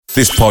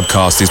This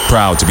podcast is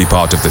proud to be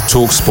part of the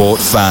TalkSport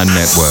Fan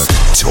Network.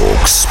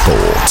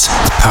 TalkSport.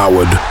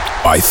 Powered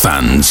by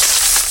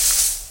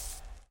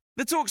fans.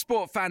 The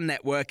TalkSport Fan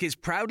Network is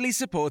proudly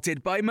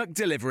supported by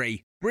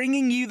McDelivery,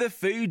 bringing you the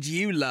food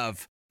you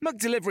love.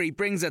 McDelivery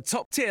brings a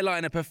top-tier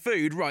lineup of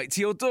food right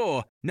to your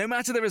door. No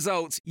matter the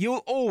result,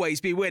 you'll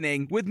always be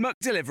winning with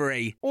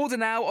McDelivery. Order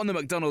now on the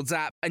McDonald's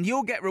app and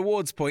you'll get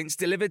rewards points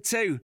delivered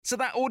too. So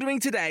that ordering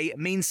today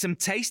means some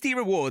tasty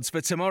rewards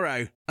for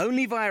tomorrow.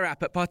 Only via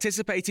app at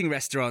participating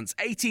restaurants.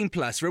 18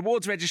 plus.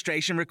 Rewards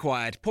registration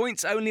required.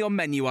 Points only on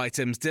menu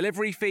items.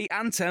 Delivery fee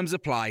and terms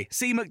apply.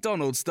 See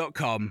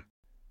mcdonalds.com.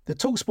 The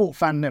TalkSport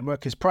Fan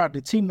Network is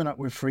proudly teaming up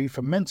with Free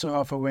for Mental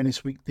Health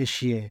Awareness Week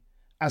this year.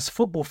 As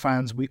football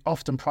fans, we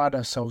often pride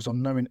ourselves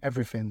on knowing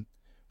everything,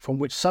 from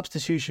which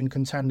substitution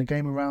can turn the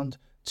game around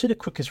to the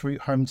quickest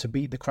route home to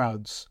beat the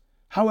crowds.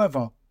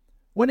 However,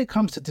 when it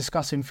comes to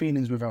discussing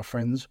feelings with our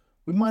friends,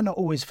 we might not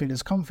always feel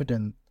as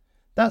confident.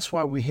 That's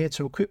why we're here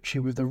to equip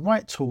you with the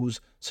right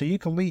tools so you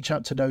can reach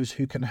out to those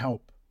who can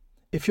help.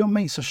 If your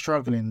mates are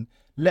struggling,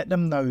 let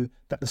them know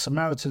that the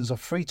Samaritans are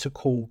free to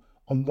call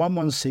on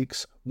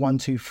 116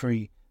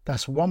 123.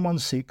 That's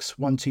 116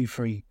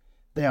 123.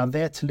 They are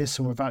there to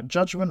listen without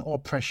judgment or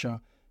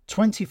pressure,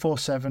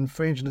 24/7,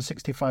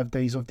 365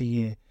 days of the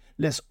year.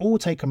 Let's all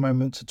take a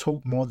moment to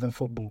talk more than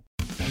football.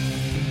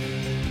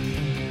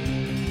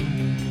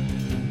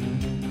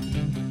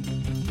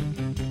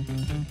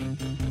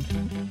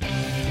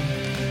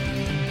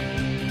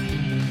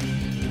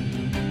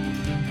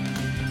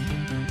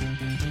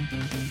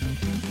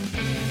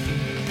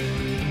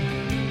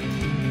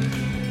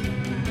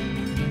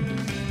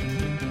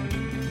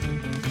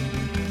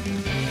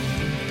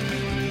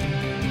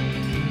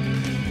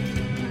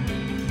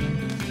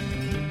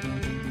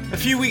 A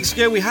few weeks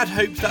ago we had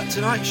hoped that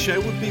tonight's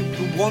show would be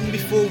the one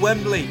before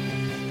Wembley,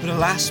 but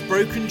alas,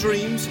 broken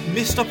dreams,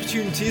 missed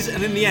opportunities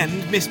and in the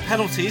end missed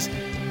penalties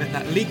meant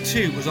that League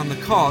 2 was on the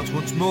cards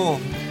once more.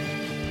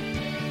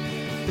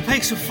 The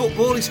pace of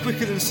football is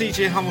quicker than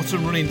CJ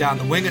Hamilton running down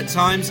the wing at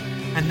times,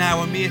 and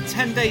now a mere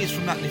 10 days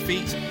from that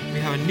defeat we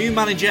have a new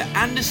manager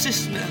and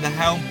assistant at the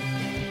helm,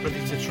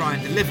 ready to try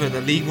and deliver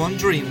the League 1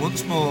 dream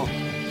once more.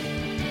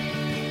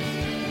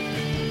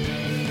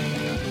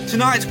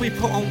 Tonight we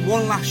put on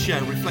one last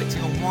show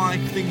reflecting on why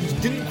things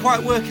didn't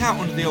quite work out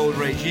under the old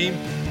regime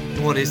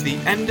in what is the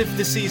end of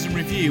the season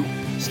review /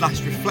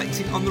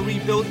 reflecting on the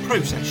rebuild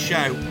process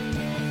show.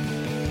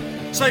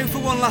 So for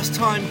one last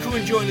time, come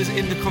and join us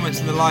in the comments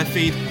in the live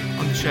feed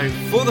on the show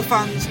For the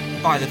Fans,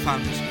 by the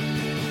Fans.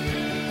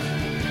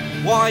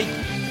 Why?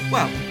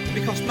 Well,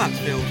 because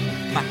Mansfield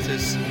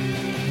matters.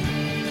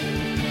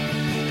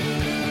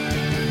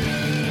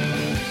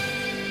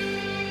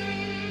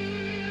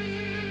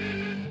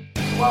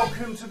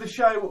 Welcome to the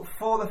show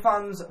For the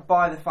Fans,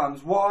 by the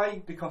Fans.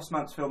 Why? Because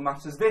Mansfield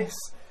matters. This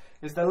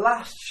is the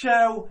last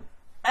show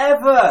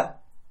ever.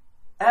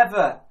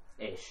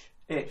 Ish.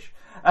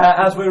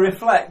 As we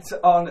reflect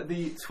on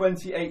the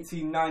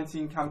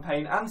 2018-19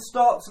 campaign and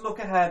start to look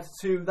ahead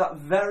to that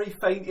very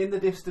faint in the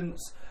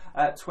distance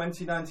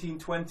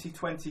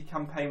 2019-2020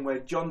 campaign where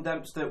John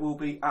Dempster will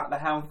be at the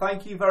helm.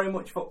 Thank you very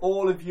much for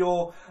all of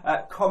your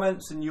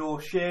comments and your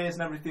shares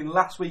and everything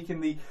last week in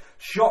the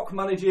Shock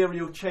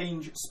Managerial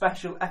Change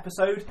special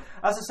episode.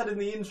 As I said in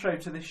the intro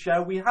to this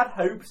show, we had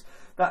hoped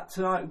that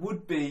tonight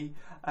would be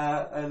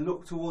a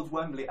look towards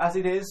Wembley. As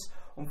it is,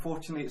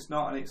 unfortunately it's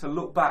not, and it's a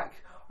look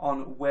back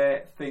on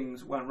where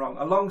things went wrong.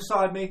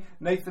 Alongside me,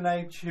 Nathan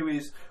H, who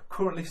is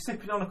currently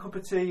sipping on a cup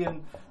of tea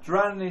and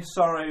drowning his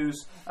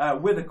sorrows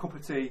with a cup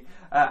of tea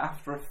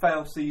after a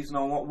failed season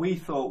on what we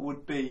thought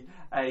would be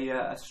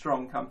a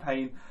strong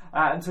campaign.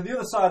 And to the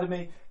other side of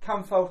me,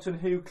 Cam Felton,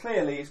 who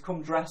clearly has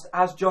come dressed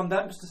as John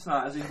Dempster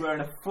tonight, as he's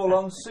wearing a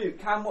full-on suit.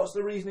 Cam, what's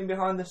the reasoning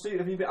behind the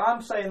suit?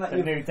 I'm saying that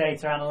you're the new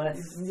data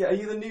analyst. Yeah, are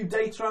you the new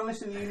data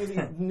analyst? Are you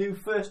the new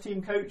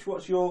first-team coach?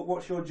 What's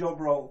your job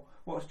role?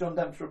 What's John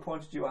Dempster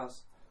appointed you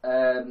as?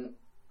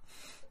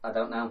 I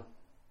don't know.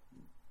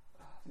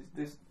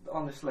 This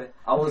honestly,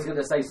 I was going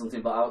to say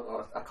something,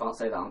 but I can't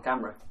say that on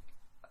camera.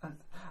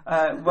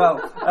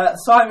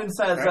 Simon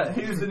says,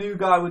 who's the new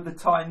guy with the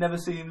tie? Never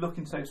seen him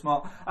looking so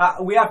smart.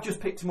 We have just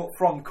picked him up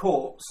from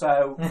court,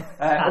 so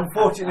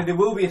unfortunately there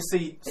will be a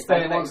seat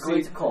spare next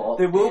season.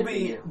 There will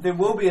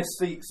be a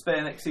seat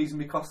spare next season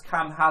because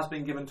Cam has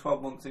been given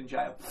 12 months in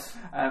jail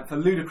for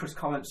ludicrous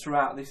comments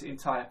throughout this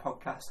entire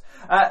podcast.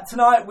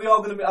 Tonight we are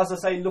going to be, as I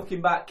say,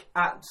 looking back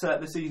at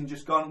the season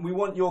just gone. We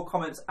want your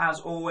comments as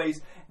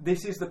always.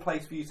 This is the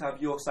place for you to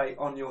have your say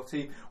on your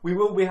team. We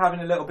will be having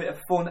a little bit of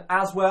fun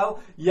as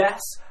well.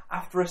 Yes,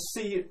 after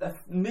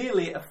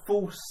nearly a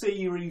full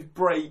series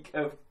break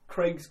of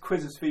Craig's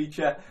Quizzes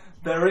feature,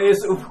 There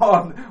is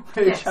one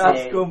which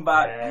has come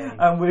back,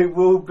 and we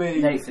will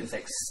be. Nathan's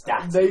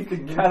ecstatic.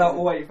 Nathan cannot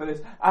wait for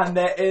this, and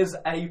there is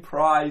a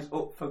prize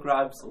up for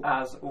grabs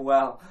as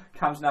well.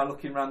 Cam's now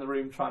looking around the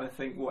room trying to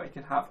think what he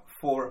can have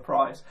for a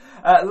prize.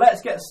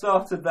 Let's get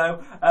started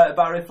though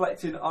by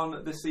reflecting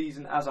on the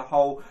season as a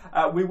whole.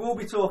 We will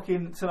be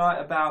talking tonight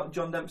about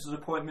John Dempster's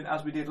appointment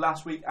as we did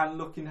last week, and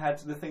looking ahead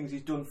to the things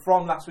he's done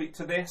from last week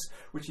to this,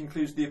 which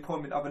includes the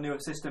appointment of a new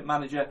assistant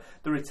manager,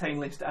 the retain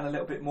list, and a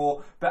little bit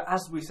more. But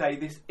as we say,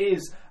 this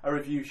is a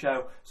review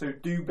show, so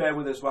do bear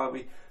with us while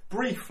we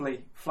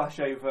briefly flash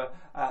over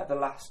the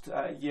last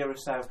year or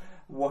so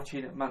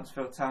watching at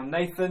Mansfield Town.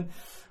 Nathan,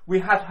 we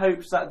had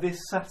hopes that this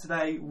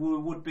Saturday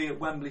would be at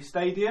Wembley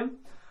Stadium.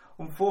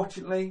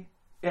 Unfortunately,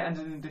 it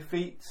ended in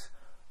defeat.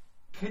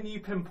 Can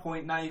you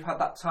pinpoint, now you've had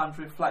that time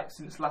to reflect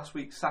since last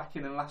week's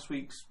sacking and last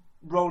week's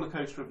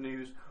rollercoaster of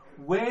news,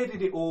 where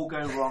did it all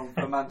go wrong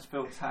for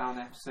Mansfield Town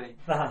FC?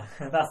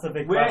 That's the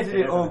big question. Where did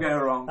it all go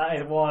wrong? That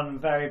is one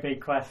very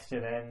big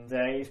question, and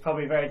it's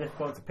probably very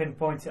difficult to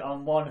pinpoint it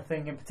on one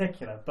thing in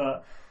particular.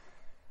 But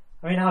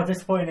I mean, how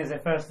disappointing is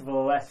it? First of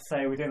all, let's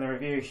say we're doing the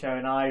review show,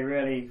 and I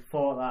really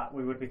thought that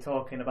we would be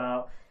talking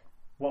about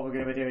what we're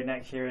going to be doing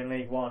next year in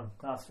League One.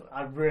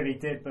 I really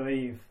did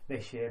believe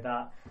this year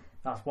that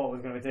that's what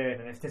we're going to be doing,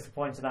 and it's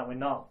disappointing that we're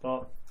not.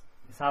 But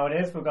it's how it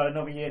is. We've got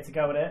another year to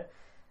go at it.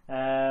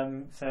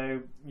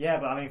 So yeah,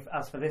 but I mean,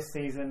 as for this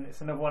season,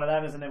 it's another one of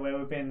them, isn't it, where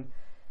we've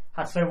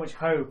had so much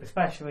hope,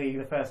 especially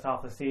the first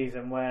half of the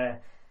season,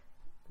 where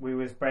we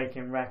was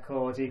breaking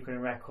records,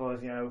 equaling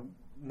records,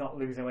 not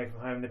losing away from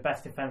home, the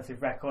best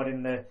defensive record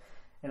in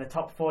the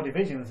top 4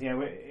 divisions.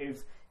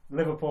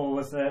 Liverpool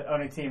was the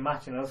only team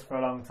matching us for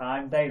a long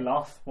time. They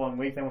lost one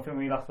week, then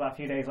we lost about a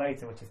few days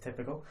later, which is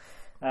typical.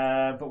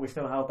 But we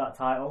still held that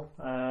title.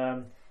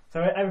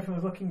 So everything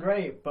was looking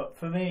great. But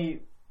for me,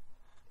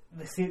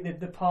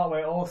 the part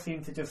where it all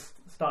seemed to just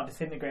start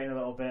disintegrating a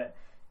little bit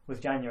was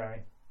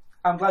January.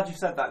 I'm glad you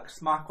said that,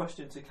 because my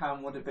question to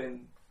Cam would have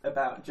been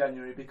about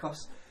January,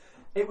 because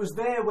it was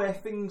there where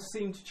things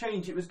seemed to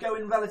change. It was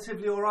going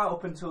relatively alright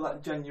up until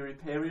that January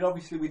period.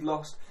 Obviously we'd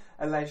lost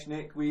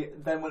Alejnik, we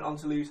then went on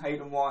to lose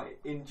Hayden White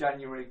in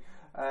January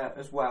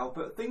as well,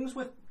 but things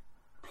were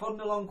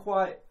plodding along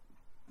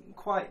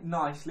quite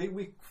nicely.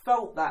 We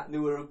felt that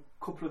there were a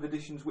couple of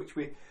additions which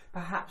we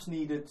perhaps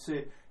needed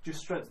to just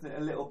strengthen it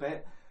a little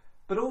bit.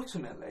 But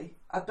ultimately,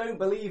 I don't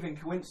believe in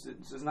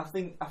coincidences, and I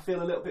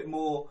feel a little bit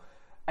more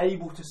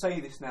able to say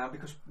this now,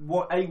 because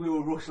we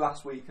were rushed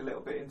last week a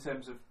little bit in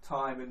terms of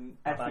time and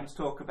everything to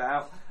talk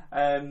about.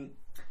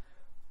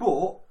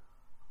 But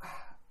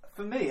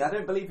for me, I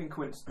don't believe in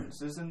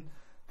coincidences, and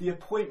the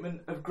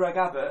appointment of Greg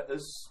Abbott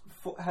as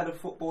head of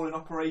football and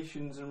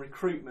operations and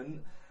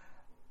recruitment,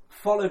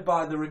 followed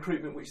by the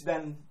recruitment which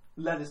then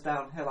led us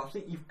downhill, I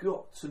think you've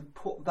got to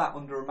put that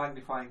under a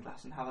magnifying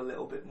glass and have a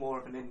little bit more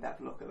of an in-depth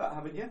look at that,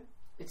 haven't you?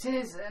 It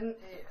is, and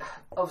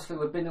obviously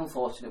we've been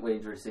unfortunate with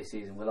injuries this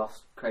season. We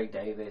lost Craig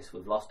Davis,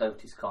 we've lost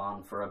Otis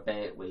Khan for a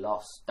bit, we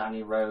lost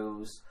Danny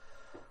Rose,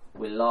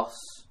 we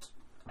lost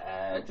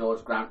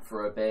George Grant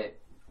for a bit,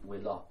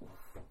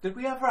 Did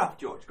we ever have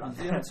George Grant?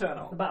 Did he ever turn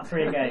up? About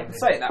 3 games.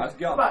 Say it now, it's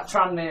gone. About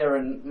Tranmere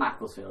and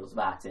Macclesfield was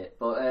about it,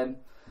 but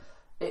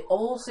it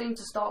all seemed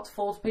to start to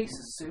fall to pieces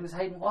as soon as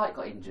Hayden White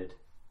got injured.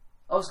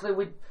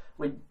 Obviously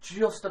we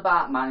just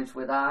about managed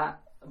without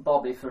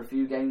Bobby for a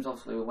few games.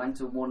 Obviously we went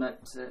and won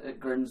at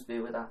Grimsby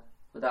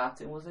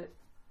without him, was it?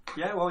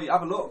 Yeah, well, you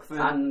have a look.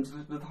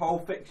 The whole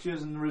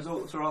fixtures and the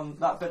results are on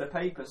that bit of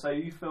paper, so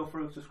you feel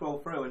free to scroll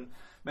through and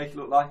make it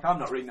look like I'm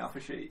not reading off a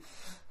sheet.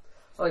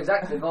 Well,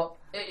 exactly, but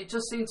it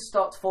just seemed to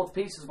start to fall to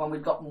pieces when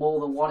we've got more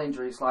than one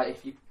injury. It's like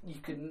if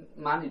you can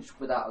manage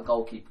without a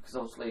goalkeeper, because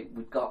obviously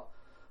we've got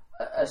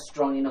a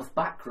strong enough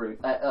backup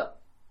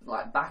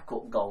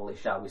goalie,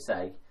 shall we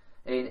say,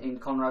 in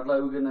Conrad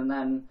Logan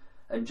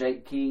and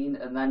Jake Keane,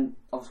 and then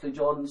obviously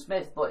Jordan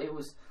Smith. But it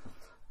was,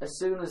 as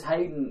soon as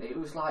Hayden, it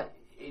was like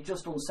it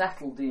just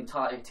unsettled the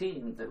entire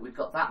team that we've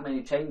got that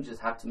many changes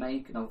had to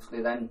make, and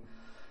obviously then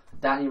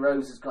Danny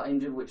Rose has got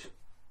injured, which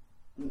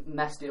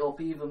messed it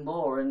up even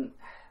more. And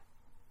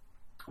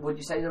would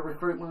you say the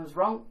recruitment was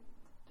wrong?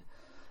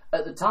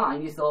 At the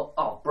time you thought,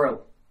 oh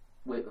bro,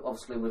 we've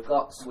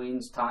got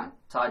Sweens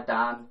tied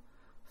down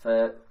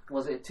for,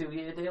 was it a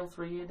 2-year deal,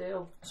 3-year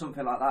deal?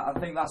 Something like that. I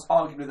think that's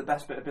arguably the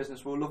best bit of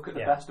business. We'll look at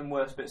the best and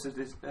worst bits of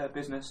this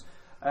business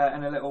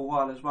in a little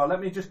while as well.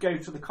 Let me just go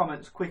to the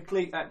comments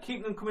quickly.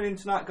 Keep them coming in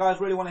tonight, guys.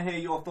 Really want to hear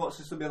your thoughts.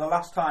 This will be the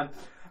last time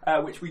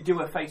which we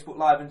do a Facebook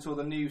Live until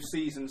the new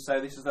season,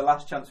 so this is the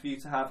last chance for you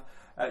to have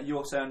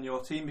your say on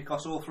your team,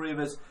 because all three of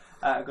us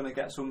are going to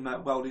get some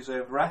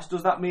well-deserved rest.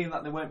 Does that mean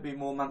that there won't be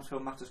more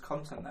Mansfield Matters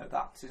content, though?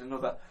 That is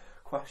another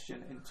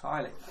question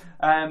entirely.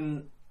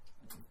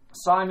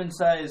 Simon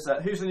says,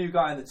 who's the new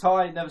guy in the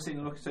tie? Never seen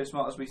him looking so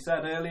smart as we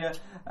said earlier.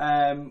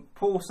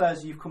 Paul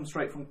says, you've come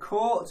straight from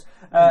court.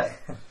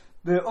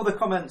 The other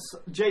comments,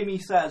 Jamie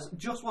says,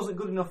 just wasn't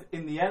good enough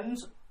in the end.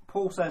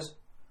 Paul says,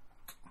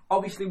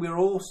 obviously, we're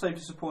all so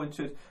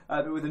disappointed,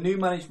 but with the new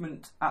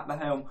management at the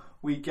helm,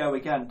 we go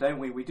again, don't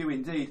we? We do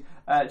indeed.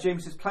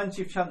 James says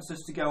plenty of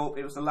chances to go up.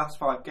 It was the last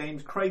 5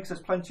 games. Craig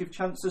says plenty of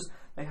chances.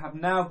 They have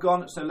now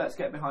gone, so let's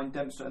get behind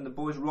Dempster and the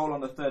boys. Roll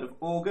on the 3rd of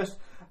August.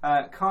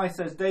 Kai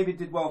says David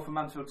did well for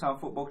Mansfield Town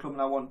Football Club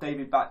and I want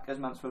David back as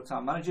Mansfield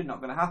Town manager.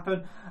 Not going to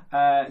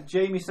happen.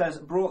 Jamie says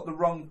brought in the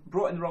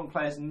wrong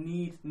players,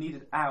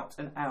 needed out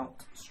and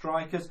out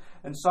strikers.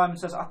 And Simon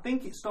says I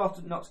think it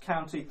started at Notts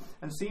County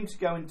and seemed to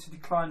go into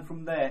decline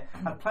from there.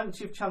 Had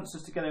plenty of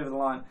chances to get over the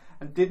line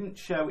and didn't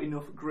show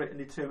enough grit and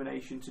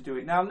determination to do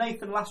it. Now,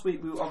 Nathan, last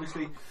week we were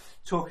obviously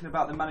talking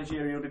about the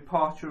managerial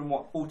departure and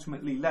what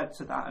ultimately led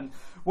to that. And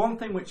one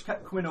thing which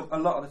kept coming up a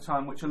lot of the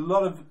time, which a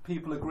lot of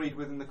people agreed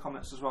with in the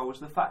comments as well, was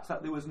the fact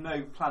that there was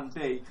no plan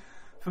B.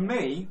 For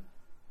me,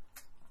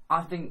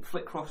 I think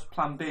Flitcroft's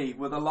plan B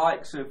were the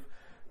likes of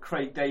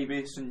Craig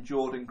Davis and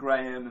Jordan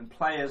Graham and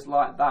players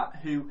like that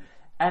who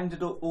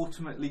ended up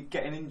ultimately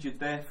getting injured.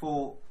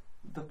 Therefore,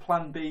 the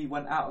plan B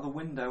went out of the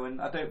window,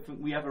 and I don't think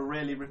we ever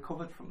really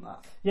recovered from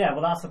that. Yeah,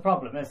 well, that's the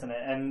problem, isn't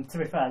it? And to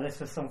be fair, this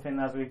was something,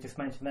 as we've just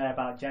mentioned there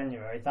about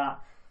January, that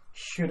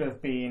should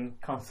have been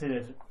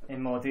considered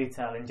in more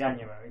detail in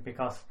January,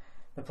 because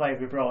the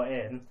players we brought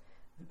in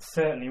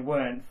certainly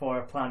weren't for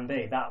a plan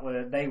B.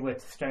 They were to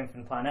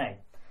strengthen plan A.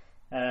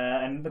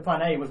 And the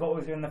plan A was what we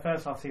was doing in the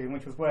first half season,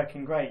 which was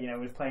working great. It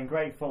was playing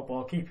great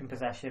football, keeping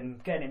possession,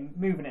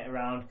 moving it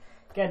around,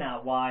 getting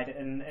out wide,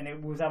 and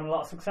it was having a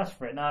lot of success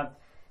for it. Now,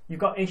 you've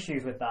got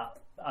issues with that,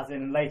 as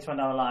in later on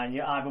down the line,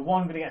 you're either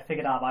one going to get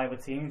figured out by other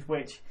teams,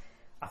 which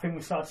I think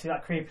we started to see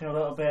that creeping a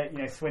little bit.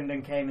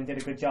 Swindon came and did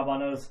a good job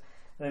on us.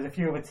 There's a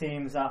few other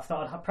teams that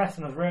started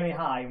pressing us really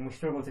high, and we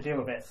struggled to deal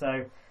with it.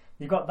 So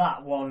you've got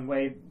that one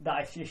way,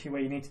 that issue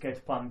where you need to go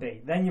to plan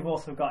B. Then you've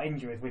also got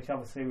injuries, which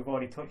obviously we've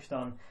already touched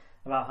on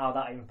about how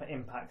that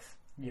impacts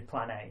your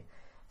plan A.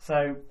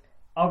 So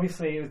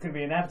obviously it was going to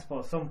be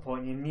inevitable at some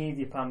point. You need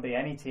your plan B.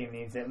 Any team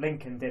needs it.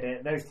 Lincoln did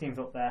it. Those teams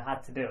up there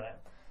had to do it.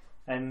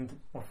 And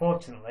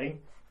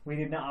unfortunately, we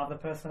did not have the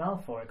personnel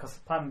for it, because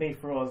plan B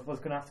for us was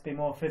going to have to be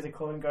more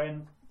physical and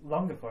going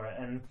longer for it.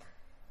 And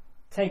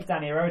take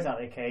Danny Rose out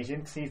of the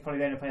occasion, because he's probably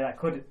the only player that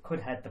could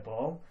head the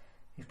ball.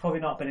 He's probably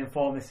not been in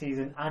form this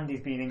season, and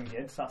he's been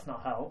injured, so that's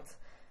not helped.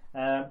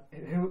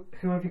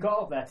 Who have you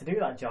got up there to do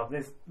that job?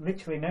 There's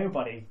literally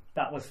nobody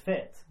that was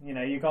fit.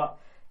 You got,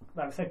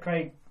 like I said,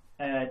 Craig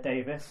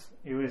Davis,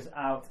 who was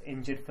out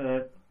injured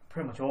for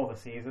pretty much all the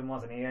season,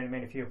 wasn't he? He only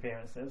made a few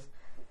appearances.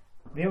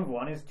 The other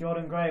one is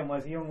Jordan Graham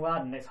was a young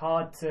lad, and it's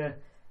hard to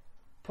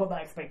put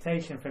that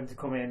expectation for him to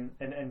come in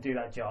and do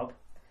that job.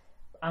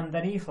 And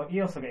then he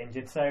also got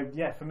injured. So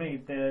yeah, for me,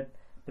 the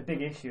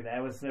big issue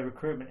there was the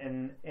recruitment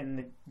in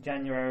the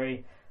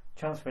January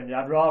transfer window.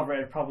 I'd rather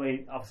it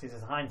probably, obviously this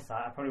is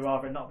hindsight, I'd probably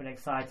rather it not been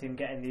exciting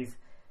getting these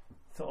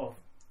sort of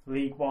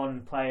League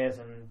One players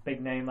and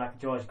big name like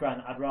George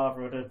Grant. I'd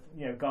rather it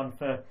have gone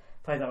for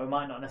players that we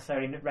might not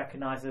necessarily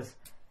recognise as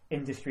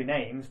industry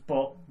names,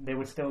 but they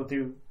would still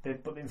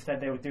but instead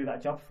they would do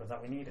that job for us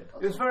that we needed.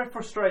 It was very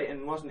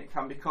frustrating, wasn't it,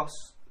 Cam?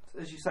 Because,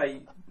 as you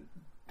say,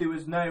 there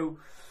was no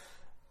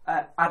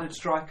added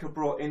striker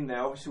brought in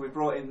there. Obviously, we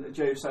brought in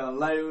Joe Sale on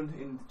loan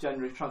in the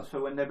January transfer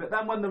window, but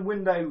then when the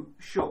window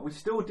shut, we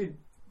still did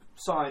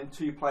sign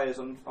 2 players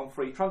on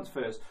free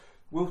transfers.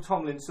 Will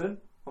Tomlinson,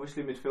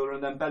 obviously midfielder,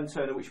 and then Ben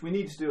Turner, which we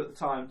needed to do at the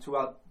time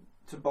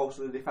to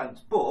bolster the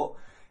defence. But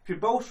if you're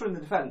bolstering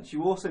the defence,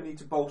 you also need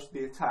to bolster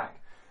the attack.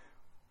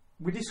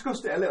 We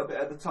discussed it a little bit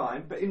at the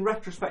time, but in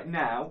retrospect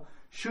now,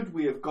 should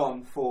we have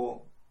gone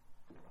for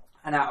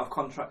an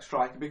out-of-contract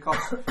striker? Because,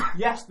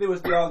 yes, there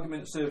was the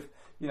arguments of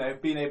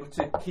being able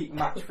to keep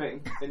match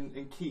fit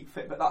and keep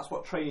fit, but that's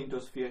what training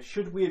does for you.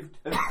 Should we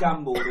have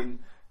gambled and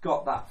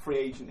got that free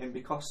agent in?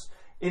 Because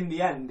in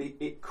the end,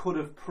 it could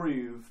have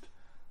proved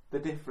the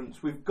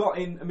difference. We've got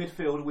in a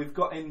midfielder, we've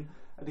got in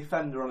a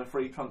defender on a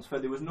free transfer.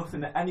 There was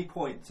nothing at any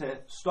point to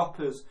stop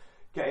us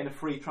getting a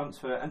free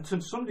transfer. And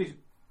to somebody's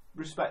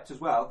respect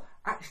as well,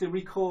 actually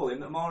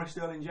recalling Amari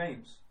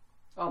Sterling-James.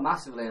 Oh,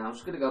 massively. And I'm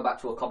just going to go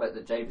back to a comment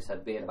that James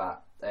said, being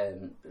about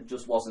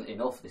just wasn't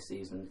enough this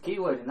season. The key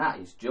word in that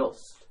is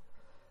just.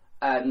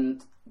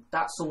 And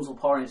that sums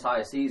up our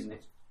entire season.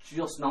 It's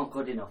just not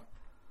good enough.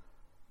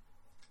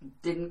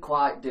 Didn't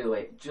quite do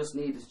it. Just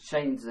needed to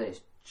change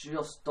this.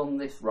 Just done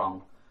this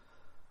wrong.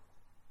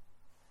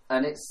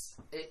 And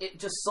it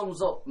just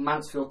sums up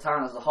Mansfield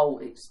Town as a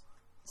whole.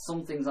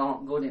 Some things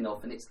aren't good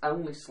enough, and it's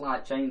only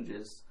slight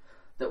changes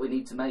that we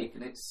need to make.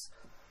 And it's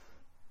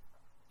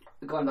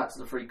going back to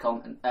the free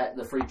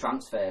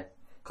transfer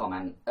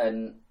comment.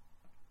 And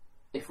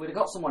if we'd have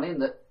got someone in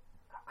that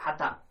had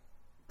that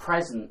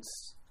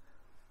presence,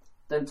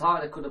 then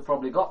Tyler could have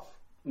probably got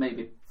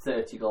maybe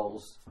 30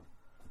 goals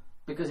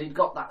because he'd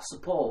got that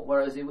support,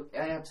 whereas he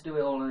had to do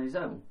it all on his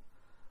own.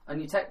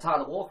 And you take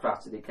Tyler Walker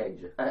out of the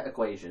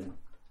equation.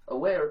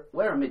 We're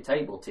a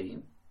mid-table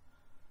team.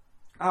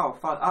 Oh,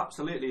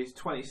 absolutely. It's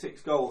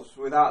 26 goals.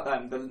 Without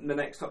them, the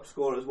next top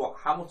scorer is what?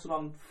 Hamilton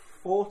on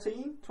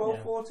 14, 12,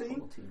 Yeah. 14.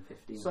 14,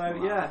 15. So,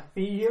 something like yeah. that.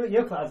 But you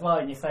look at it as well,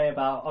 and you say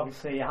about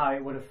obviously how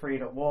it would have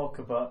freed up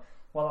Walker, but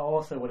what it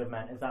also would have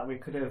meant is that we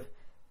could have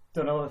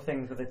done other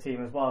things with the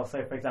team as well.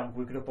 So, for example,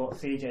 we could have brought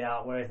CJ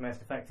out where he's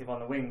most effective on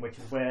the wing, which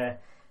is where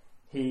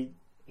he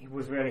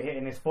was really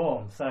hitting his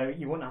form. So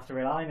you wouldn't have to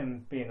rely on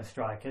him being a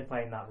striker,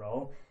 playing that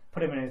role.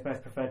 Put him in his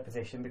most preferred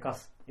position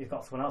because he's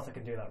got someone else that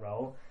can do that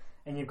role,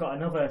 and you've got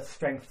another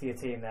strength to your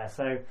team there.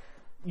 So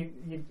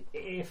it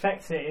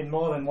affects it in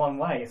more than one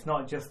way. It's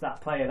not just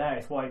that player there;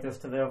 it's what it does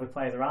to the other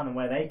players around and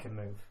where they can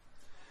move.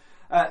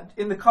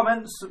 In the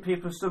comments,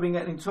 people are still been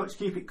getting in touch.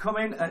 Keep it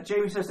coming.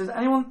 Jamie says, "Does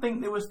anyone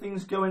think there was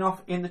things going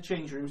off in the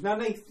change rooms?" Now,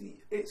 Nath,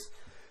 it's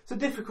a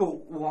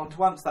difficult one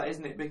to answer that,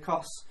 isn't it?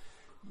 Because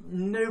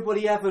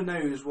nobody ever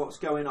knows what's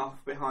going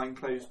off behind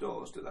closed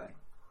doors, do they?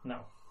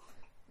 No.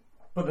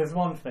 But there's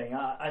one thing.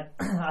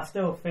 I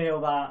still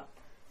feel that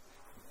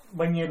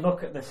when you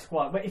look at the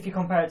squad, if you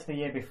compare it to the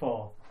year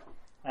before,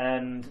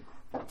 and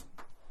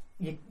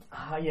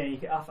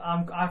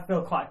I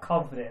feel quite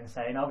confident in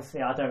saying.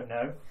 Obviously, I don't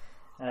know.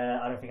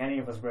 I don't think any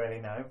of us really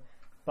know,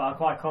 but I'm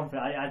quite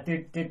confident. I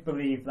did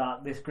believe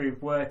that this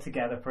group were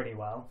together pretty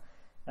well,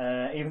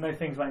 even though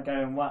things weren't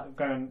going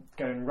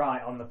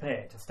right on the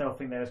pitch. I still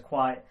think there was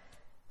quite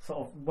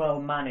sort of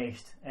well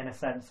managed in a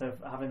sense of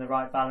having the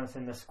right balance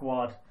in the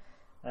squad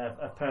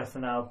of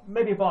personnel.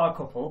 Maybe bar a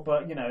couple,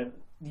 but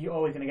you're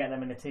always going to get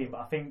them in the team.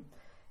 But I think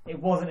it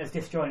wasn't as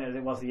disjointed as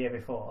it was the year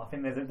before. I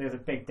think there's a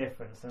big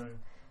difference, and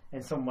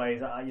in some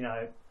ways,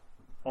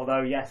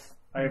 although yes,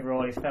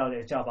 overall he's failed at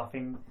his job, I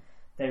think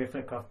David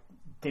Flitcroft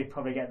did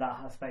probably get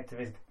that aspect of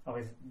his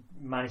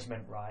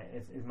management right,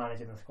 is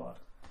managing the squad.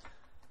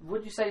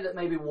 Would you say that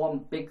maybe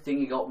one big thing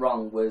he got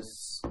wrong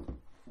was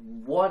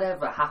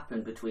whatever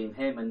happened between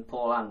him and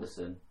Paul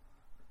Anderson?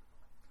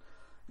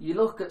 You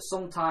look at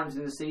sometimes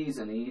in the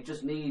season and you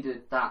just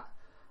needed that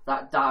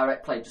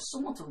direct play, just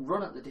someone to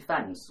run at the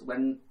defence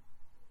when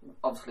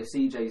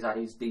obviously CJ's had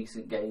his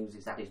decent games,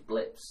 he's had his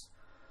blips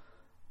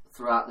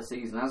throughout the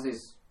season, as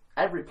is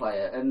every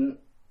player. And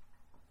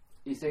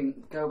you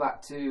think, go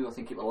back to, I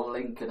think it was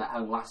Lincoln at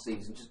home last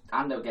season, just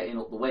Ando getting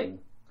up the wing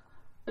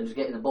and just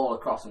getting the ball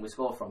across and we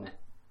score from it.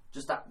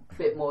 Just that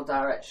bit more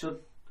direct. Should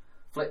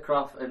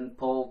Flitcroft and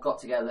Paul got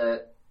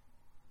together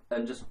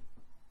and just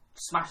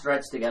smashed their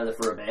heads together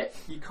for a bit,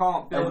 You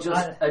can't build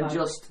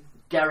just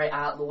get it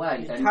out of the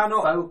way and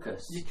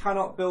focus. You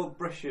cannot build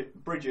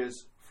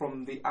bridges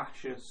from the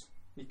ashes.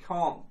 You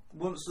can't.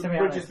 Once the To be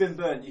bridge honest, has been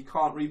burnt, you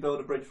can't rebuild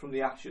a bridge from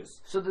the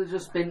ashes. So they've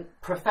just been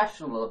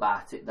professional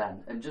about it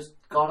then and just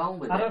got on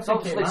with I it. don't So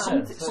think it obviously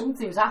matters.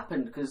 something's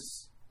happened,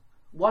 because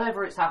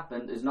whatever it's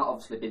happened has not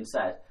obviously been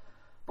said.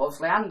 But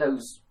obviously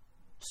Ando's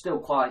still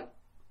quite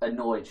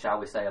annoyed, shall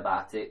we say,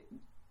 about it,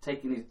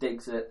 taking his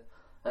digs at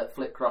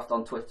Flitcroft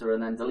on Twitter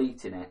and then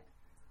deleting it.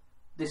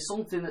 There's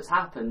something that's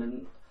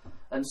happened,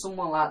 and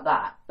someone like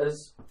that,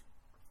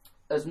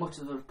 as much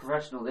as a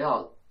professional they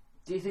are,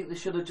 do you think they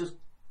should have just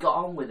got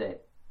on with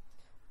it?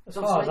 As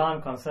far as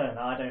I'm concerned,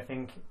 I don't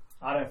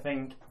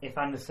think if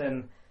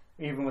Anderson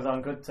even was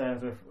on good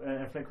terms with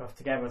and Flitcroft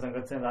together was on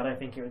good terms, I don't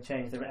think it would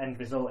change the end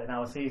result in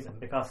our season,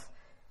 because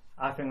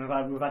I think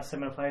we've had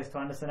similar players to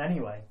Anderson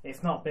anyway.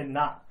 It's not been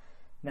that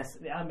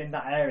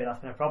area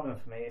that's been a problem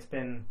for me. It's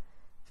been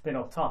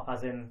up top,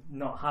 as in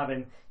not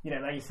having,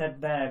 like you said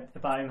there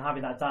about him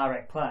having that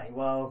direct play.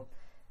 Well,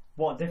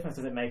 what difference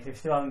does it make if you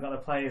still haven't got the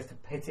players to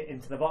hit it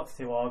into the box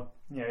to, or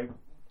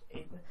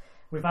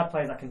we've had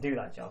players that can do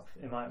that job.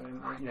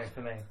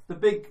 For me, The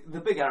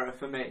big error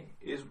for me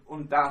is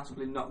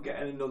undoubtedly not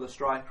getting another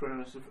striker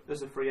in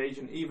as a free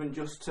agent, even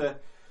just to,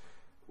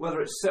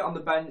 whether it's sit on the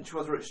bench,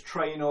 whether it's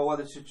train, or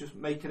whether to just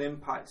make an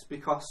impact,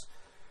 because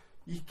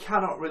you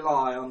cannot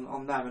rely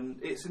on them. And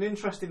it's an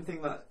interesting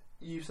thing that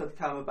you said,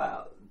 Cam,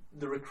 about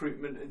the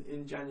recruitment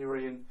in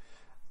January, and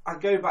I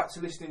go back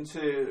to listening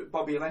to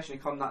Bobby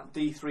Oleshnik on that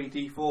D3,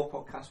 D4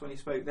 podcast when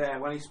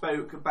he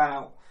spoke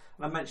about,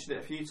 and I mentioned it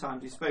a few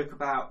times, he spoke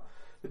about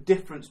the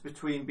difference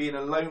between being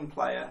a loan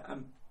player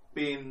and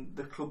being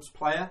the club's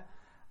player.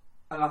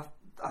 And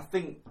I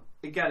think,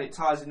 again, it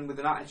ties in with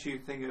an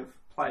attitude thing of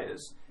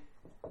players.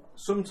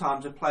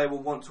 Sometimes a player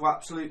will want to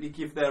absolutely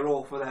give their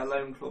all for their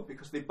loan club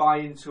because they buy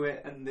into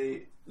it and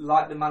they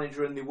like the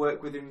manager and they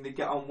work with him and they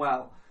get on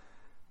well.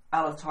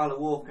 A la Tyler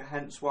Walker,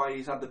 hence why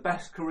he's had the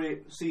best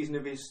season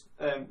of his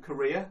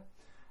career.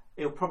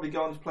 He'll probably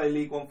go on to play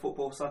League One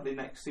football, sadly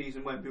next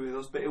season, won't be with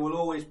us, but it will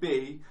always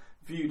be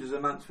viewed as a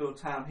Mansfield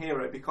Town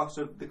hero because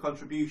of the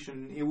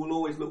contribution. He will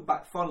always look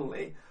back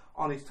fondly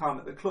on his time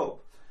at the club.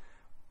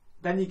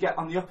 Then you get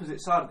on the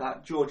opposite side of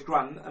that, George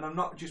Grant, and I'm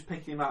not just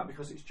picking him out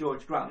because it's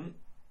George Grant,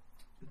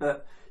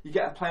 but you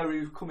get a player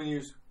who's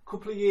a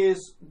couple of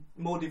years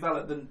more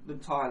developed than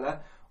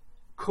Tyler,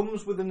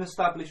 comes with an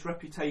established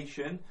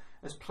reputation,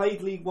 has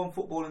played League One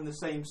football in the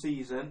same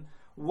season,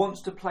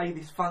 wants to play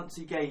this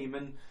fancy game,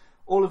 and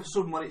all of a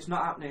sudden when it's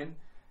not happening,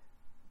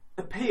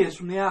 appears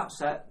from the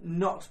outset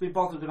not to be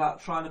bothered about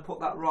trying to put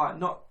that right,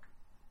 not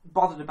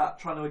bothered about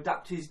trying to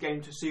adapt his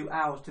game to suit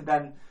ours to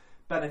then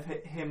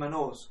benefit him and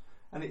us.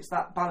 And it's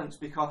that balance,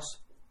 because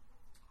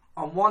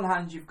on one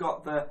hand you've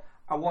got the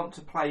I want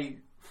to play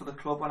for the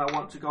club and I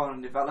want to go on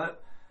and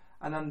develop,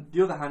 and then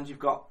the other hand you've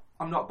got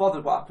I'm not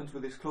bothered what happens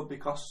with this club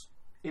because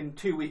in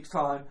 2 weeks'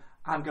 time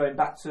I'm going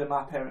back to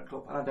my parent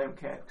club and I don't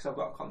care because I've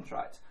got a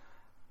contract.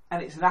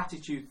 And it's an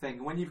attitude thing.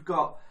 And when you've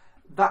got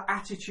that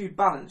attitude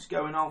balance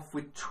going off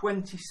with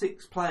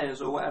 26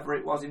 players or whatever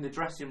it was in the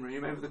dressing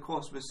room over the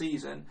course of a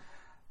season,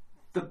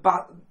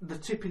 the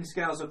tipping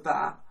scales of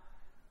that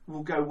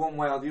will go one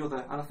way or the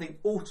other. And I think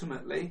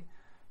ultimately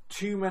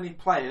too many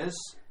players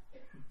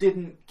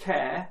didn't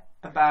care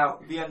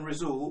about the end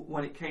result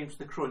when it came to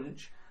the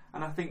crunch.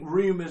 And I think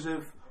rumours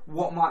of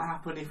what might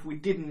happen if we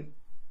didn't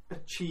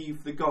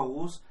achieve the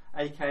goals,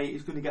 aka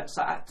is going to get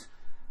sacked,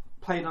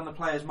 played on the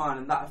player's mind,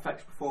 and that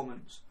affects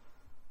performance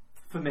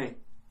for me.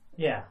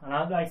 Yeah, and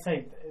I'd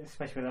say,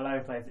 especially with the low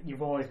players,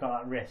 you've always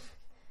got that risk,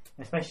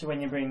 especially when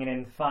you're bringing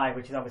in 5,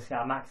 which is obviously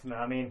our maximum.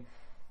 I mean,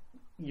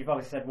 you've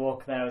obviously said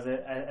Walker there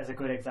as a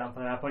good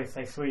example, and I'd probably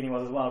say Sweeney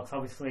was as well, because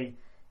obviously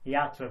he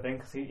had to have been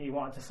because he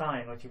wanted to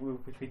sign, which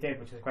we did,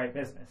 which was great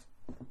business.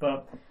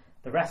 But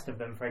the rest of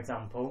them, for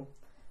example,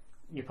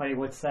 you probably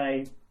would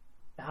say,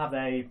 have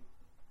they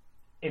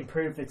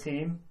improved the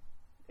team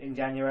in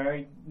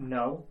January?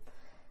 No.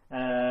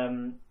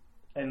 And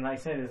like I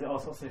say, there's all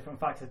sorts of different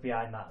factors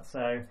behind that.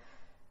 So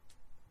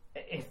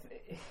if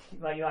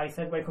like I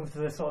said, when it comes to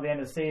the sort of the end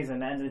of the season,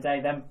 the end of the day,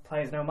 them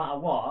players, no matter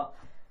what,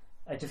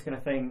 are just going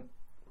to think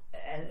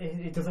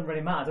it doesn't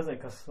really matter, does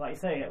it? Because like you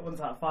say, once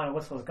that final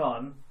whistle's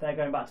gone, they're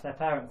going back to their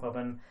parent club,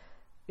 and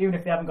even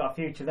if they haven't got a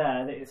future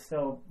there, it's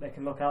still, they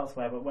can look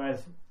elsewhere. But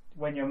whereas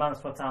when you're a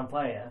Mansfield Town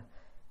player,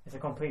 it's a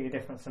completely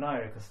different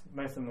scenario because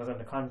most of them was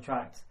under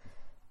contract.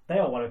 They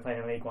all want to be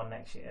playing in League One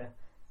next year.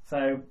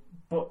 So,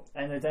 but at the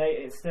end of the day,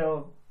 it's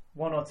still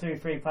 1 or 2,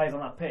 3 plays on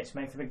that pitch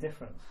makes a big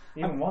difference.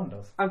 Even one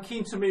does. I'm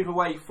keen to move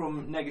away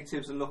from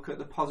negatives and look at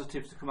the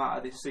positives to come out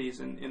of this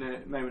season in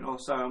a moment or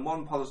so. And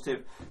one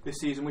positive this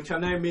season, which I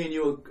know me and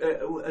you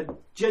are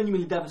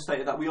genuinely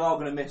devastated that we are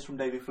going to miss from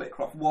David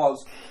Flitcroft,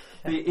 was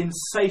the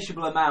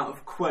insatiable amount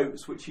of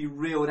quotes which he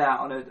reeled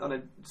out on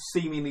a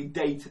seemingly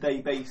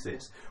day-to-day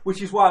basis.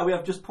 Which is why we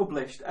have just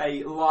published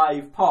a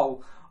live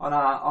poll on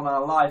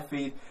our live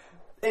feed.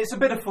 It's a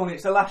bit of fun.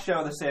 It's the last show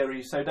of the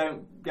series, so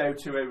don't go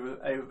too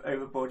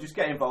overboard. Just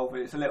get involved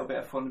with it. It's a little bit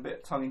of fun, a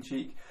bit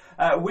tongue-in-cheek.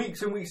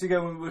 Weeks and weeks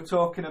ago when we were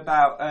talking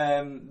about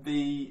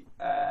the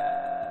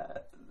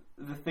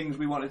things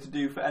we wanted to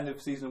do for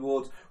end-of-season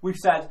awards, we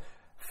said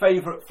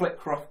favourite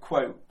Flitcroft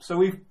quote. So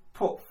we've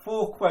put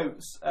 4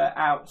 quotes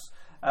out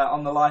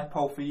on the live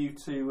poll for you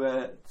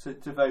to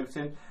vote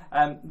in.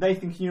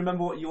 Nathan, can you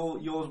remember what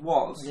yours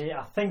was? Yeah,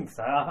 I think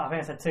so. I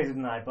think I said 2,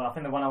 didn't I? But I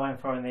think the one I went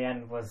for in the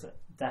end was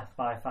Death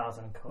by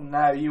 1,000 Cuts.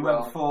 No, you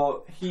went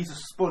for He's a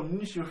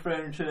Sponge,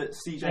 referring to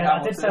CJ Hamilton.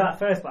 I did say that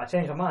first, but I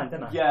changed my mind,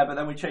 didn't I? Yeah, but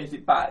then we changed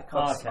it back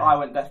because I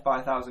went Death by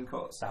 1,000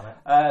 Cuts. Damn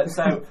it.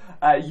 So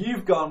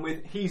you've gone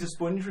with He's a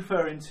Sponge,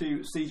 referring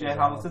to CJ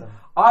Hamilton.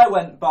 I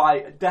went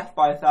by Death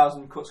by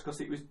 1,000 Cuts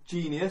because it was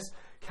genius.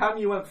 Cam,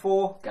 you went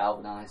for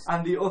Galvanised.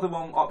 And the other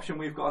one option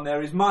we've got on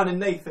there is mine and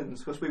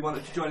Nathan's, because we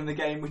wanted to join in the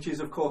game, which is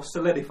of course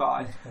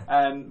Solidify,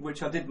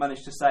 which I did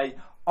manage to say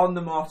on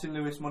the Martin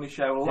Lewis Money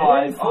Show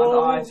live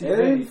on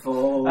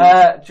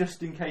ITV,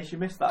 just in case you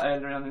missed that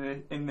earlier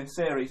on in this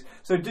series.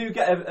 So do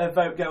get a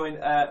vote going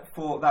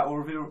for that. We'll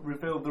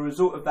reveal the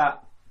result of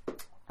that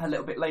a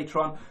little bit later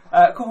on.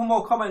 A couple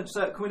more comments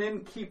coming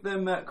in. Keep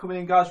them coming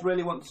in, guys.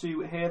 Really want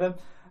to hear them.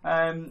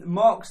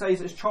 Mark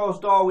says, as Charles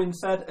Darwin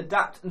said,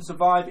 adapt and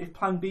survive. If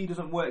plan B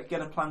doesn't work,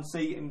 get a plan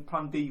C and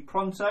plan D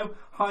pronto.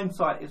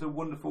 Hindsight is a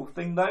wonderful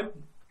thing though.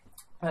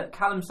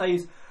 Callum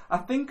says, I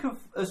think of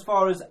as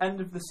far as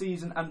end of the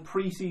season and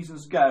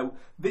pre-seasons go,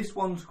 this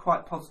one's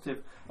quite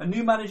positive. A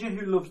new manager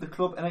who loves the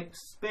club, an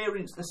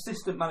experienced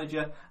assistant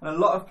manager, and a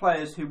lot of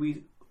players who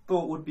we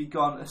thought would be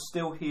gone are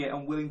still here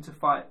and willing to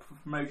fight for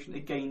promotion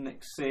again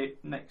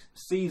next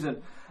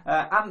season.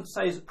 Ant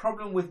says,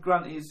 problem with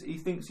Grant is he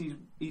thinks he's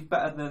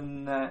better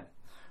than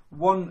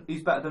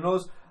he's better than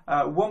us.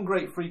 One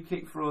great free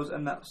kick for us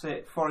and that's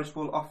it. Forest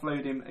will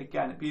offload him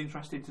again. It'd be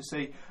interesting to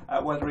see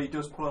whether he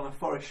does pull on a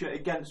Forest shirt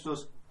against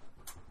us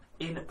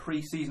in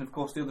pre-season. Of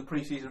course, the other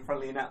pre-season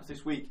friendly announced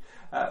this week,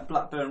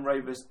 Blackburn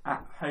Rovers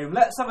at home.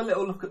 Let's have a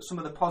little look at some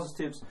of the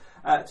positives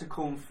to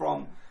come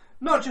from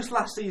not just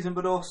last season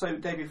but also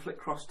David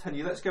Flitcroft's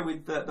tenure. Let's go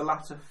with the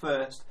latter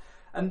first.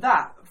 And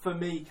that, for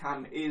me,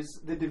 Cam,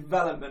 is the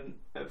development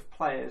of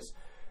players.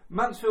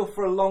 Mansfield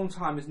for a long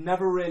time has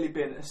never really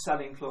been a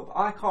selling club.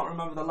 I can't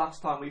remember the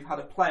last time we've had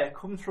a player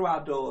come through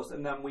our doors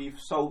and then we've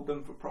sold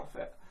them for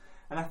profit.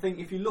 And I think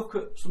if you look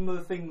at some of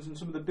the things and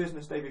some of the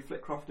business David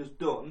Flitcroft has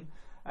done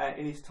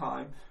in his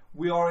time,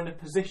 we are in a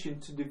position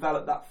to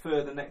develop that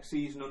further next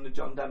season under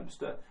John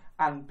Dempster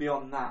and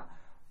beyond that.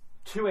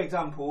 2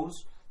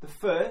 examples. The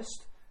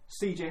first,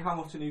 CJ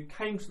Hamilton, who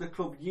came to the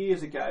club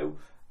years ago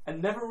and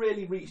never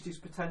really reached his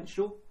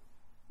potential.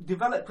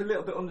 Developed a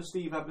little bit under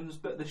Steve Evans,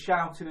 but the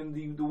shouting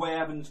and the way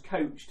Evans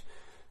coached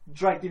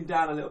dragged him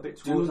down a little bit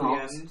towards the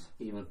end. Do not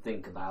even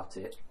think about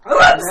it.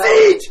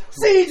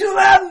 Siege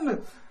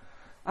 11!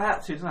 I had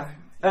to, didn't I?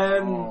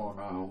 Oh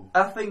no.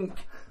 I think,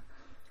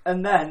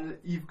 and then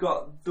you've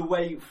got the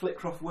way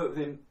Flitcroft worked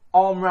with him,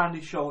 arm round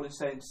his shoulder,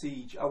 saying,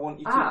 "Siege, I want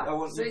you to, I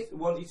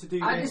want you to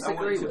do I this, I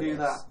want disagree you to with do this.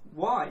 that."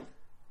 Why?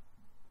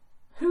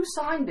 Who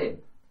signed him?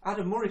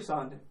 Adam Murray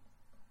signed him.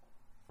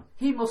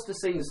 He must have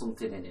seen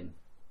something in him.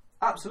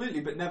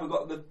 Absolutely, but never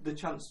got the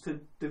chance to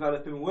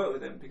develop him and work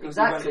with him because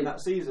he Exactly. went in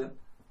that season.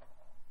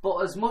 But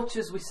as much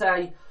as we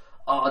say,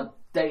 "Oh,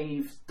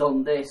 Dave's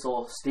done this"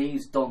 or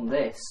 "Steve's done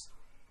this,"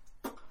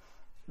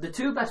 the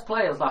two best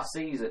players last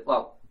season,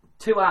 well,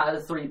 2 out of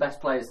the 3 best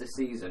players this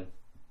season,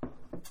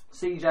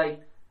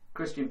 CJ,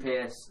 Christian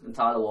Pearce and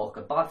Tyler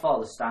Walker, by far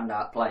the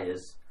standout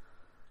players.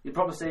 You'd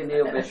probably say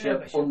Neil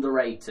Bishop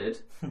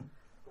underrated,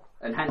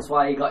 and hence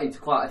why he got into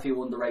quite a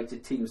few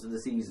underrated teams of the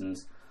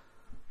seasons.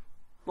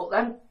 But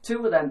then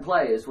 2 of them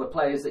players were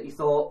players that you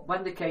thought,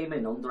 when they came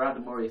in under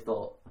Adam Murray, you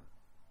thought,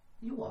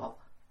 "You what?"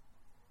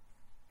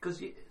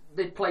 Because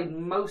they'd played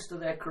most of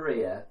their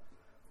career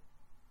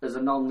as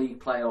a non-league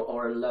player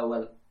or a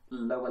lower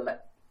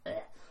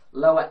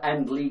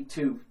end League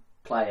 2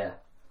 player.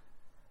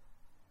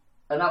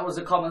 And that was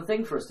a common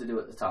thing for us to do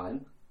at the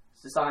time,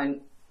 to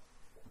sign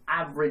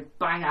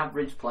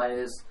average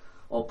players,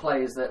 or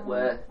players that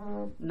were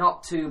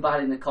not too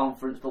bad in the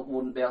conference but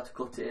wouldn't be able to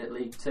cut it at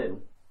League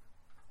 2.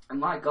 And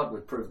my God,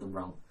 we've proved them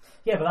wrong.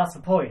 Yeah, but that's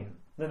the point.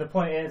 The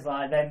point is,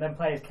 like, then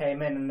players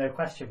came in and there were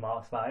question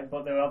marks about it,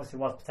 but there obviously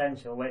was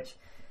potential, which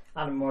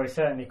Adam Murray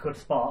certainly could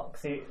spot.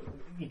 Because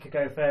you could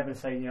go further and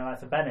say,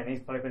 that's a Bennin. He's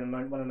probably been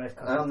one of the most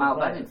consistent Mal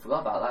players. Bennin,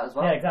 forgot about that as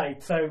well. Yeah,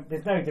 exactly. So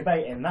there's no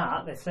debate in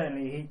that. There's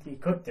certainly he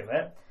could do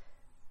it,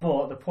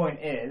 but the point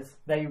is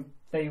they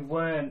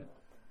weren't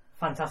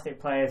fantastic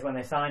players when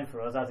they signed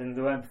for us, as in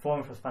they weren't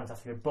performing for us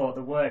fantastically. But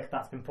the work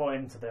that's been put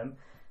into them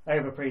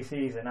over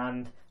pre-season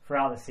and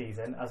throughout the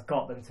season has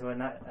got them to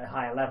a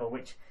higher level,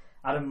 which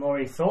Adam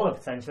Murray saw the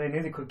potential. He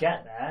knew they could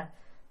get there,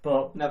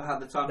 but Never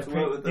had the time to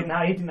work with them.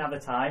 He didn't have the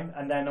time,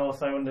 and then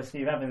also under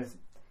Steve Evans,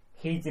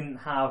 he didn't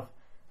have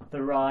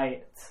the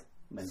right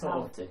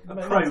Mentality.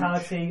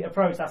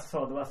 approach. That's the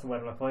word I'm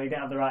looking for. He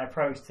didn't have the right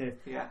approach to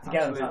get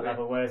them to that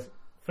level. Whereas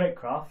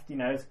Flitcroft,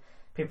 as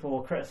people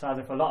will criticise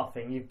him for a lot of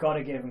things, you've got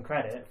to give him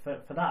credit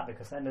for that,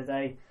 because at the end of the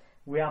day,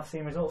 we have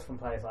seen results from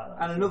players like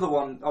that. And another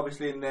one,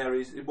 obviously, in there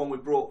is one we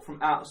brought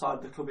from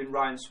outside the club in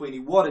Ryan Sweeney.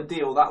 What a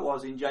deal that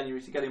was in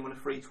January to get him on a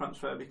free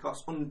transfer,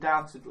 because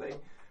undoubtedly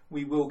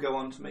we will go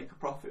on to make a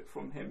profit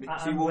from him,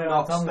 because he will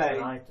not stay.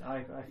 I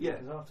think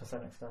as well, to a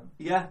certain extent.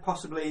 Yeah,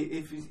 possibly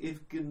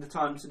if given the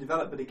time to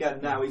develop. But again,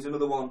 now he's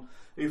another one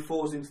who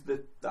falls into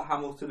the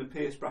Hamilton and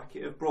Pearce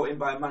bracket of brought in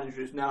by a manager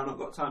who's now not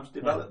got time to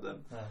develop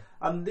them. Yeah.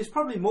 And there's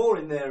probably more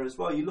in there as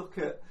well. You look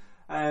at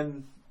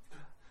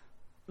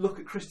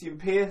Christian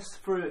Pearce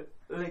for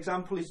an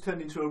example. He's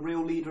turned into a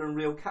real leader and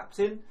real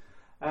captain.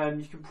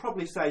 You can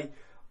probably say,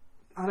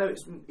 I know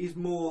he's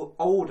more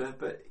older,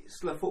 but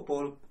still a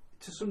footballer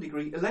to some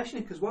degree.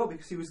 Eleshnik as well,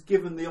 because he was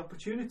given the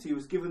opportunity, he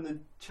was given the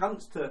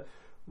chance to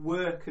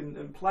work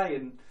and play,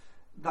 and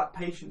that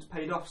patience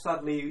paid off.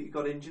 Sadly, he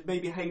got injured.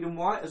 Maybe Hayden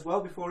White as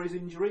well before his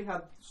injury,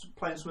 had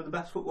playing some of the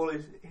best football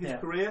of his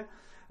career.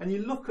 And you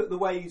look at the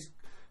ways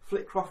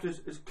Flitcroft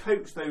has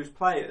coached those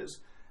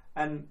players,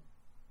 and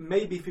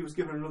maybe if he was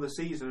given another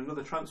season,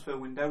 another transfer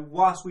window,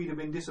 whilst we'd have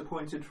been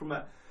disappointed from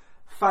a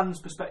fan's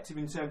perspective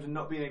in terms of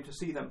not being able to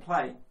see them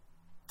play,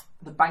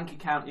 the bank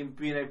account in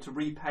being able to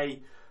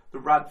repay the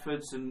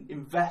Radfords and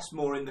invest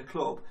more in the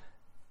club,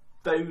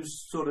 those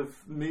sort of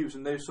moves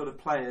and those sort of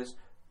players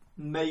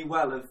may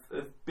well have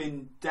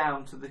been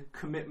down to the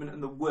commitment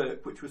and the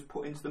work which was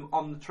put into them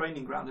on the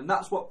training ground. And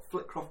that's what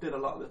Flitcroft did a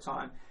lot of the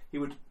time. He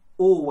would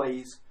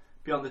always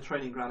be on the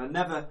training ground. I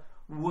never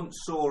once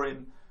saw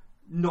him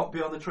not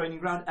be on the training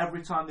ground.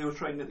 Every time they were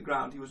training at the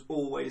ground, he was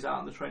always out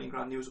on the training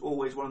ground. He was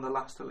always one of the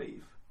last to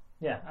leave.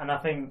 Yeah, and I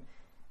think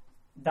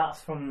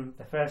that's from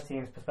the first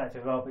team's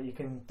perspective as well, but you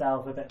can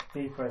delve a bit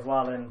deeper as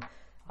well. And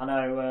I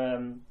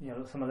know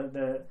some of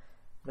the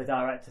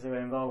directors who are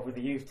involved with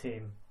the youth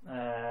team,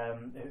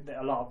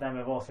 a lot of them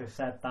have also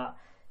said that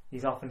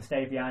he's often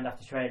stayed behind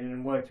after training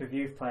and worked with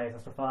youth players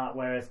and stuff like that,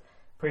 whereas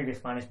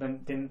previous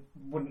management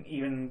wouldn't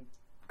even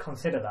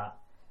consider that,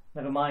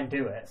 never mind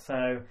do it.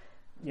 So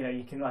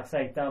you can, like I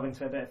say, delve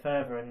into it a bit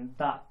further, and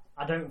that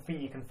I don't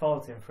think you can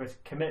fault him for his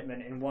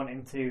commitment in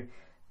wanting to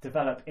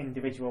develop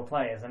individual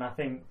players, and I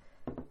think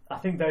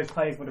those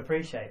players would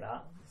appreciate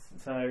that.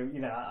 So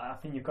I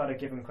think you've got to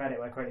give him credit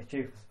where credit's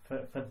due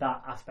for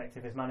that aspect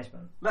of his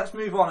management. Let's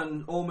move on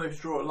and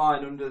almost draw a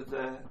line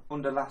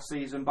under last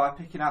season by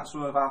picking out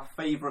some of our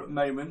favourite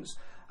moments.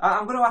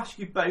 I'm going to ask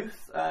you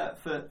both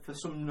for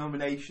some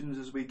nominations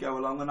as we go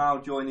along, and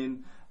I'll join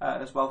in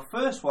as well.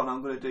 First one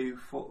I'm going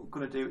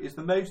to do is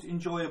the most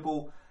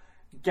enjoyable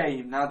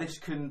game. Now this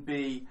can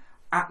be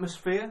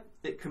atmosphere,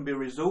 it can be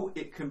result,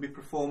 it can be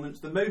performance.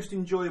 The most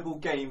enjoyable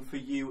game for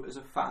you as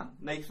a fan.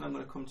 Nathan, I'm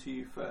going to come to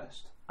you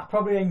first. I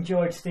probably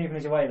enjoyed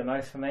Stevenage away the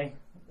most for me.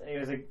 It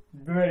was a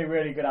really,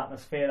 really good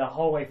atmosphere the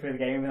whole way through the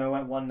game, even though we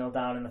went 1-0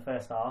 down in the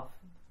first half,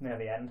 near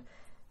the end.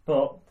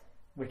 But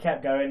we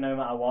kept going no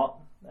matter what,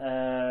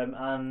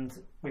 and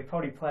we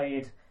probably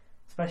played,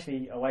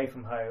 especially away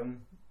from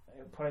home,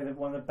 probably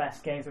one of the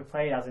best games we've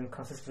played, as in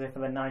consistency for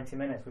the 90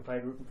 minutes we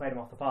played them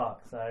off the park.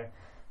 So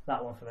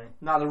that one for me.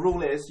 Now the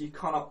rule is you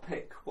cannot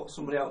pick what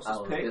somebody else has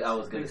picked. I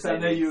was going to because say I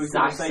know you were the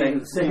going to say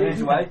exact same thing.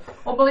 anyway.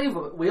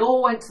 Unbelievable. We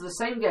all went to the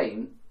same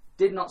game,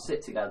 did not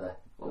sit together.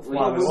 We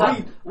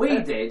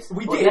did.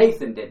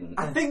 Nathan didn't.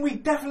 I think we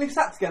definitely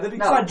sat together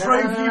because No, I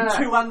drove you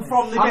to and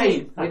from the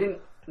game. We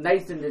didn't.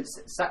 Nathan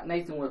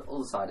was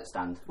other side at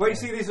stand. Well, you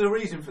see, there's a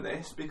reason for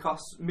this,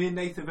 because me and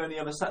Nathan have only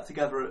ever sat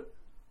together at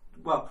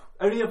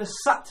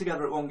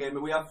one game,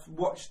 but we have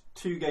watched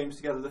 2 games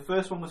together. The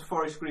first one was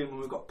Forest Green when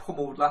we got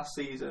pummeled last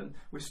season.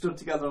 We stood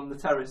together on the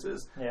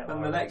terraces. Yeah,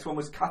 and the next one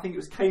was, I think it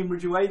was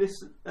Cambridge away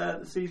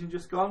the season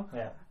just gone.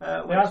 Yeah.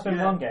 There has been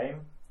one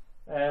game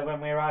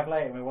when we arrived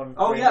late and we won.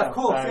 Oh yeah, of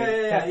course. So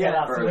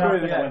Yeah.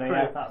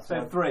 That's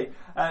So 3.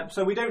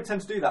 So we don't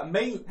tend to do that.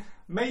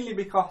 Mainly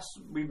because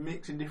we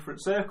mix in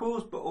different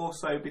circles, but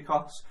also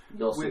because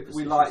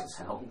we like.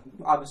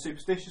 I'm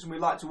superstitious, and we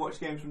like to watch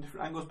games from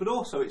different angles. But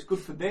also, it's good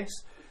for this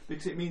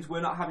because it means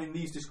we're not having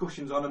these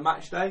discussions on a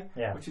match day,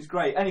 which is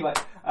great. Anyway,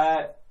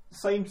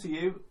 same to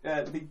you.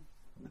 The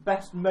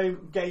best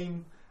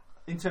game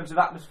in terms of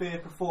atmosphere,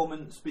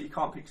 performance, but you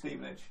can't pick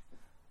Stevenage.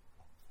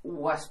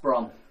 West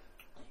Brom.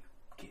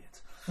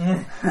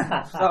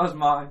 That was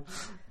mine.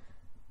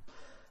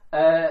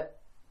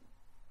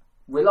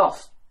 We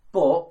lost,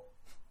 but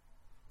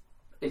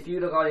if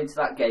you'd have gone into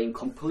that game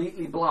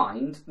completely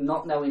blind,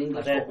 not knowing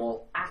English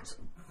football at...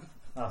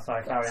 Oh,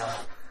 sorry, carry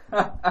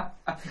on.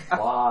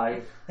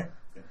 Why?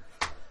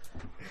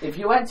 If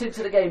you went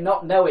into the game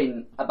not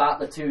knowing about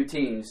the 2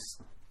 teams,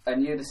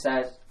 and you'd have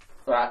said,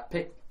 right,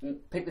 pick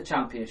the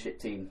championship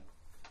team.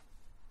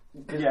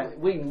 Because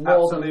we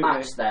more than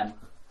matched them.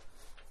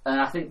 And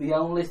I think the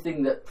only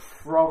thing that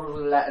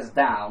probably let us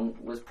down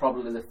was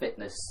probably the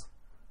fitness.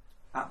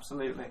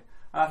 Absolutely.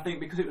 And I think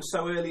because it was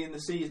so early in the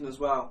season as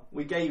well,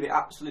 we gave it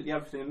absolutely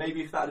everything. And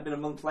maybe if that had been a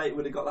month later,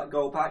 we'd have got that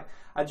goal back.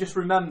 I just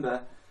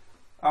remember,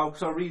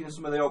 because I was reading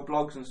some of the old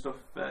blogs and stuff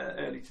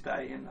early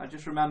today, and I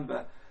just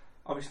remember,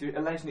 obviously,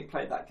 Lesnick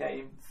played that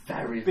game.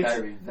 Very.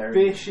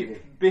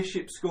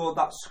 Bishop scored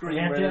that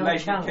screamer, and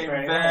Lesnick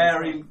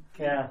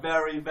came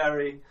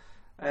very.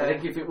 I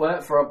think if it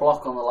weren't for a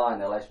block on the line,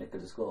 Lesnick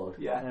could have scored.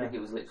 Yeah. I think it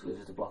was literally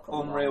just a block on the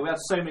line. Unreal. We had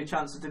so many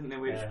chances, didn't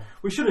we?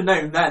 We should have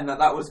known then that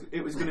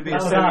it was going to be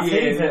that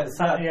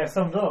so near.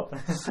 Summed up.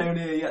 So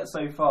near yet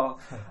so far.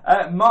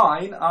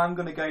 Mine, I'm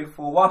going to go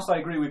for. Whilst I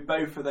agree with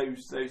both of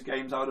those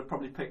games, I would have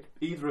probably picked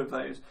either of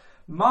those.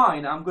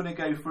 Mine, I'm going to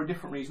go for a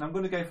different reason. I'm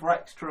going to go for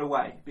Exeter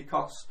away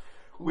because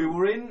we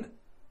were in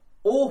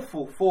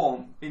awful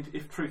form,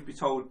 if truth be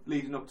told,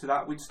 leading up to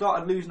that. We'd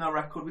started losing our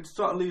record. We'd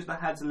started losing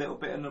our heads a little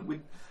bit, and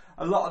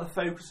a lot of the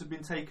focus had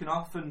been taken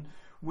off, and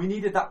we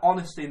needed that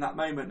honesty in that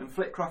moment. And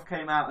Flitcroft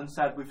came out and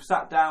said, we've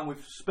sat down,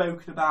 we've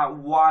spoken about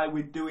why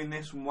we're doing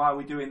this and why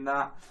we're doing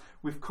that.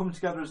 We've come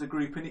together as a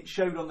group, and it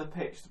showed on the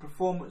pitch. The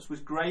performance was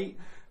great.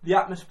 The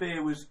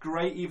atmosphere was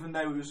great, even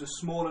though it was a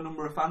smaller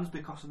number of fans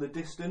because of the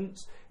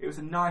distance. It was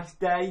a nice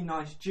day,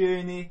 nice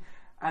journey,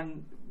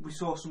 and we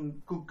saw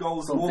some good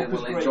goals. Something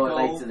we'll enjoy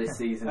later this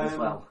season as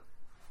well.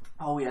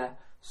 Oh yeah,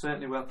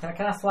 certainly will. Can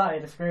I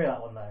slightly disagree with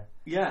that one though?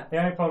 Yeah. The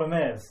only problem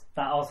is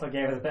that also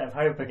gave us a bit of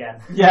hope again.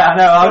 Yeah, I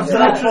know. I was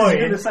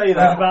going to say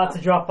that. We're about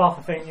to drop off.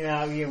 I think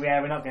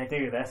we're not going to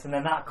do this, and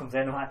then that comes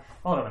in. I'm like,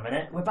 hold on a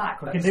minute, we're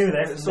back. We can do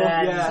this,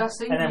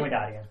 and then we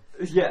die again.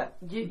 Yeah,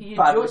 you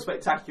judge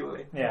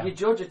spectacularly. Yeah. You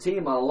judge a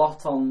team a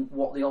lot on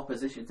what the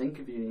opposition think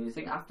of you, and you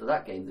think after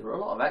that game there were a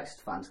lot of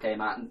Exeter fans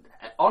came out and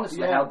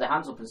honestly held their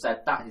hands up and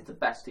said that is the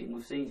best team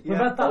we've seen. We've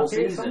had that all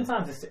season.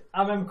 Sometimes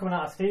I remember coming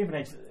out of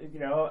Stevenage.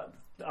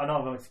 I know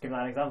I'm going to give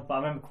that an example, but I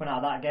remember coming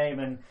out of that game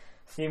and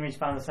Stevenage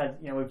fans said,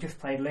 we've just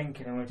played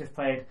Lincoln and we've just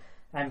played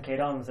MK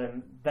Dons,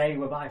 and they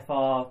were by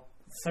far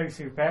so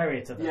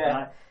superior to them.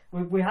 Yeah.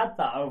 We had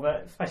that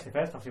over, especially the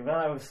first half. We had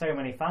that over so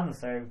many fans,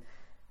 so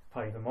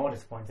probably even more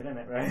disappointed, isn't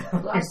it? Right?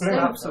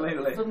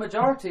 Absolutely. The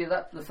majority of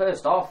the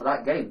first half of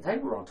that game, they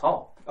were on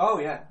top. Oh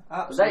yeah,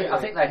 absolutely. I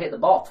think they hit the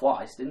bar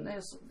twice, didn't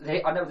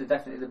they? I know they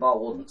definitely hit the bar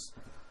once,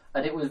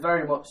 and it was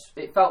very much.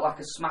 It felt like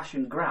a smash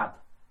and grab.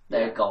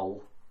 Their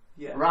goal.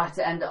 Yeah. Right at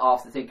the end of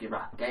half, they're thinking,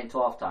 right, get into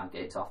half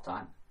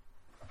time.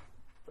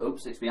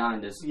 Oops, it's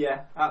behind us.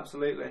 Yeah,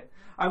 absolutely.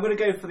 I'm going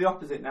to go for the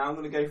opposite now. I'm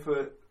going to go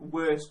for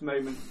worst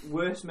moment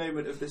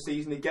of the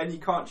season. Again, you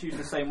can't choose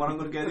the same one. I'm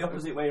going to go the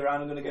opposite way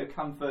around. I'm going to go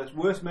Cam first.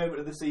 Worst moment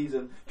of the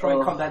season. Try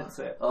and condense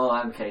it. Oh,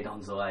 MK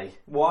Dons away.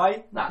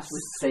 Why? That's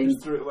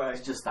just threw it away.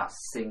 It's just that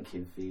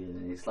sinking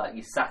feeling. It's like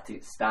you sat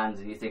in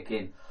stands and you're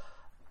thinking,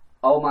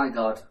 oh my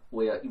God,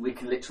 we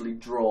can literally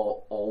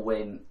draw or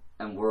win,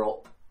 and we're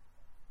up.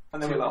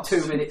 And then we lost.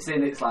 2 minutes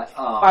in, it's like,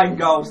 bang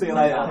goal, see you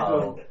later.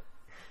 No.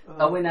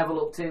 And we never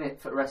looked in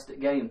it for the rest of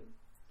the game.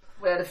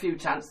 We had a few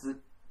chances at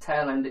the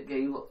tail end of the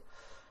game, but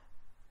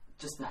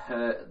just the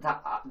hurt.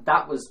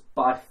 That was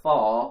by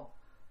far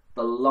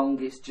the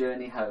longest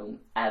journey home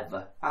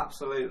ever.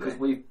 Absolutely. Because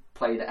we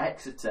played at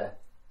Exeter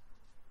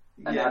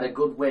and had a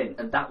good win,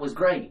 and that was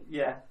great.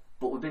 Yeah.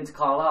 But we've been to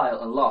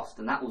Carlisle and lost,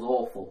 and that was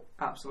awful.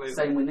 Absolutely.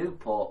 Same with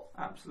Newport.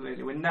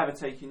 Absolutely. We're never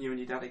taking you and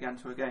your dad again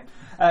to a game.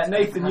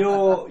 Nathan,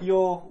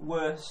 your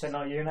worst. So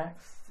not you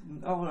next?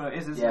 Oh, no, it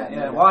is, isn't Yeah, it?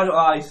 Yeah. yeah. Why do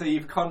I? So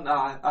you've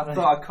I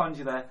thought I'd conned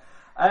you there.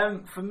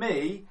 For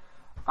me,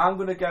 I'm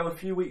going to go a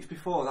few weeks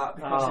before that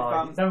because if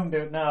I'm. Don't do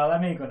it. No,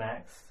 let me go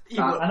next.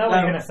 I know what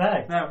you're going to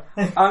say. No,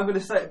 I'm going to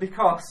say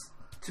because,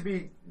 to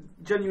be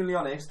genuinely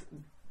honest,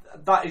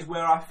 that is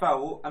where I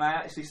felt, and I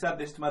actually said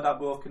this to my dad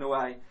walking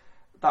away,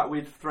 that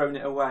we'd thrown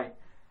it away.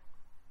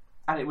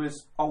 And it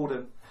was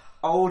Oldham.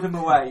 Oldham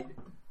away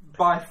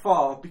by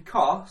far,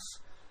 because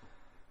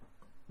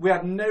we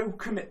had no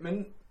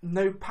commitment,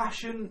 no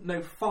passion,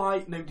 no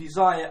fight, no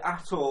desire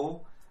at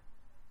all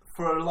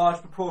for a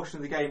large proportion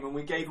of the game, and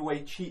we gave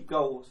away cheap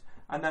goals.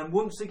 And then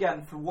once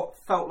again, for what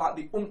felt like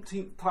the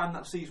umpteenth time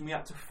that season, we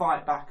had to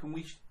fight back. And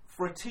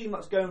for a team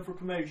that's going for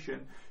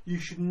promotion, you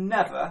should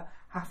never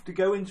have to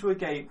go into a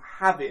game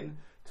having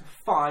to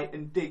fight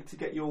and dig to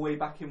get your way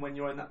back in when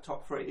you're in that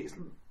top three. It's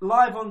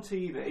live on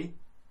TV.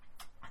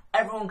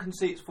 Everyone can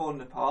see it's falling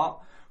apart.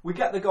 We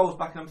get the goals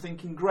back and I'm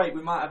thinking, great,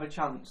 we might have a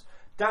chance.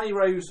 Danny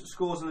Rose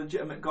scores a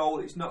legitimate goal,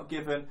 it's not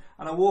given,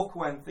 and I walk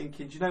away and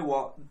thinking, do you know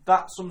what,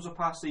 that sums up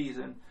our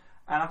season.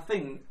 And I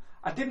think,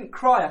 I didn't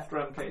cry after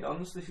MK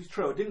Dons, this is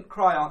true, I didn't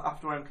cry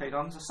after MK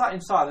Dons. I sat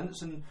in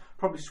silence and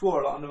probably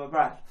swore a lot under my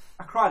breath.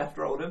 I cried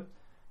after Oldham,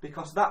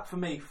 because that for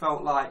me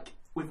felt like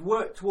we've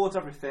worked towards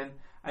everything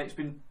and it's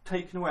been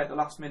taken away at the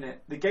last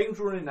minute. The game's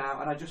running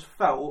out and I just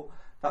felt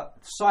that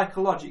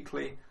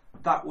psychologically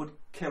that would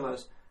kill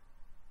us.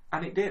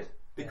 And it did.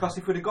 Because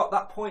if we'd have got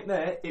that point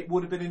there, it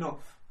would have been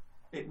enough.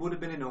 It would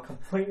have been enough.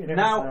 Completely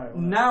different.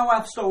 Now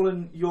I've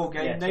stolen your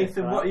game, Yeah,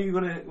 Nathan. for What are you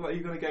gonna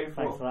go for?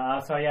 Thanks for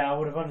that. So yeah, I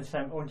would have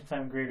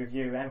 100% agreed with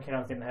you. MK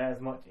Dons didn't hurt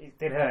as much. It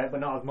did hurt, but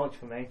not as much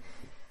for me.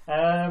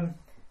 I'm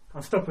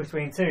stuck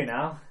between two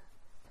now.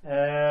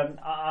 Part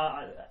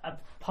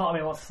of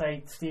me wants to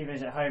say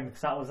Stevenage at home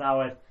because that was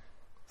our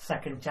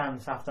second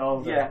chance after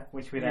Oldham,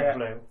 which we then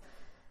blew.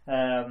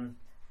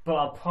 But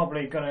I'm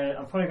probably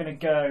gonna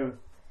go.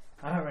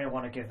 I don't really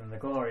want to give them the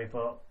glory,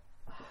 but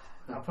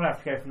I'll probably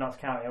have to go for Notts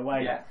County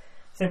away. Yeah.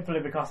 Simply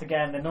because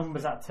again the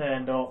numbers that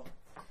turned up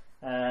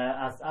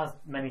as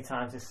many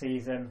times this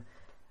season,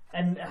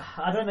 and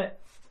I don't know.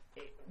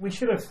 We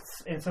should have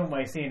in some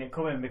way seen it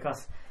coming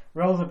because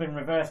roles have been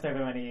reversed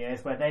over many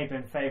years where they've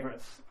been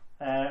favourites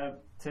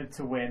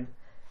to win,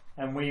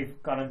 and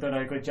we've gone and done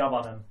a good job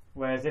on them.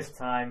 Whereas this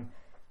time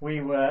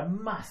we were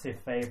massive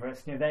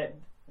favourites. You know,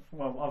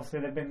 obviously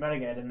they've been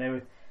relegated and they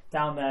were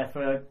down there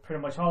for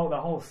pretty much the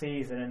whole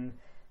season. And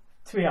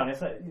to be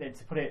honest,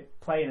 to put it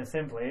plain and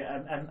simply,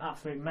 an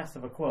absolute mess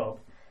of a club.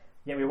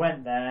 Yet we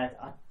went there.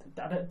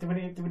 Did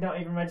we not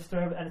even register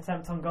an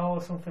attempt on goal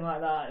or something like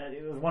that?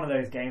 It was one of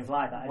those games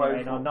like that.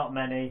 Anyway, not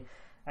many,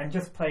 and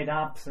just played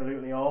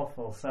absolutely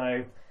awful.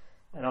 So,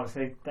 and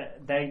obviously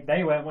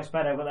they weren't much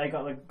better, but they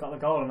got the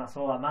goal, and that's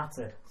all that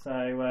mattered.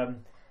 So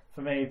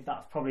for me,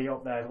 that's probably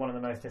up there as one of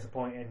the most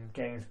disappointing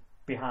games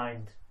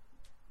behind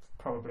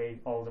probably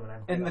Oldham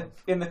and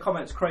in the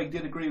comments, Craig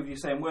did agree with you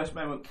saying worst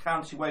moment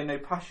County way, no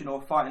passion or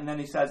fight, and then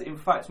he says, in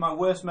fact my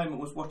worst moment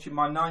was watching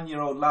my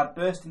 9-year-old lad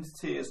burst into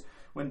tears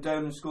when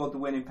Dolan scored the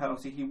winning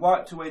penalty. He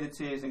wiped away the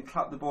tears and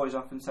clapped the boys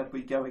off and said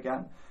we'd go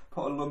again.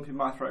 Put a lump in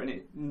my throat, and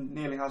it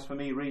nearly has for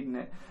me reading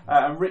it.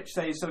 And Rich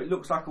says, so it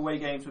looks like away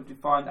games have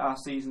defined our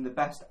season, the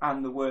best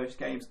and the worst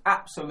games.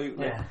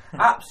 Absolutely.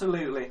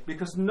 Absolutely,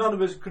 because none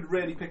of us could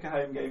really pick a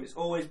home game. It's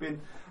always been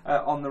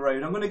on the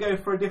road. I'm going to go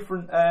for a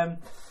different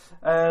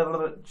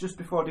just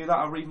before I do that,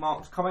 I'll read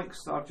Mark's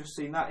comments. I've just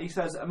seen that. He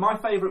says, my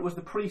favourite was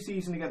the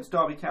pre-season against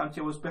Derby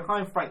County. I was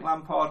behind Frank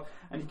Lampard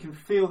and you can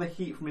feel the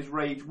heat from his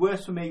rage.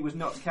 Worst for me was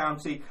Notts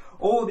County.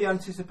 All the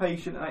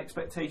anticipation and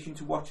expectation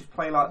to watch us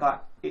play like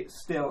that, it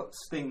still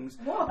stings.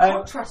 What a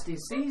contrasting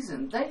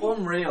season.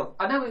 Unreal.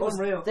 I know it was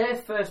their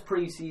first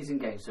pre-season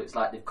game, so it's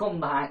like they've come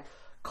back,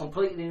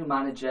 completely new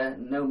manager,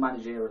 no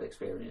managerial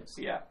experience.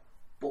 Yeah.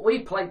 But we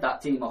played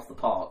that team off the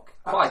park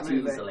quite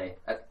easily.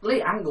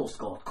 Lee Angle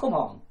scored. Come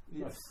on.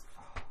 Yes.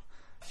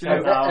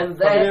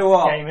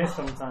 Game is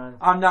sometimes.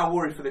 I'm now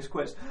worried for this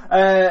quiz.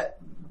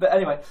 But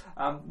anyway,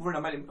 I might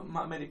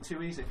have made it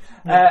too easy.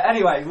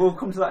 Anyway, we'll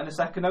come to that in a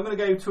second. I'm going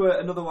to go to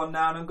another one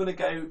now, and I'm going to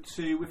go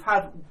to, we've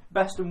had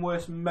best and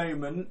worst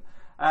moment.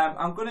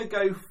 I'm going to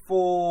go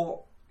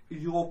for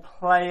your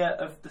player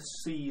of the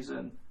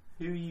season.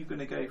 Who are you going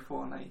to go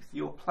for, Nath?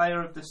 Your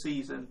player of the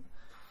season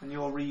and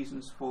your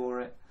reasons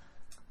for it.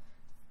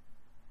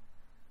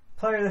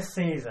 Player of the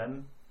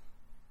season.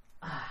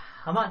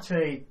 I'm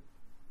actually,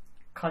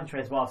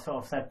 contrary to what I've sort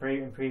of said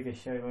in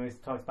previous shows when we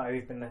talked about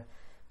who's been the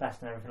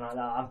best and everything like that,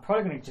 I'm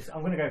probably going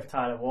to go for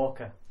Tyler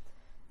Walker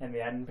in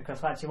the end,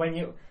 because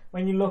actually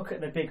when you look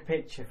at the big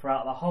picture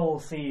throughout the whole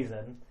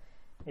season,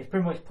 he's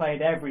pretty much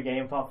played every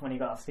game apart from when he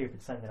got a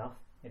stupid sending off,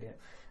 idiot.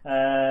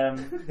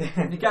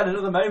 You get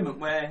another moment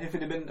where if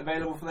it had been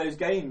available for those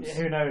games,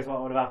 who knows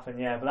what would have happened.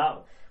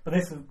 But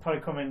this is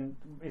probably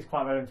is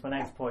quite relevant to my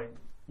next point.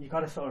 You've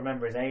got to sort of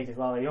remember his age as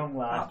well, a young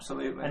lad.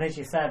 Absolutely. And as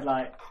you said,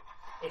 like,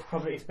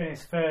 it's been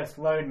his first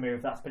loan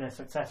move that's been a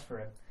success for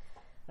him.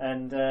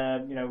 And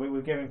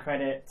we're giving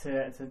credit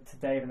to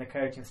Dave and the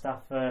coaching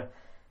staff for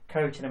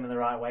coaching him in the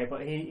right way,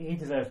 but he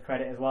deserves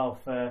credit as well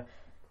for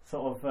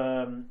sort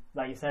of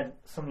like you said,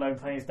 some loan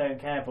players don't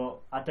care, but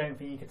I don't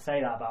think you could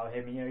say that about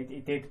him. He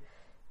did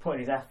put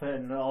in his effort,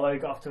 and although he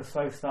got off to a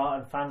slow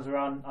start and fans were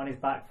on his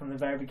back from the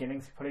very beginning,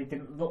 so he probably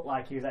didn't look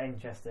like he was that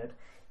interested.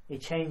 He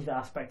changed that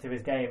aspect of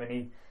his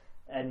game,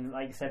 and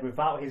like you said,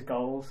 without his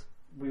goals,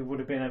 we would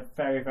have been a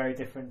very, very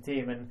different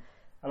team. And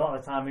a lot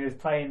of the time, he was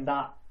playing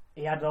that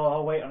he had all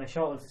the weight on his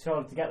shoulders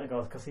to get the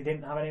goals because he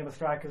didn't have any other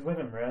strikers with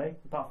him really,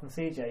 apart from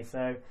CJ.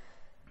 So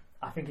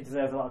I think he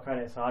deserves a lot of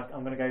credit. So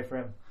I'm going to go for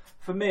him.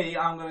 For me,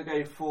 I'm going to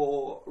go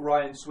for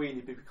Ryan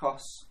Sweeney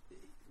because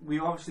we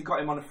obviously got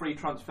him on a free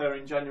transfer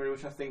in January,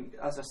 which I think,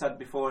 as I said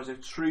before, is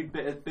a shrewd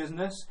bit of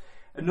business.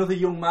 Another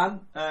young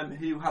man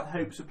who had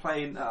hopes of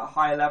playing at a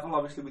higher level,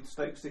 obviously with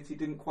Stoke City,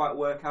 didn't quite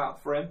work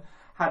out for him.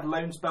 Had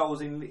loan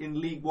spells in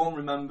League One,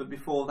 remember,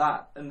 before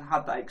that, and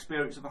had that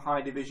experience of a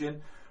high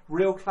division.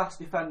 Real class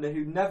defender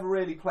who never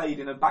really played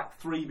in a back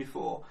three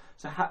before,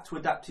 so had to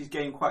adapt his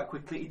game quite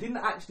quickly. He didn't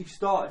actually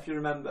start, if you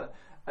remember,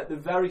 at the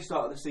very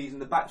start of the season.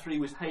 The back three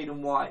was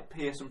Hayden White,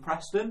 Pearce and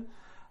Preston,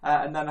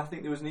 and then I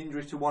think there was an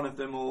injury to one of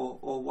them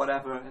or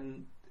whatever,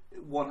 and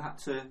one had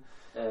to...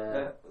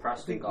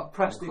 Preston got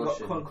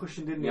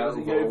concussion, didn't he? As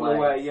he over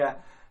away, yeah.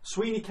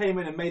 Sweeney came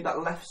in and made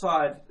that left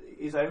side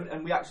his own,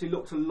 and we actually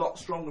looked a lot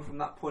stronger from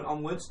that point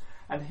onwards,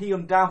 and he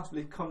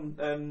undoubtedly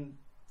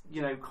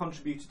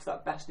contributed to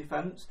that best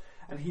defence,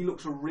 and he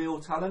looks a real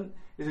talent.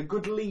 He's a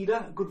good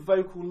leader, a good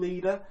vocal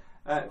leader,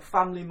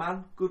 family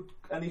man, good,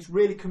 and he's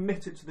really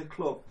committed to the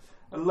club.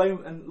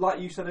 And like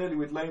you said earlier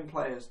with loan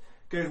players,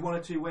 goes one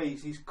or two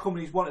ways. He's come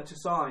and he's wanted to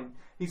sign.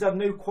 He's had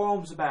no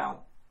qualms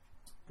about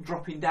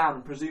dropping down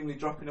and presumably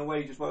dropping a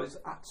wage as well. He's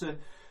had to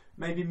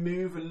maybe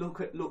move and look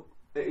at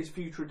his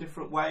future a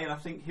different way, and I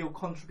think he'll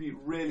contribute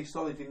really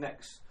solidly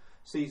next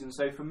season.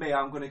 So for me,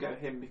 I'm going to go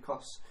him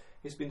because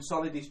he's been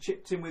solid. He's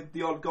chipped in with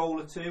the odd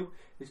goal or two.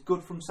 He's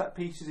good from set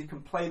pieces. He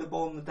can play the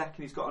ball on the deck,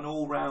 and he's got an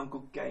all-round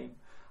good game.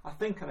 I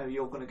think I know who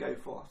you're going to go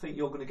for. I think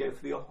you're going to go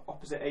for the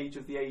opposite end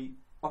of the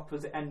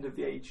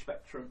age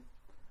spectrum.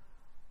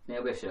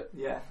 Neil Bishop.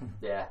 Yeah.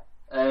 Yeah.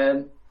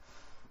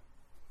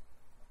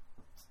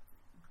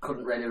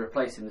 Couldn't really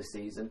replace him this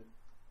season.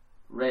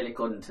 Really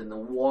couldn't. And the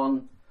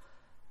one,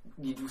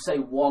 you'd say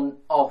one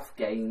off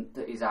game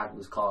that he's had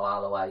was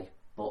Carlisle away,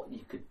 but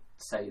you could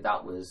say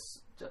it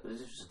was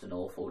just an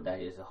awful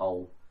day as a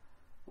whole.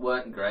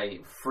 Weren't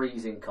great,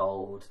 freezing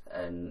cold,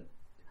 and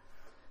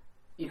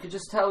you could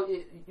just tell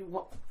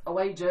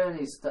away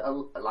journeys that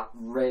are like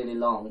really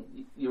long.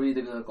 You're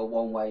either going to go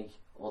one way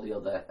or the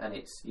other, and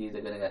you're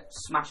either going to get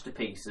smashed to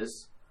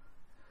pieces,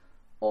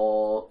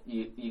 or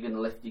you're going to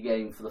lift your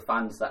game for the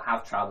fans that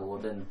have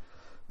travelled. And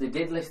they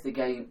did lift the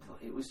game, but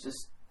it was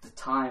just the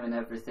time and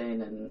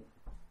everything. And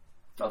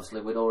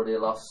obviously, we'd already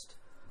lost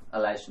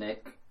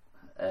Alejnik.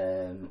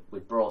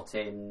 We'd brought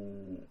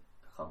in.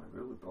 I can't remember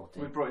who we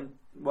brought in.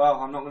 Well,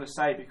 I'm not going to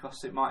say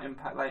because it might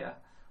impact later.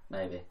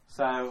 Maybe.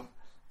 So.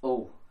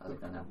 I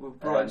think I know. We've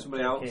brought in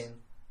somebody else.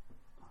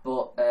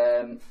 But.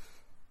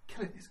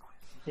 Killing this quiz.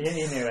 He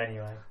knew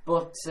anyway.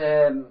 But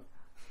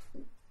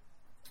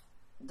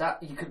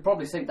that you could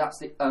probably say that's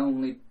the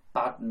only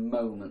bad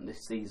moment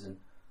this season.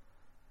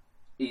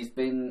 He's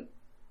been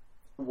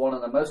one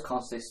of the most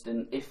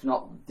consistent, if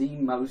not the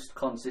most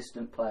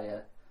consistent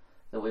player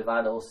that we've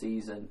had all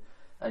season.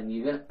 And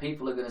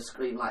people are going to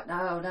scream like,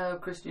 no,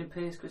 Christian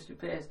Pearce.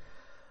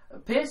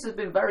 Pearce has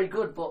been very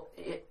good, but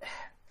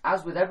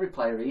as with every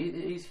player,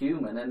 he's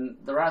human, and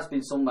there has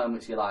been some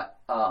moments you're like,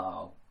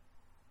 oh,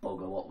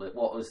 bugger,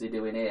 what was he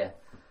doing here?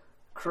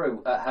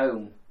 Crew at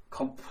home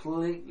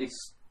completely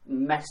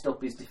messed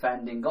up his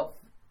defending, got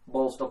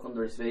ball stuck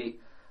under his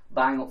feet,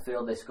 bang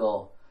upfield they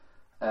score.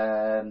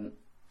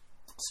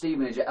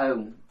 Stevenage at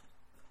home,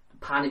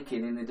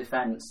 panicking in the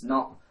defence,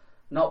 not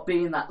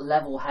being that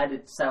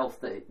level-headed self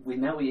that we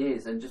know he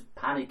is, and just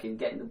panicking,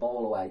 getting the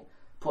ball away,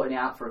 putting it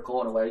out for a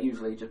corner where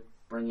usually you just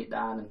bring it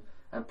down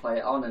and play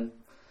it on. And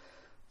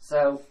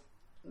so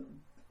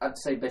I'd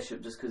say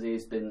Bishop just because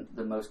he's been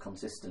the most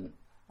consistent.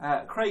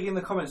 Craig in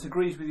the comments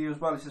agrees with you as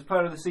well. He says,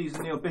 player of the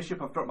season, Neil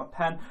Bishop. I've dropped my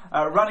pen.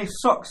 Ran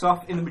his socks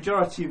off in the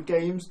majority of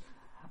games.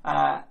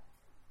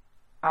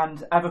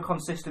 And ever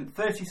consistent.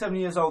 37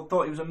 years old,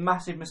 thought he was a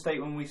massive mistake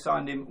when we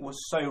signed him, was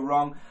so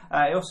wrong.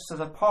 He also says,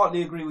 I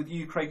partly agree with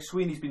you, Craig.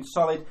 Sweeney's been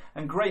solid,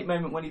 and great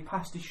moment when he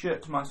passed his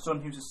shirt to my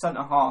son, who's a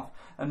centre-half,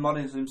 and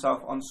models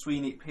himself on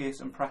Sweeney, Pearce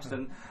and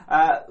Preston.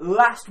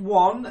 Last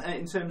one,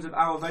 in terms of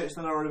our votes,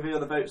 then I'll reveal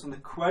the votes on the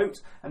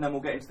quote, and then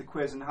we'll get into the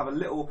quiz and have a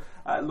little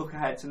look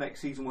ahead to next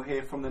season. We'll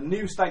hear from the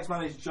new Stags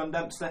manager, John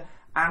Dempster,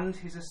 and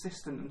his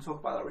assistant, and talk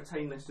about that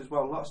retain list as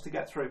well. Lots to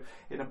get through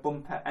in a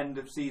bumper end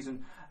of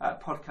season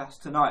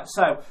podcast tonight.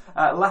 So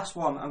last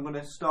one, I'm going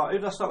to start. Who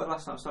did I start with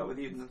last time? I'll start with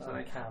you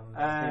today.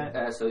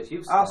 So it's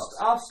you.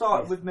 I'll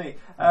start with me.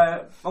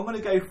 I'm going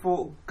to go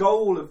for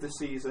goal of the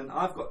season.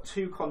 I've got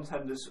two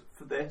contenders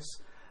for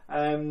this.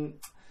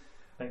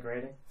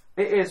 Grading.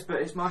 It is,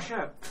 but it's my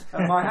show,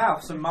 and my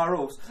house, and my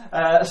rules.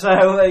 So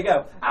there you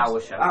go. Our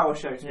show. Our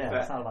show, to be fair.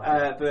 it's all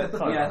about But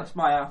yeah, it's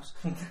my house.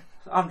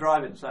 I'm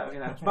driving, so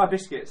it's my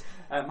biscuits,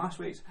 my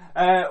sweets.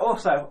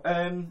 Also,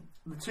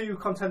 the two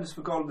contenders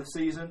for goal of the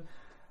season.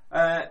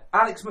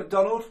 Alex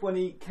McDonald, when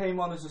he came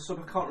on as a sub,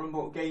 I can't remember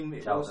what game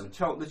it was.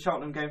 The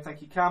Cheltenham game,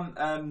 thank you, Cam.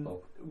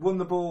 Won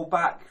the ball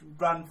back,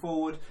 ran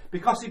forward.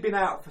 Because he'd been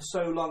out for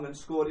so long and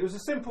scored, it was a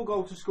simple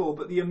goal to score,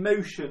 but the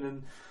emotion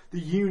and the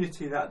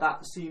unity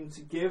that seemed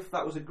to give,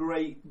 that was a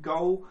great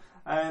goal.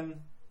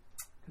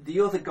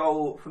 The other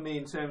goal for me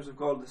in terms of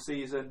goal of the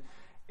season,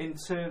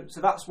 so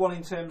that's one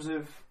in terms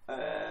of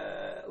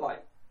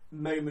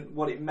moment,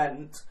 what it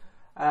meant.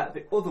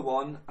 The other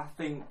one, I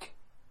think,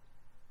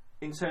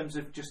 in terms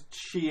of just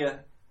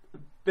sheer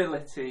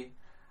ability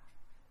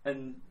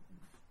and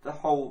the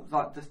whole,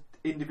 the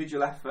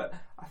individual effort,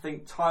 I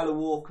think Tyler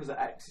Walker's at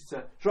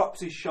Exeter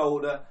drops his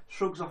shoulder,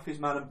 shrugs off his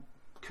man and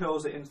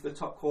curls it into the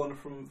top corner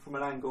from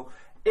an angle.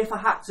 If I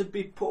had to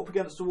be put up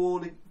against the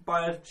wall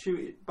by a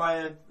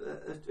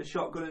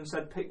shotgun and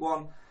said pick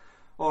one,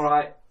 all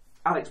right,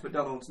 Alex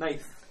McDonald's.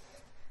 Nath.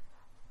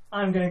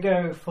 I'm going to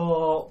go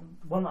for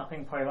one that I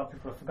think probably a lot of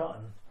people have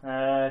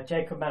forgotten.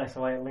 Jacob Mellis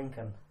away at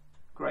Lincoln.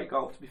 Great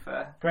goal, to be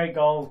fair. Great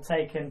goal,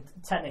 taken,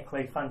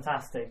 technically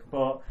fantastic,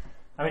 but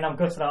I mean, I'm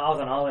gutted that I was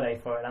on holiday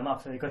for it, and I'm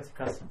absolutely gutted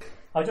because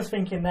I was just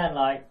thinking then,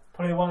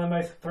 probably one of the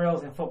most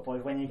thrills in football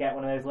is when you get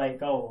one of those late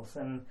goals,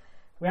 and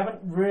we haven't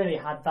really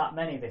had that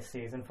many this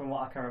season from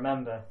what I can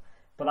remember,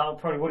 but that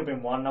probably would have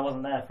been one, and I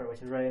wasn't there for it,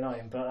 which is really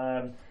annoying, but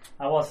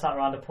I was sat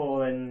around a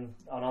pool on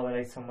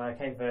holiday somewhere,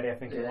 Cape Verde I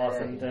think it was,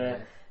 and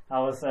I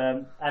was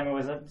Emma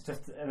was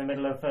just in the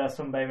middle of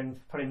sunbathing,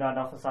 putting nodding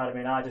off the side of me,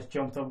 and I just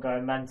jumped up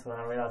going mental,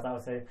 and I realised I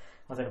was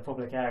in a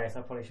public area, so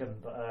I probably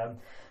shouldn't. But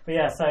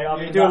yeah, so I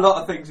mean, you do a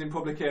lot of things in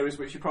public areas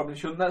which you probably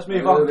shouldn't. Let's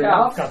move on. For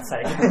God's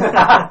sake.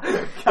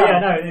 Yeah,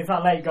 no, it's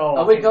that late goal.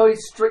 Are we going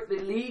strictly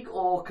league,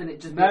 or can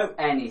it just be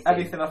anything?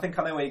 Anything. I think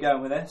I know where you're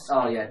going with this.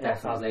 Oh yeah,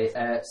 definitely.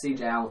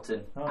 CJ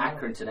Alton,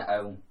 Accrington at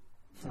home.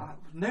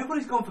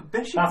 Nobody's gone for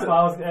Bishop. That's why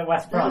I was at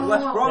West Brom.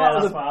 West Brom, that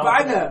was a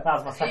banger. That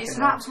was my second. It's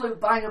an absolute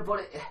banger,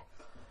 but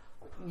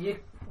you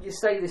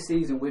say this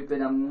season we've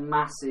been a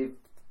massive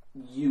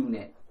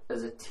unit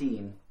as a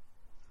team,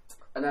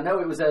 and I know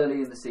it was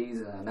early in the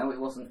season. I know it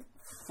wasn't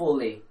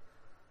fully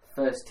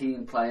first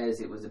team players.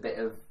 It was a bit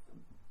of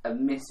a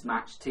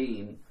mismatched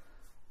team,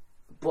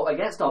 but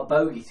against our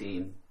bogey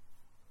team,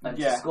 and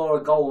to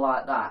score a goal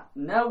like that,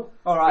 no.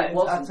 All right,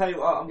 I'll tell you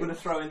what. I'm going to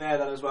throw in there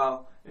then as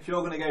well. If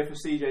you're going to go for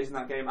CJ's in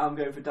that game, I'm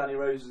going for Danny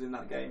Rose's in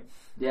that game.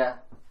 Yeah.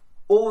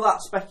 All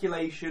that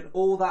speculation,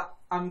 all that,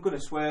 I'm going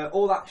to swear,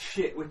 all that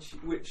shit which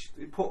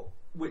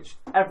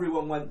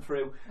everyone went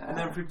through, and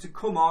then for him to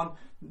come on,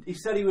 he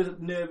said he was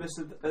nervous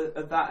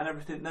at that and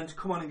everything, and then to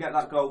come on and get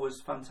that goal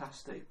was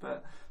fantastic.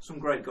 But some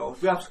great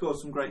goals. We have scored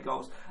some great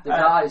goals. The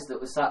guys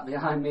that were sat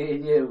behind me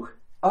and you.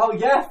 Oh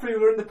yeah, we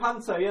were in the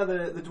panto,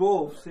 the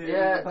dwarves.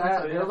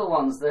 The other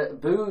ones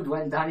that booed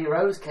when Danny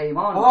Rose came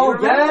on. Oh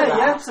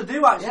yes, I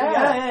do actually.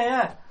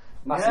 Yeah.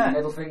 Massive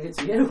middle finger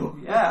to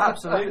you. Yeah,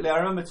 absolutely. I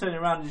remember turning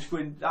around and just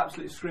going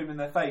absolutely screaming in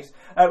their face.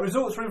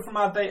 Results are in from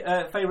our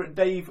favourite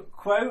Dave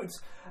quote.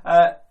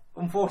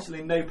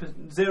 Unfortunately,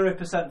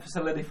 0% for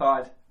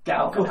solidified.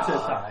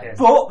 Galvanised.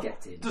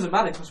 But doesn't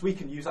matter because we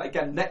can use that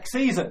again next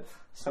season.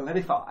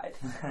 Solidified.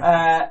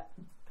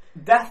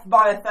 Death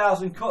by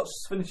 1,000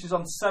 cuts finishes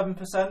on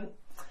 7%.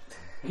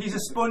 He's a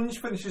sponge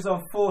finishes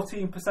on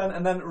 14%,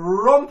 and then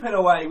romping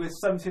away with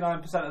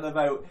 79% of the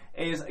vote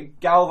is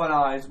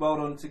Galvanised. Well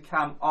done to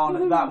Cam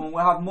on that one.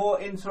 We'll have more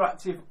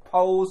interactive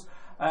polls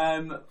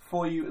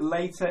for you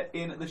later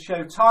in the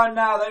show. Time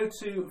now though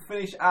to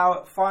finish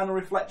our final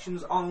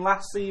reflections on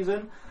last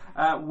season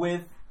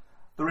with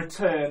the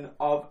return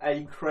of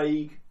a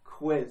Craig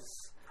quiz.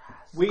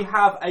 We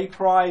have a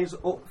prize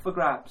up for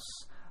grabs,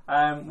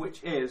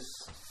 which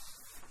is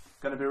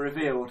going to be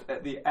revealed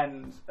at the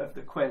end of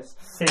the quiz.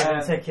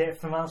 Season ticket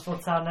for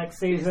Mansfield Town next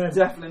season. It's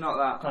definitely not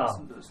that.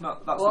 That's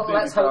well, the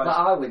let's hope that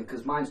I win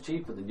because mine's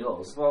cheaper than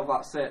yours. Well,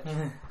 that's it.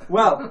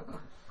 Well,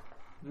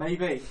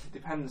 maybe. It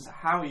depends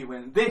how you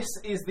win. This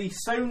is the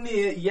so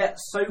near yet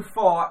so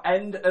far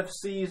end of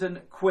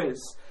season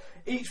quiz.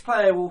 Each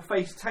player will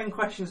face 10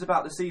 questions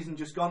about the season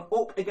just gone.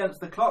 Up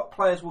against the clock,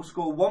 players will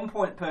score 1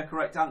 point per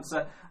correct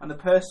answer, and the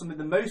person with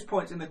the most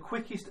points in the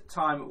quickest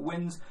time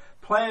wins.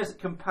 Players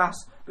can pass,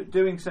 but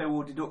doing so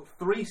will deduct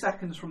 3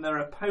 seconds from their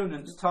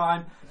opponent's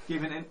time.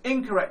 Giving an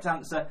incorrect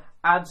answer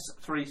adds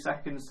 3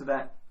 seconds to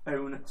their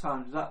own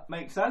time. Does that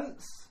make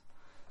sense?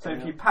 So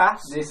if you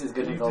pass... This is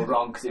going to go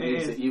wrong because it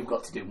means that you've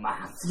got to do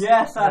maths.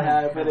 Yes, I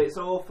know, but it's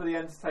all for the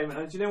entertainment.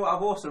 And do you know what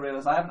I've also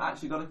realised? I haven't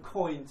actually got a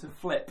coin to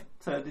flip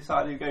to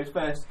decide who goes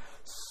first.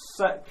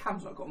 So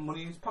Cam's not got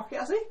money in his pocket,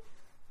 has he?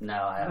 No,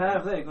 I haven't.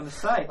 No, they're going to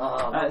say.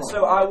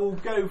 So I will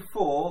go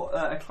for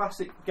a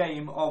classic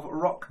game of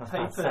rock,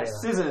 paper,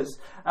 scissors.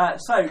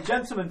 So,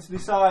 gentlemen, to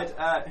decide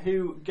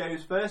who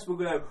goes first, we'll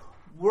go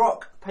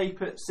rock,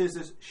 paper,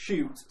 scissors,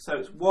 shoot. So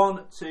it's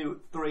 1,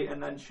 2, 3,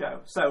 and then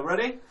show. So,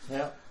 ready?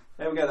 Yeah.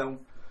 There we go then.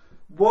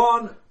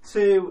 1,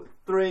 2,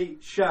 3,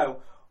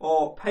 show.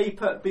 Or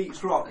paper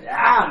beats rock.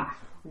 Yeah. And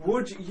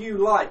would you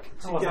like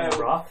to That wasn't go...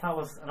 a rock, that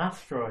was an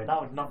asteroid. That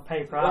would knock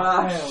paper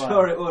out.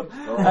 Sure it would.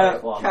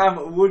 next one.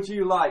 Cam, would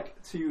you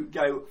like to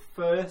go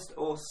first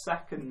or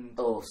second?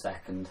 Or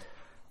second.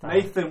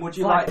 Nathan, would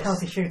you like like...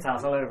 penalty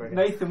shootouts all over again.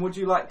 Nathan, would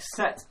you like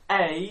set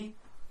A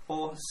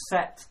or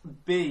set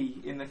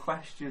B in the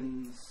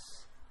questions?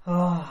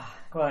 Oh,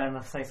 go on,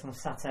 let's say some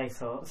satay,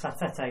 sorry.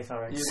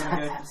 You're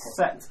going to go for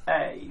set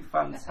A.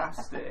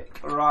 Fantastic.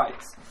 Right.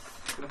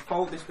 I'm going to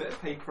fold this bit of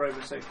paper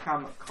over so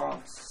Cam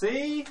can't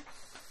see.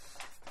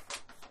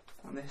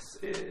 And this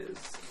is...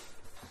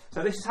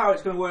 So this is how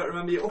it's going to work.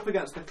 Remember, you're up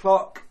against the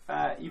clock.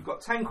 You've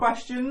got 10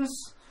 questions.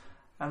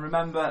 And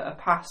remember, a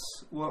pass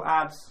will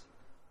add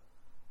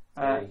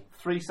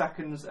 3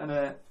 seconds, and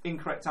an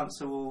incorrect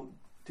answer will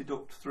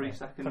deduct 3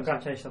 seconds.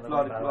 Congratulations on the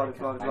Blah, win, by blah, the way,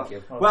 blah, Cam. blah,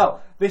 Thank blah. you.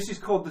 Well, this is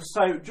called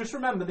the just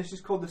remember, this is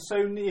called the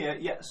so near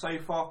yet so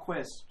far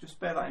quiz. Just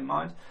bear that in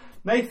mind.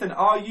 Nathan,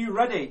 are you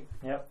ready?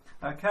 Yep.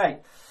 Okay.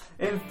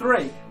 In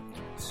 3,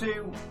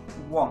 2,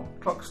 1.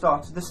 Clock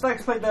started. The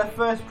Stags played their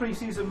first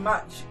pre-season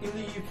match in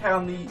the UK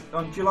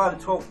on July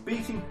the 12th,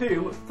 beating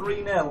who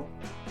 3-0.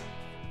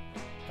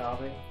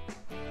 Derby.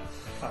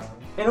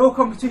 In all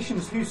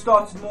competitions, who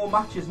started more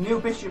matches, Neil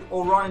Bishop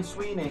or Ryan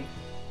Sweeney?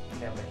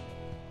 Neil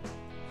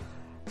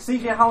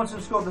CJ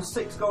Hamilton scored the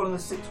 6th goal in the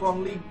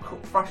 6-1 League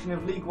Cup fashion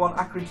of League One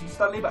Accrington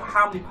Stanley, but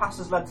how many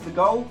passes led to the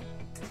goal?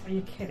 Are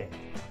you kidding?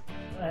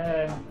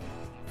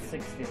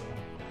 60.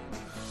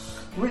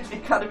 Which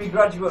academy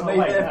graduate made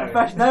wait, their no.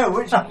 professional?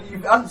 No,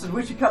 you've answered.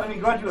 Which academy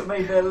graduate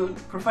made their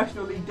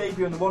professional league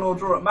debut in the 1-1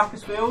 draw at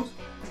Macclesfield?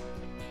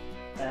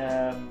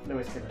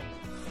 Lewis Gibbons.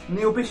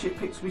 Neil Bishop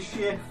picks with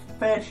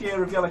fair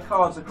share of yellow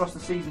cards across the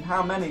season.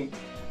 How many?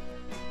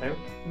 Who?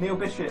 Neil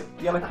Bishop,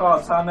 yellow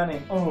cards. How many?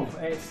 Oh,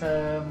 it's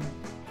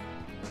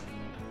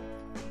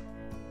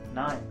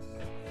 9.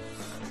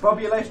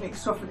 Bobby Olejnik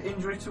suffered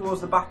injury towards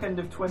the back end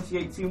of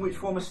 2018. Which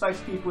former Stags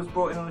keeper was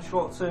brought in on a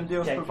short-term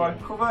deal to Jake provide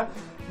Keane. cover?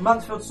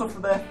 Mansfield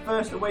suffered their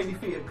first away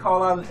defeat at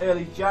Carlisle in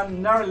early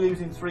Jan, narrowly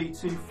losing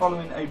 3-2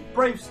 following a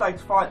brave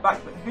Stags fight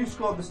back. But who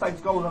scored the Stags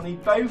goals? I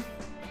need both.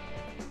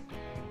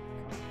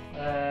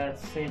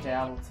 CJ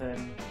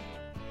Hamilton.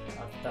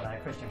 I don't know,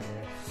 Christian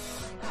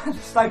Pearce.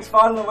 The Stags'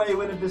 final away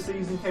win of the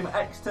season came at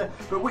Exeter.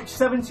 But which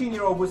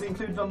 17-year-old was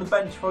included on the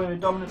bench following a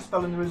dominant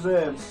spell in the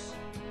reserves?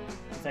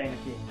 Dana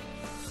Keane.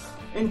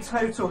 In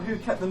total, who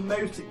kept the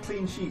most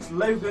clean sheets,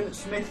 Logan,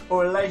 Smith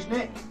or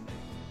Olejnik?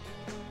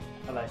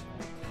 Allegedly.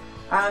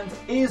 And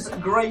is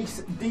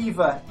Grace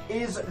Diva?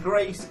 Is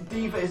Grace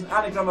Diva is an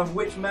anagram of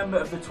which member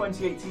of the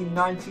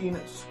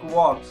 2018-19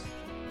 squad?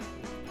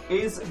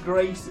 Is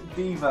Grace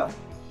Diva?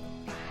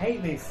 I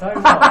hate these so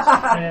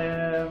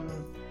much.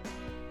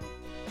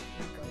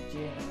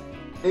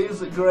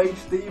 Is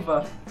Grace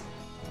Diva?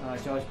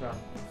 George Grant.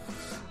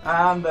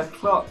 And the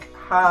clock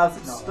has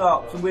No,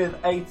 stopped no. with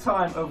a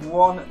time of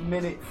 1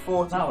 minute That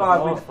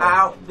 45 was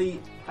without the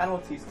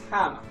penalties.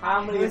 Cam,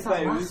 how many of Who's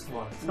that those last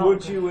one? It's not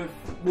would good. you have...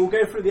 We'll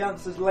go through the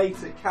answers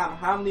later. Cam,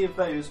 how many of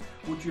those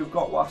would you have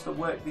got whilst I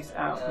work this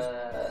out?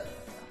 'Cause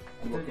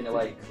I'm looking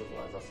away because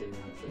otherwise I'll see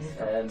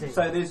the answers.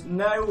 So there's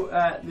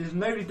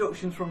no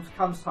deductions from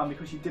Cam's time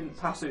because you didn't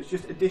pass, so it's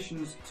just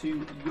additions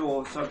to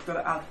yours. So I've got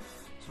to add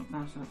something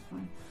else. So 3,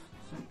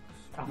 6,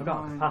 I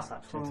forgot to 9, pass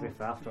actually, 12, to be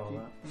fair, after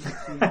all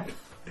 15, that.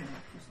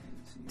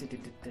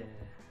 18.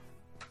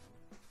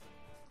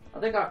 I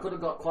think I could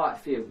have got quite a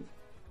few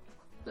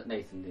that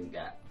Nathan didn't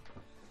get.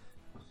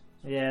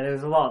 Yeah, there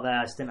was a lot there,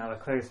 I just didn't have a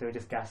clue, so we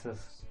just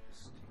guesses.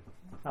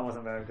 That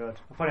wasn't very good.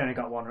 I probably only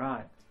got one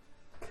right.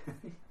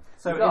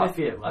 So You got in a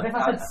few. I think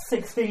I said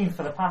 16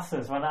 for the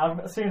passes,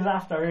 as soon as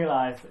after I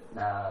realised.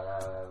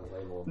 No,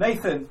 way more.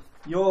 Nathan,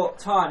 your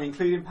time,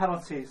 including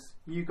penalties,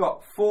 you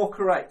got 4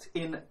 correct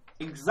in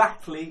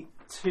exactly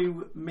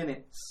 2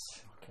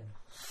 minutes. Okay.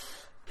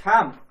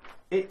 Cam,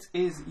 it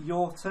is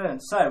your turn.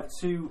 So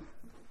to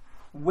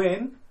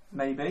win,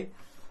 maybe,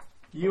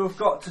 you have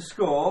got to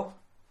score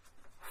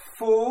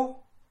 4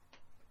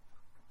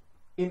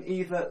 in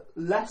either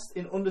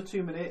in under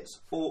 2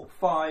 minutes or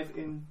 5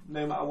 in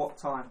no matter what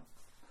time.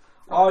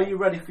 Are you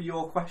ready for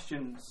your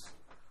questions?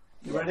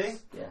 You Yes. ready?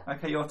 Yeah.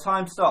 Okay, your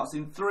time starts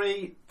in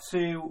 3,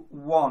 2,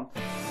 1.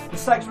 The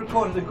Stags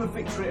recorded a good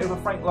victory over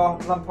Frank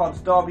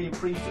Lampard's Derby in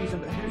pre-season,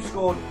 but who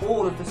scored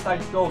all of the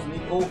Stags goals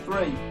and all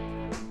 3?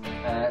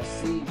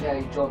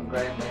 CJ, John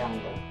Graham,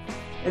 Leandro.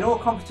 In all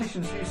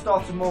competitions, who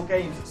started more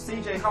games,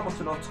 CJ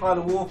Hamilton or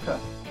Tyler Walker?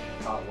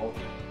 Tyler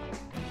Walker.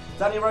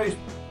 Danny Rose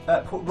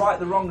put right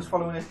the wrongs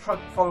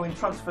following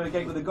transfer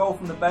gate with a goal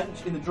from the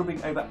bench in the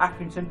drubbing over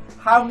Accrington.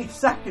 How many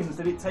seconds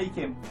did it take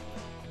him?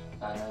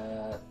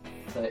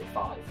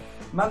 35.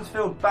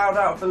 Mansfield bowed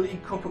out of the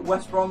League Cup at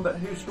West Brom, but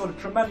who scored a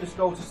tremendous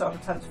goal to set up a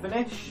 10th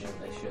finish? Yeah,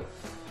 they should.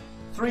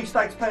 3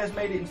 Stags players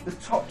made it into the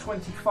top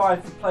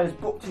 25 for players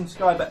booked in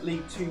Sky Bet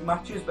League 2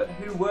 matches, but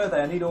who were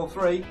they? I need all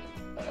 3.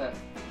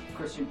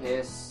 Christian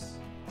Pearce,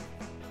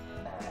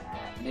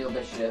 Neil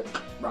Bishop,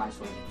 Ryan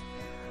Sweeney.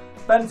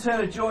 Ben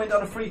Turner joined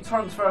on a free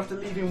transfer after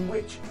leaving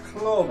which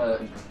club?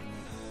 Burton.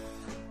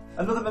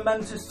 Another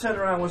momentous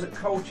turnaround was at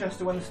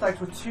Colchester when the Stags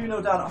were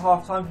 2-0 down at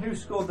half-time. Who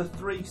scored the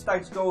 3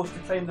 Stags goals to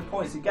claim the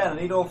points? Again,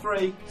 I need all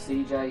 3.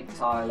 CJ,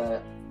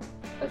 Tyler,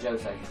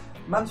 Jose.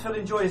 Mansfield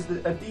enjoys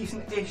a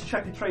decent-ish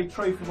Checkatrade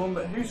trophy run,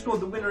 but who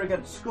scored the winner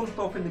against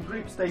Scunthorpe in the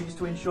group stages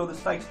to ensure the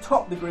Stags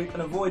topped the group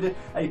and avoided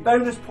a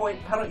bonus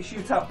point penalty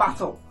shootout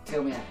battle?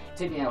 Timmy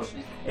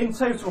Elshnick. In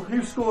total,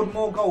 who scored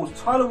more goals,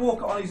 Tyler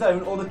Walker on his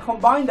own or the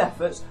combined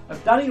efforts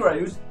of Danny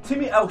Rose,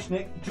 Timmy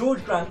Elshnick,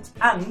 George Grant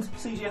and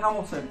CJ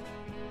Hamilton?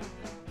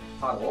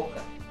 Tyler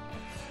Walker.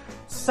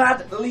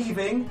 Sad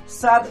leaving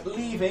is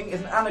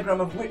an anagram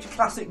of which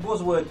classic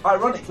buzzword,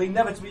 ironically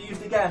never to be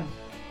used again?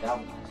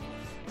 Galvanised.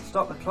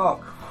 Stop the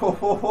clock. Ho,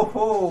 ho, ho,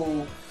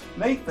 ho.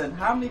 Nathan,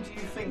 how many do you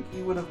think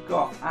you would have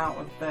got out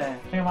of there?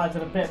 I think I might have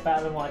done a bit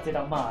better than what I did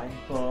on mine,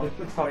 but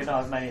probably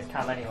not as many as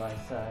Cam anyway,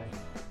 so...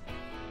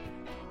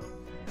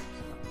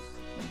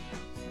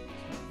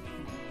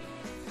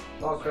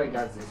 Well, Craig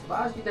adds this. But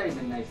how's your day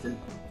been, Nathan?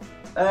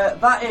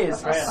 That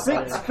is That's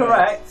 6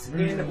 correct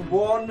in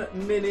 1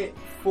 minute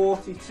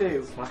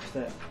 42. Smashed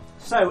it.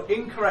 So,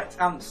 incorrect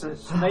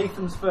answers.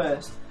 Nathan's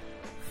first.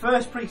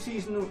 First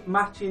pre-season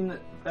match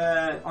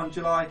on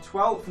July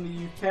 12th in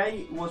the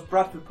UK was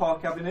Bradford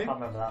Park Avenue. I can't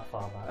remember that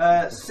far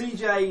back.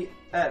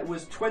 CJ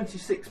was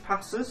 26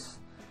 passes.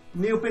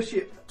 Neil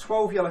Bishop,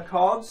 12 yellow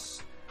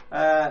cards.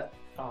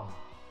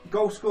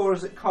 Goal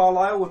scorers at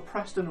Carlisle were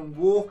Preston and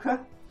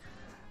Walker.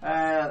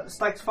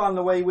 Stags final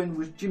away win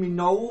was Jimmy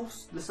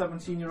Knowles, the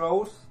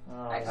 17-year-old.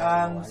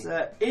 And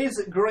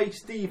is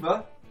Grace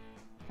Deaver?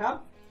 Cam?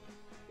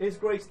 Is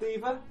Grace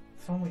Deaver?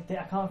 Someone with D.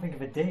 I can't think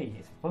of a D.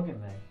 It's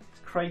bugging me. It's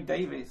Craig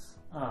Davies.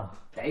 Oh.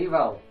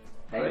 Davo.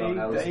 Craig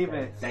knows.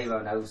 Davies.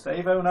 Davo knows.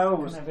 Davo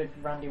knows. Kind of a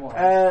Randy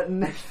White.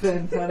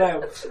 Nathan, I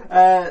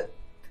know.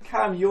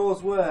 Cam,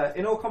 yours were,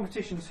 in all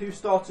competitions, who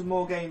started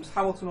more games,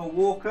 Hamilton or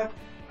Walker?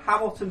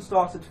 Hamilton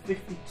started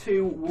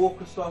 52,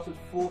 Walker started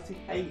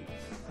 48.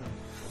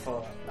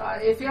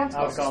 If he hadn't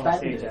got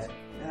suspended.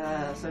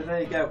 So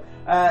there you go.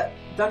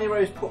 Danny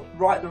Rose put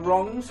right the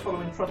wrongs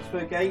following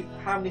transfer gate.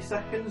 How many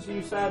seconds?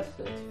 You said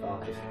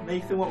 35.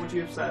 Nathan, what would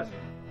you have said?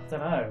 I don't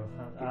know.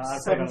 I'd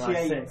put him on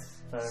 78. like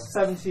 6. So.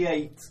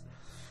 78.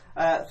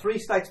 3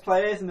 Stags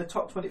players in the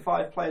top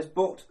 25 players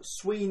booked: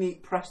 Sweeney,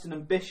 Preston,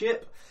 and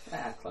Bishop.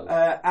 Close.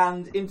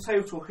 And in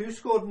total, who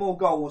scored more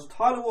goals,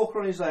 Tyler Walker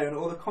on his own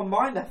or the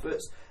combined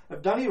efforts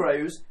of Danny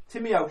Rose,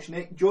 Timmy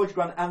Elshnick, George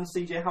Grant, and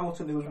CJ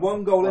Hamilton? There was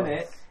 1 goal in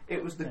it.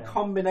 It was the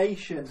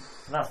combination. And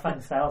that's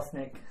thanks to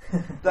Elshnick.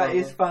 That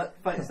is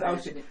thanks to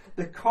Elshnick.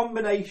 The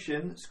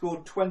combination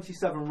scored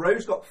 27.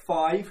 Rose got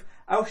 5.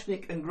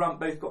 Elshnick and Grant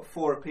both got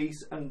 4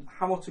 apiece, and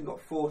Hamilton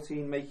got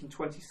 14, making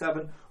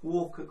 27.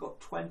 Walker got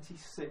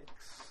 26.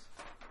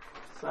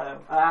 So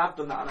I have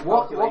done that on a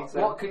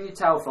calculator. What can you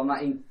tell from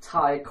that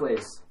entire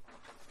quiz?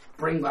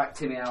 Bring back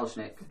Timmy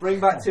Elshnick. Bring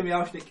back Timmy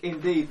Elshnick,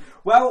 indeed.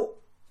 Well,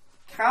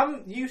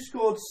 Cam, you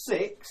scored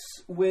 6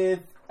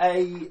 with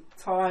a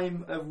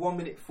time of 1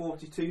 minute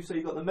 42, so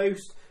you got the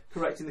most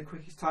correct in the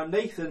quickest time.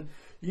 Nathan,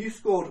 you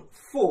scored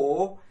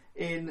 4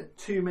 in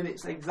 2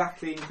 minutes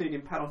exactly,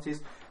 including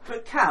penalties.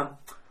 But Cam,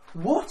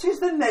 what is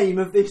the name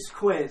of this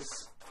quiz?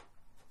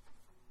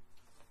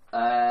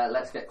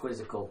 Let's get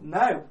quizzical.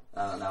 No.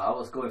 No, I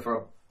was going for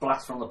a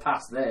blast from the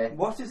past there.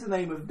 What is the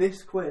name of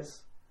this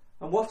quiz?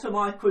 And what are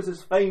my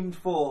quizzes famed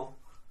for?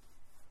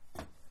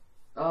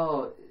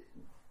 Oh,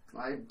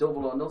 like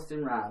double or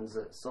nothing rounds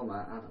at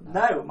summer. I don't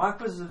know. No, my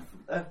quizzes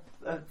are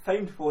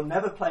famed for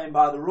never playing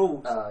by the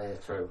rules. Oh, yeah,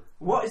 true.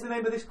 What is the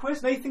name of this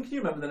quiz? Nathan, can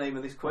you remember the name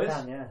of this quiz?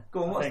 I can, yeah.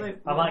 Go on, what's the name?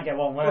 I might get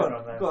one word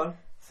wrong though. Go on.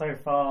 So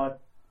far,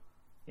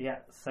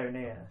 yet so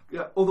near.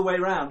 Yeah, all the way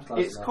around.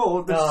 Close It's enough.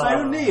 called the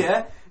So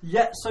Near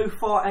Yet So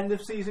Far End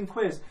of Season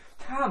Quiz.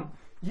 Cam,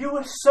 you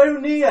were so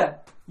near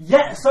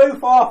yet so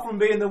far from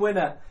being the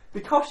winner.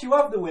 Because you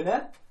have the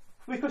winner,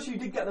 because you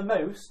did get the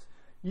most,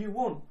 you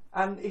won.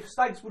 And if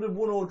Stags would have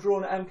won or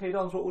drawn at MK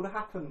Dons, what would have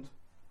happened?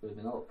 We'd have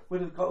been up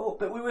We'd have got up.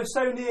 But we were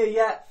so near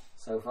yet.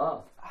 so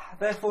far.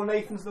 Therefore,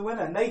 Nathan's the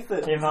winner.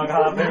 Nathan. Even though I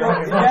got that bit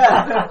wrong.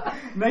 Yeah.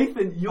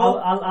 Nathan,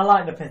 your I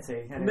like the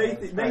pity.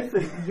 Anyway,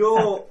 Nathan,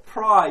 your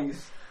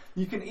prize.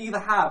 You can either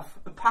have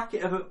a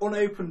packet of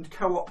unopened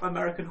Co-op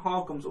American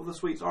hard gums, all the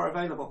sweets are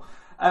available,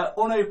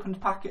 unopened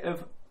packet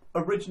of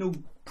original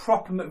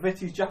proper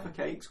McVitie's Jaffa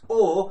cakes,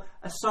 or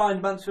a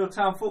signed Mansfield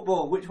Town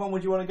football. Which one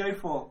would you want to go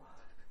for?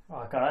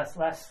 Oh God,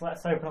 let's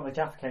open up the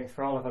Jaffa cakes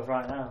for all of us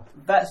right now.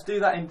 Let's do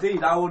that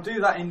indeed. I will do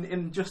that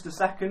in just a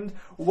second.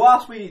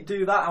 Whilst we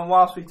do that and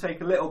whilst we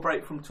take a little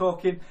break from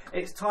talking,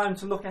 it's time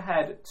to look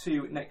ahead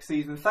to next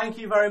season. Thank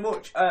you very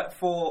much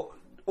for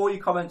all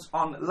your comments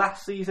on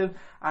last season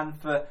and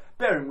for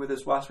bearing with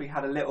us whilst we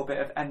had a little bit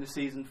of end of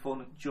season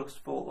fun just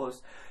for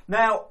us.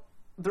 Now,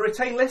 the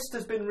retain list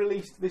has been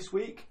released this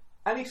week.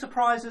 Any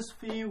surprises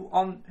for you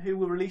on who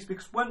were released?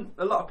 Because when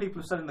a lot of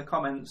people have said in the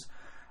comments,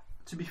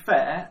 to be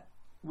fair,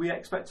 we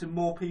expected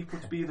more people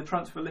to be either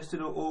transfer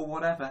listed or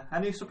whatever.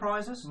 Any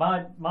surprises?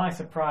 My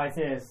surprise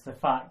is the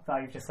fact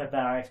that you've just said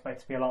there I expect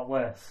it to be a lot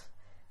worse.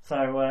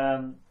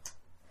 So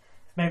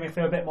It's made me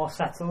feel a bit more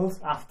settled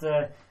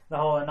after the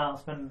whole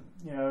announcement,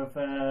 of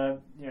the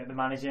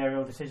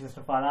managerial decisions and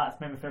stuff like that.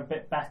 It's made me feel a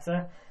bit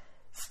better.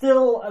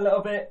 Still a little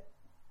bit,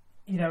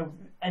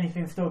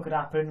 anything still could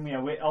happen.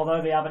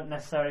 Although they haven't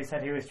necessarily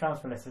said who is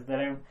transfer listed,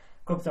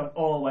 clubs don't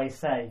always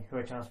say who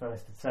are transfer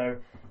listed, so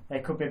they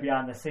could be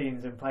behind the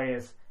scenes and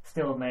players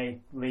still may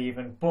leave.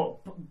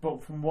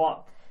 But from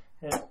what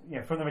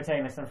from the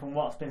retain list and from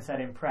what's been said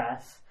in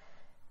press,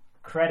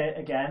 credit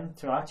again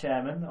to our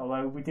chairman.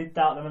 Although we did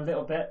doubt them a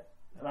little bit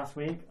last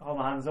week, hold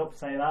my hands up,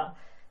 say that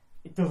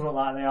it does look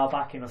like they are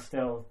backing us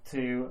still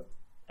to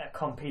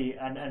compete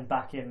and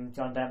back in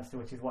John Dempster,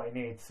 which is what he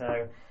needs.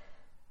 So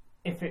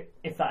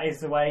if that is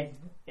the way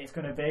it's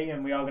going to be,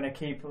 and we are going to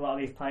keep a lot of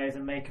these players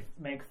and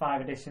make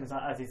 5 additions,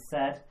 as he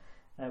said,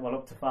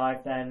 up to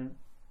 5, then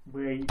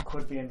we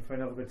could be in for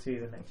another good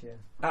season next year.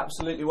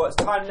 Absolutely. Well, it's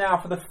time now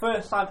for the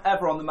first time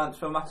ever on the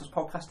Mansfield Matters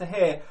podcast to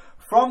hear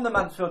from the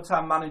Mansfield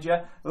Town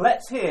manager.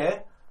 Let's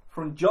hear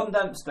from John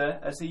Dempster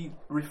as he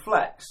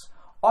reflects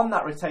on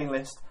that retain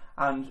list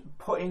and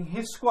putting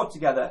his squad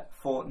together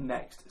for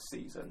next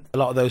season. A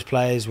lot of those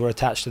players were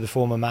attached to the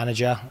former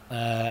manager,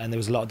 and there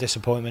was a lot of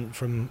disappointment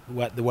from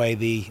the way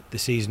the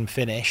season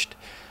finished.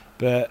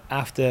 But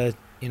after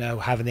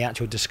having the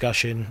actual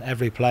discussion,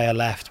 every player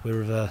left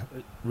with a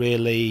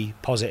really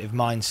positive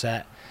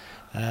mindset.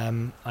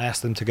 I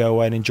asked them to go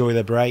away and enjoy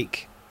their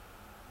break,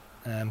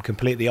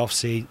 complete the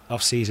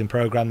off-season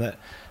programme that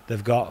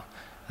they've got,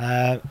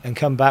 and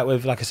come back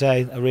with, like I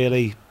say, a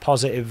really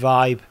positive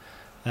vibe,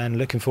 and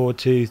looking forward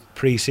to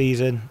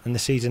pre-season and the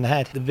season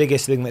ahead. The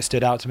biggest thing that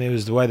stood out to me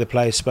was the way the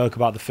players spoke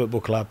about the football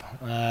club.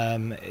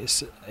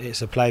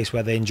 It's a place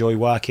where they enjoy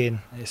working.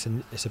 It's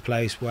a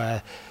place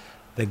where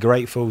they're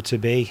grateful to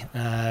be,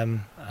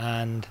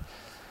 and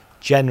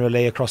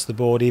generally across the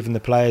board, even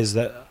the players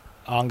that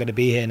aren't going to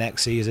be here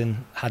next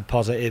season had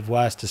positive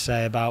words to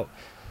say about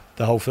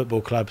the whole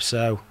football club.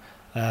 So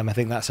I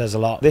think that says a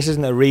lot. This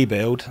isn't a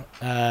rebuild.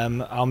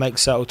 I'll make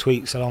subtle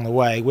tweaks along the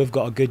way. We've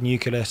got a good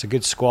nucleus, a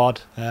good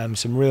squad,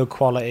 some real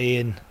quality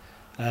in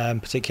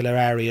particular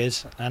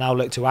areas, and I'll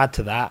look to add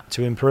to that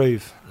to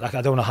improve. I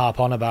don't want to harp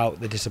on about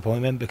the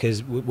disappointment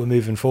because we're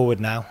moving forward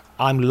now.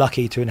 I'm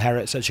lucky to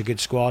inherit such a good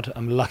squad.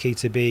 I'm lucky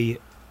to be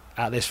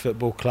at this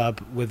football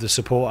club with the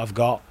support I've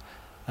got,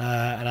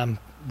 and I'm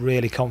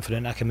really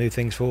confident I can move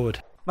things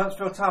forward.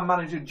 Mansfield Town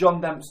manager John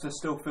Dempster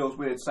still feels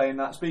weird saying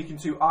that. Speaking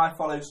to I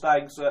Follow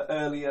Stags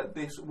earlier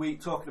this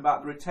week, talking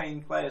about the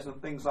retained players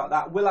and things like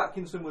that. Will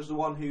Atkinson was the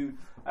one who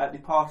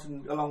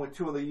departed, along with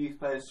 2 other youth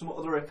players. Some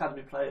other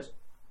academy players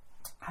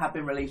have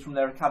been released from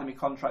their academy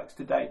contracts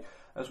today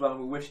as well,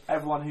 and we wish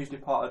everyone who's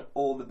departed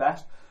all the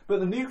best. But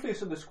the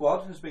nucleus of the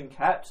squad has been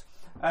kept,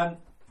 and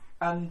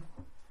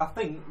I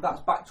think that's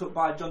backed up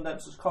by John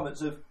Dempster's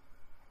comments of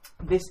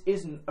this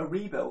isn't a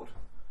rebuild.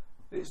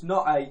 It's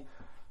not a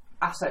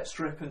asset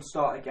strip and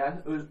start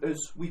again, as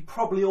we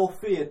probably all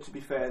feared, to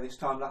be fair, this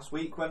time last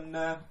week when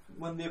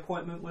the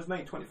appointment was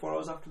made, 24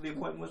 hours after the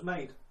appointment was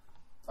made.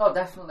 Oh,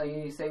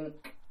 definitely. You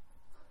think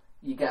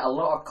you get a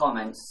lot of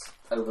comments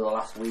over the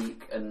last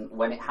week, and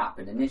when it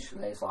happened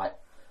initially, it's like,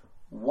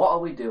 what are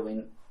we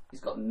doing?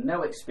 He's got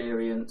no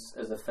experience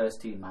as a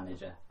first team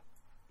manager.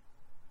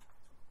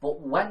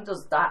 But when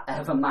does that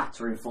ever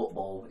matter in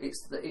football?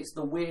 It's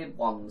the weird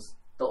ones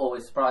that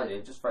always surprise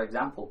you. Just for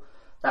example,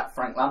 that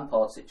Frank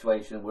Lampard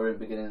situation we're in the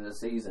beginning of the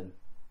season.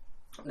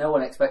 No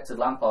one expected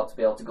Lampard to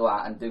be able to go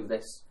out and do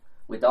this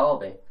with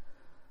Derby.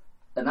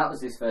 And that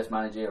was his first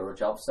managerial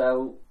job.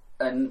 So,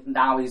 and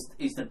now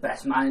he's the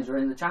best manager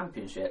in the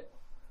Championship.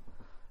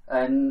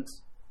 And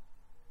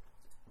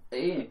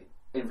he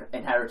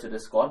inherited a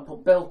squad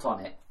but built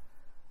on it.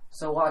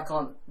 So why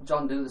can't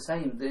John do the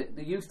same?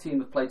 The youth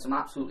team have played some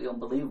absolutely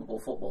unbelievable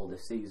football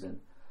this season.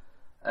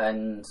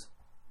 And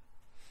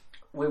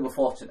we were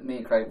fortunate, me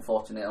and Craig were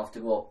fortunate enough to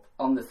go up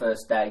on the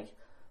first day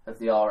of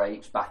the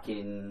RH back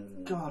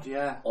in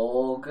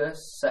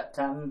August,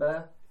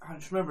 September. I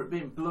just remember it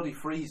being bloody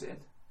freezing.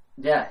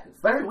 Yeah, it's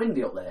very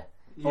windy up there.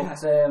 Yeah.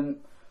 But,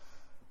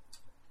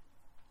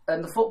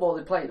 and the football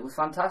they played was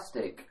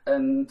fantastic.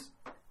 And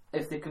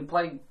if you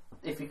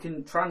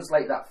can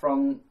translate that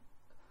from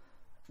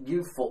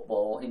youth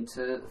football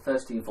into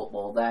first team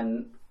football,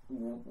 then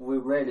we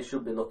really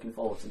should be looking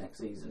forward to next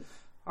season.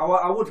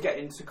 I would get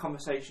into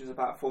conversations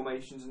about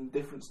formations and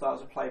different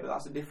styles of play, but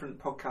that's a different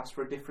podcast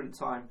for a different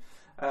time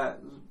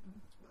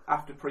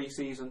after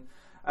pre-season.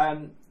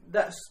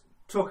 Let's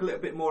talk a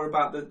little bit more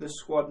about the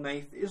squad,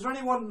 Nath. Is there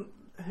anyone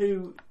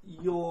who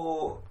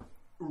you're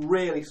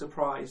really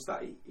surprised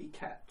that he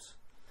kept,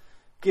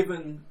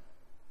 given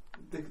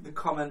the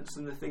comments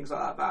and the things like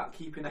that about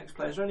keeping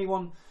ex-players? Is there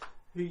anyone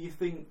who you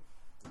think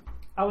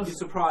you're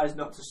surprised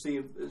not to see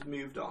has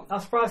moved on? I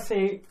was surprised to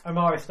see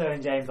Omari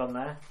Sterling-James on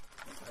there.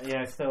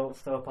 Still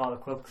a part of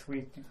the club, because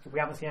we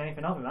haven't seen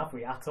anything of him, have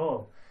we, at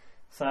all?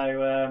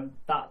 So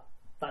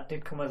that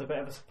did come as a bit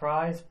of a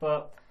surprise,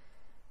 but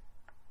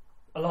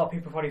a lot of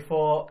people probably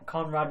thought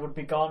Conrad would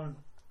be gone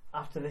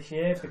after this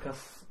year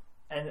because,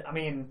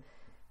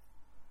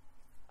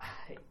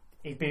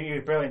 he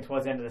was brilliant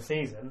towards the end of the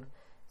season.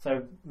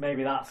 So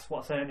maybe that's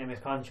what's earned him his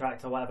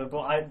contract or whatever.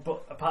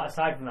 But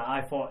aside from that,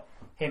 I thought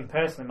him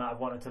personally might have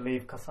wanted to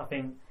leave because I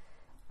think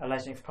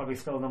Olejnik's probably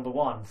still number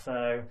one.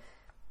 So,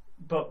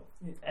 but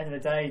at the end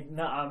of the day,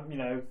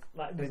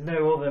 like there's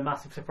no other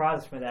massive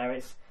surprises from there.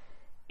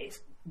 It's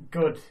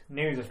good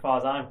news as far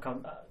as I'm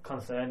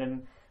concerned,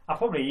 and I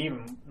probably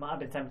even might have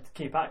been tempted to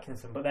keep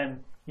Atkinson, but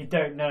then you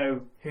don't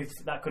know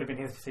that could have been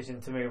his decision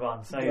to move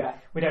on. So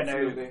we don't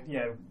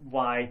know,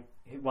 why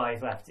he's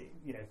left.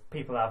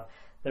 People have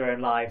their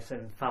own lives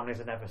and families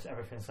and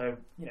everything. So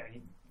you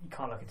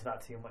can't look into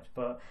that too much.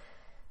 But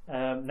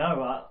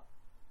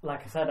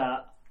like I said,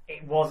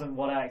 it wasn't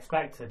what I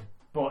expected,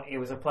 but it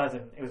was a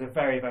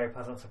very, very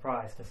pleasant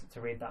surprise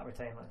to read that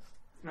retain list.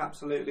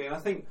 Absolutely, and I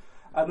think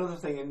another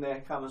thing in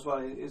there, Cam, as well,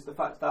 is the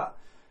fact that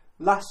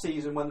last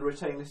season when the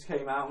retain list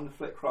came out under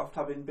Flitcroft,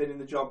 having been in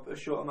the job a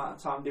short amount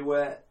of time, there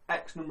were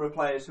X number of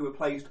players who were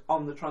placed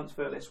on the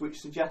transfer list, which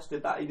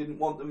suggested that he didn't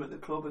want them at the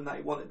club and that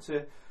he wanted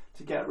to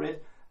get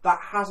rid. That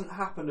hasn't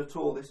happened at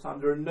all this time.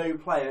 There are no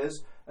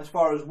players, as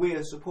far as we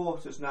as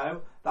supporters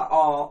know, that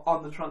are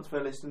on the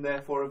transfer list and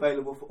therefore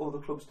available for other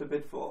clubs to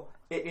bid for.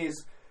 It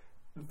is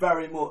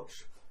very much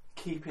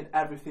keeping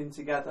everything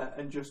together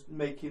and just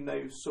making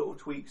those sort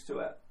of tweaks to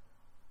it.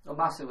 Well,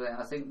 massively.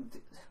 I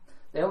think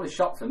the only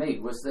shock for me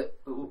was that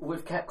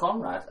we've kept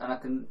Conrad, and I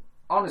can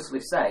honestly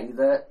say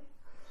that.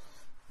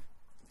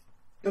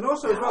 And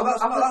also, as well,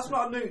 that's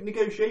not a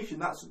negotiation.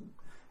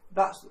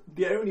 That's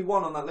the only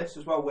one on that list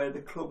as well where the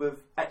club have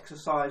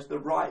exercised the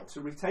right to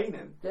retain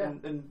him. Yeah.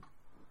 And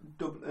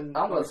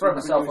I'm going to throw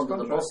myself under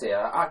the bus here.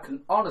 I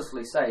can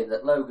honestly say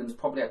that Logan's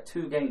probably had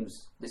 2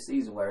 games this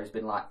season where he's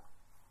been like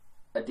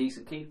a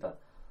decent keeper.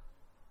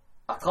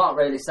 I can't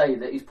really say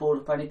that he's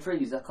pulled up any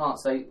trees. I can't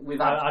say we've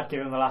had. I'd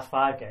give him the last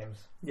 5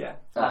 games. Yeah,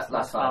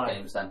 last 5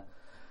 games then.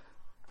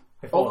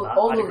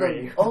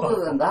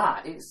 Other than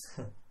that, it's.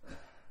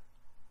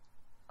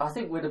 I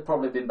think we'd have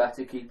probably been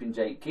better keeping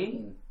Jake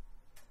Keane.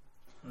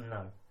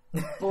 No.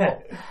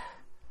 But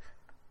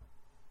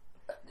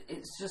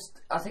it's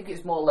just, I think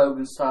it's more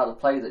Logan's style of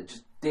play that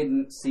just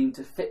didn't seem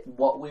to fit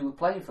what we were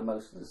playing for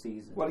most of the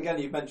season. Well, again,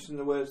 you've mentioned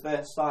the words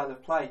there, style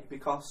of play,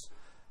 because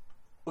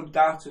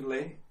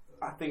undoubtedly,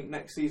 I think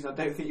next season, I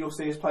don't think you'll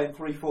see us playing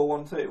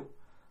 3-4-1-2.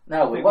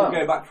 No, we won't.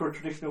 We'll go back to a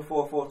traditional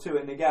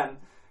 4-4-2, and again,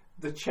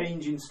 the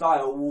change in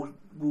style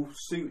will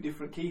suit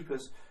different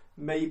keepers.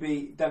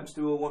 Maybe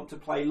Dempster will want to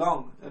play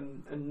long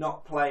and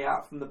not play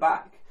out from the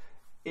back.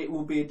 It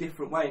will be a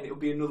different way, and it will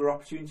be another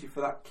opportunity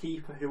for that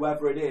keeper,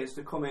 whoever it is,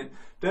 to come in.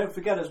 Don't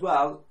forget as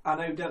well, I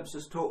know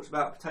Dempster's talked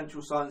about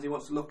potential signs he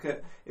wants to look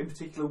at, in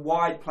particular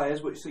wide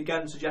players, which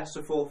again suggests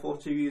a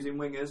 4-4-2 using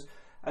wingers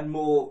and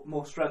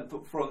more strength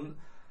up front.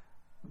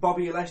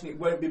 Bobby Olejnik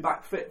won't be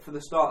back fit for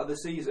the start of the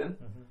season,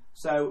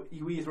 so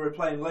you either are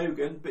playing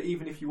Logan, but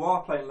even if you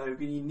are playing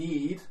Logan, you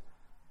need,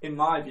 in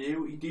my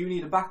view, you do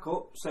need a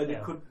backup, so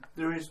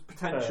there is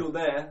potential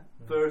there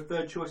for a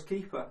third choice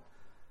keeper.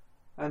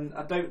 And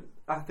I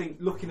think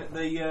looking at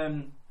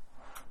the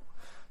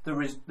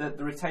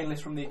retain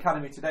list from the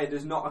academy today,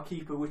 there's not a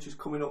keeper which is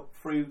coming up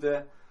through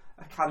the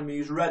academy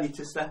who's ready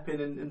to step in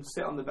and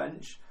sit on the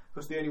bench,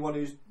 because the only one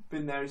who's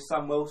been there is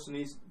Sam Wilson.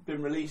 He's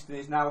been released and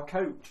he's now a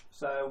coach,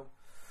 so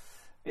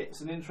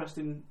it's an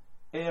interesting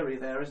area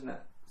there, isn't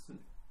it? It's a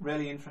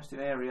really interesting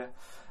area.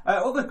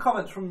 Other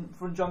comments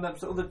from John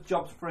Dempster, other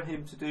jobs for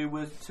him to do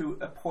was to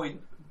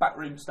appoint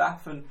backroom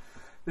staff, and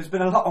there's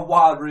been a lot of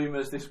wild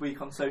rumours this week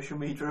on social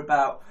media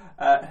about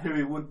who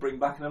he would bring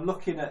back, and I'm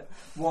looking at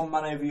one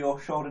man over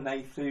your shoulder,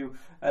 Nath, who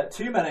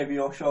 2 men over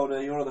your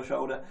shoulder, your other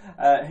shoulder,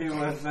 who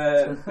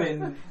have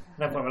been.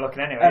 No point we're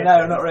looking anyway.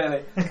 No, not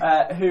really.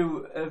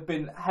 Who have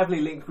been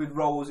heavily linked with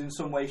roles in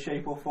some way,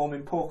 shape, or form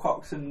in Paul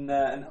Cox and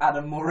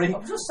Adam Murray.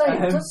 I'm just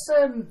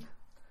saying,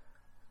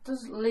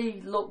 does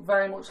Lee look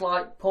very much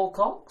like Paul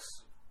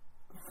Cox?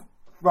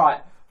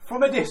 Right,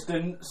 from a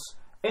distance.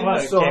 In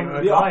the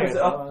sun, the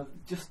opposite.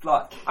 Just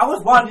like I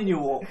was winding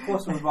you up. Of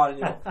course, I was winding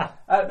you up.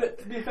 But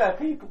to be fair,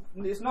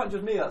 it's not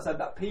just me that said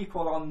that.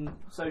 People on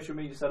social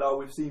media said, "Oh,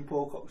 we've seen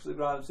Paul Cox at the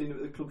ground, we've seen him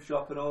at the club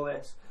shop, and all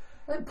this."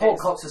 I think Paul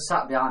Cox has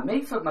sat behind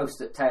me for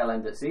most at tail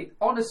end at seat.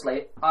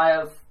 Honestly, I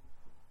have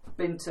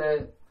been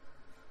to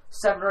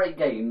 7 or 8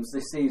 games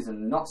this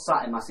season, not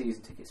sat in my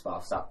season tickets, but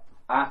I've sat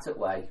out at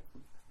way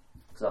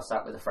because I've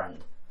sat with a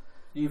friend.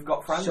 You've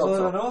got friends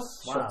other than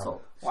us? Shut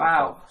up.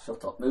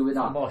 Moving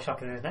on. More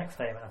shocking than his next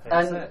statement, I think.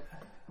 And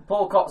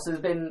Paul Cox has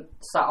been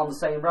sat on the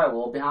same row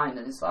or behind,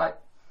 and it's like,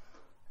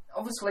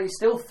 obviously he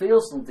still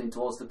feels something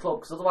towards the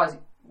club, because otherwise,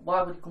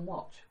 why would he come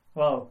watch?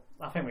 Well,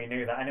 I think we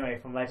knew that anyway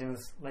from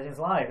Legends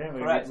Live, didn't we?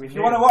 Correct. If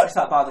you want to watch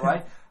that, by the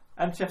way,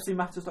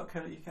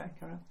 mtfcmatters.co.uk,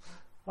 carry on.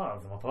 Well, that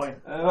was my point.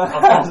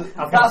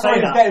 That's what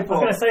he's getting for. I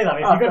was going to say that.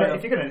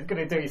 If you're going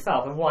to do it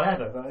yourself, then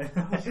whatever.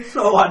 But that's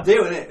all I'm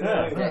doing, isn't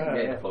it?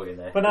 Yeah. Plug in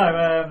there. But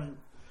no,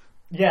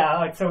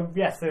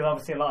 yes, there's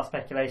obviously a lot of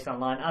speculation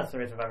online, as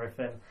there is with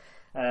everything.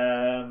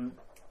 And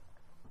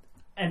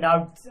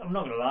I'm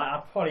not going to lie, I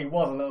probably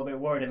was a little bit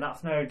worried, and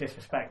that's no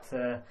disrespect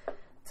to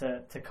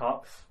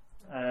Cox.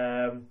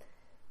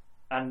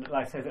 and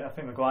like I said, I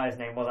think Maguire's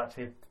name was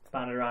actually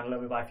banded around a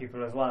little bit by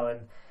people as well.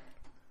 And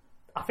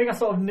I think I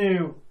sort of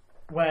knew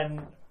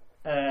when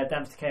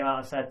Dempster came out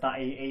and said that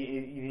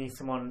he needs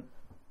someone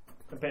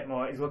a bit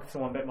more. He's looking for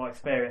someone a bit more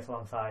experienced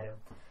alongside him.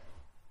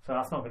 So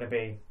that's not going to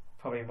be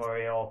probably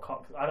Murray or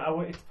Cox.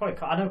 It's probably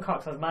I know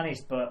Cox has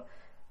managed, but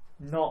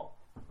not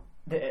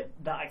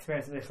that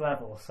experience at this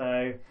level.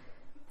 So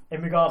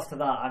in regards to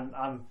that,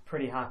 I'm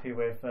pretty happy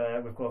with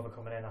Glover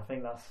coming in. I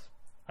think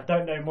I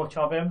don't know much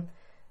of him,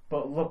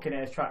 but looking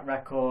at his track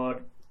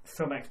record,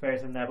 some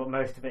experience in there, but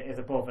most of it is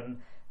above. And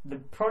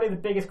probably the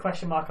biggest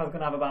question mark I was going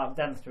to have about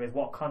Dempster is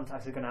what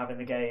contacts he's going to have in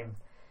the game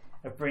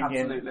of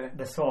bringing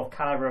the sort of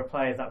calibre of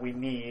players that we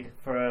need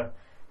for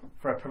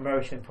a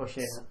promotion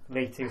pushing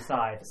League Two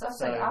side.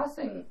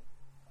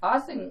 I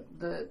think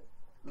that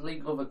Lee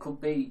Glover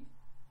could be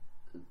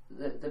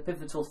the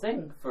pivotal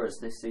thing for us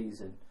this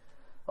season.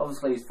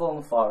 Obviously, he's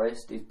former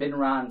Forest. He's been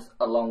around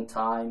a long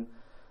time.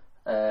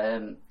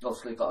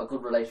 Obviously, got a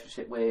good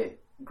relationship with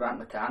Grant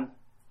McCann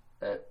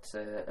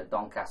at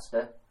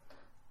Doncaster,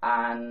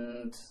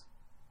 and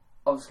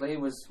obviously he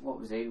was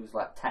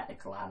like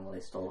technical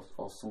analyst or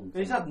something.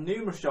 He's had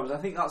numerous jobs. I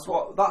think that's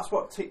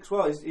what ticks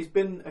well. He's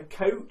been a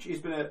coach.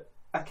 He's been an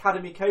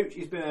academy coach.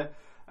 He's been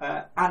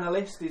an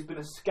analyst. He's been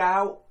a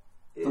scout.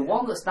 The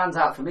one that stands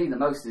out for me the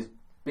most is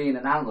being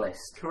an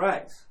analyst.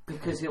 Correct.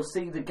 Because he'll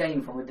see the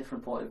game from a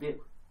different point of view.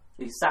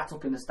 He's sat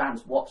up in the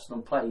stands, watched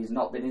them play. He's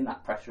not been in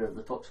that pressure of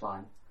the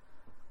touchline.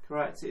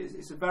 Correct.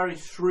 It's a very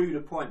shrewd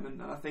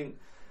appointment, and I think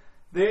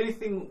the only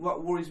thing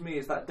what worries me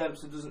is that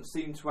Dempster doesn't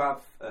seem to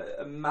have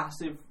a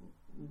massive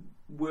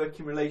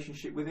working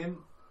relationship with him.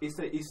 He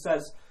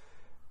says,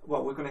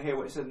 well, we're going to hear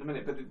what he said in a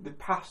minute, but the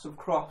paths have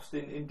crossed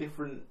in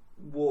different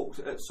walks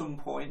at some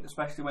point,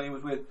 especially when he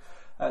was with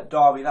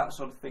Derby, that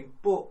sort of thing.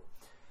 But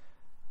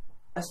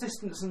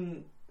assistants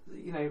and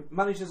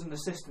managers and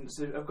assistants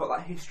have got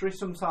that history.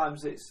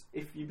 Sometimes it's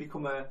if you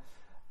become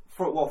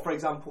for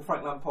example,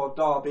 Frank Lampard,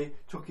 Derby,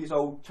 took his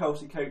old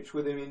Chelsea coach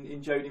with him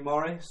in Jody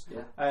Morris.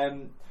 Yeah.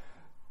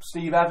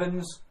 Steve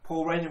Evans,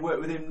 Paul Raynor worked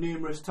with him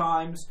numerous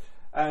times.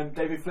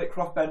 David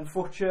Flitcroft, Ben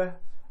Futcher,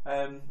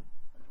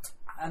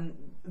 and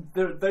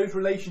those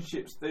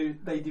relationships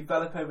they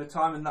develop over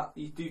time, and that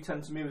you do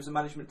tend to move as a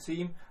management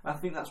team. And I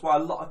think that's why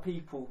a lot of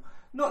people,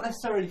 not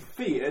necessarily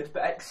feared,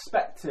 but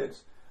expected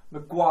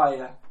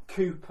Maguire,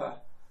 Cooper,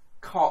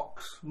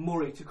 Cox,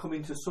 Murray to come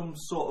into some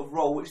sort of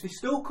role, which they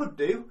still could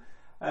do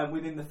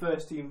within the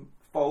first team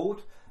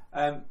fold,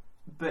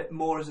 but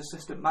more as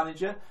assistant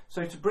manager.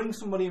 So to bring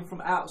somebody in from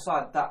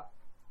outside, that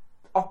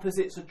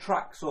opposites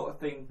attract sort of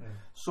thing,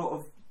 sort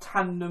of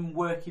tandem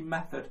working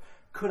method,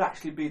 could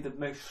actually be the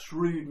most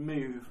shrewd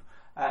move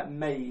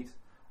made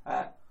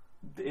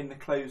in the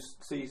closed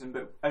season,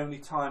 but only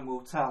time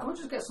will tell. Can we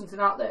just get something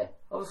out there?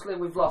 Obviously,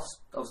 we've lost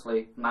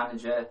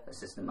manager,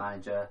 assistant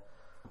manager,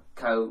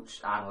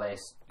 coach,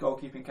 analyst,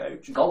 goalkeeping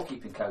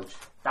coach.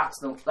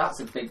 That's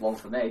a big one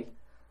for me.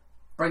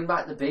 Bring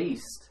back the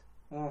beast.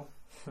 Oh.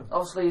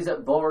 Obviously, he's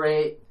at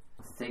Bury.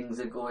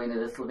 Things are going a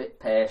little bit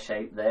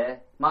pear-shaped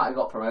there. Might have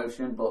got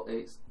promotion, but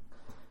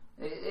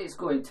it's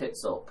going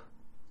tits up.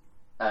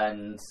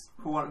 And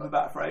for want of a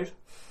better phrase,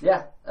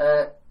 yeah.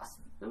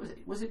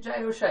 Was it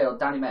Jay O'Shea or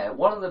Danny Mayer?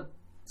 One of the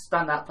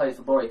standout players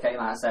for Bury came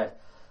out and said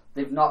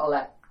they've not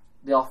let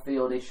the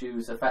off-field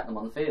issues affect them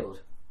on the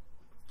field,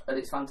 and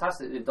it's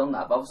fantastic they've done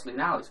that. But obviously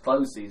now it's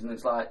closed season.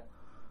 It's like,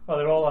 well,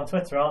 they're all on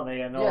Twitter, aren't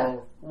they? And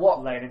all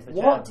laying into the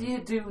What do you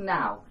do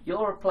now?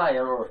 You're a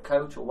player or a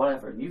coach or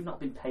whatever, and you've not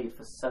been paid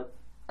for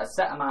a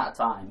set amount of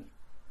time.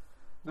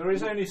 There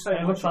is only so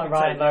much. It looks like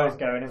Ryan Lowe's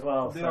going as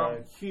well. They are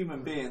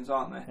human beings,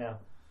 aren't they? Yeah.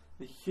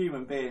 They're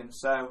human beings,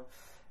 so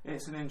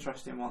it's an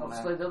interesting one.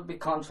 Obviously, they'll be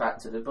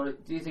contracted,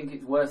 but do you think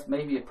it's worth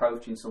maybe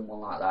approaching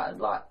someone like that?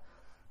 And like,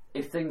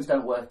 if things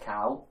don't work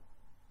out,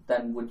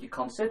 then would you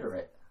consider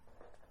it?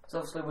 So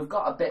obviously, we've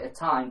got a bit of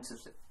time to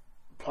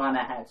plan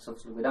ahead. So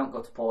obviously, we don't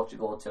go to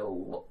Portugal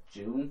till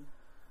June.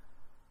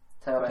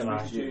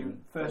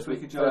 June. First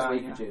week of July. First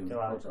week of June.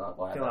 July,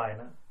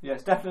 isn't it? Yeah,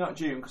 it's definitely not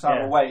June because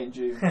I'm away in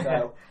June.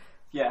 So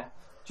yeah,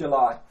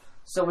 July.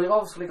 So we've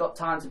obviously got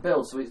time to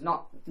build. So it's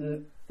not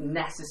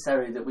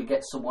necessary that we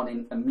get someone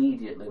in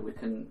immediately. We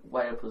can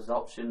weigh up those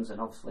options, and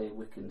obviously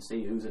we can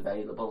see who's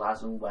available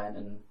as and when.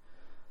 And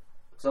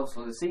because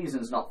obviously the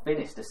season's not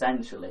finished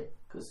essentially,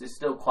 because there's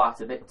still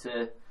quite a bit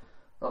to.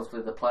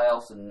 Obviously the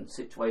playoffs and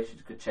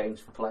situations could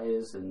change for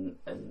players and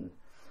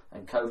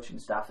coaching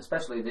staff,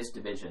 especially this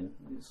division.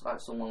 It's like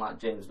someone like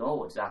James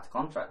Norwood's out of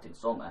contract in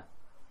summer.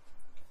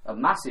 A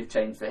massive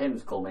change for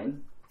him's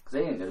coming, because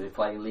he ain't going to be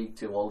playing League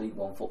 2 or League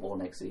 1 football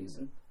next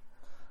season.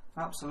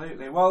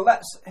 Absolutely. Well,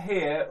 let's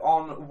hear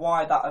on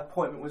why that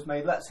appointment was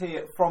made. Let's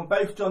hear from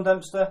both John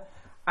Dempster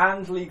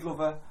and Lee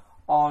Glover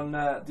on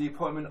the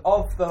appointment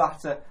of the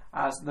latter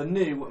as the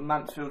new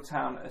Mansfield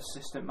Town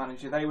assistant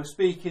manager. They were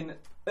speaking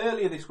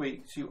earlier this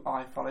week to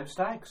I Follow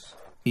Stags.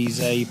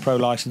 He's a pro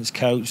licensed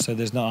coach, so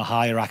there's not a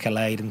higher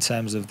accolade in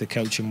terms of the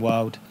coaching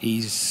world.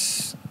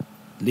 He's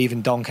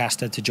leaving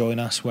Doncaster to join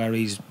us, where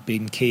he's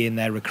been key in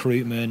their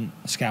recruitment,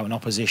 scouting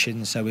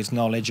opposition, so his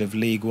knowledge of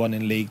League One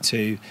and League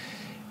Two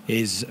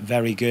is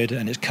very good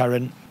and it's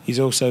current. He's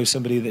also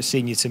somebody that's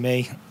senior to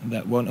me,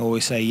 that won't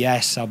always say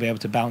yes. I'll be able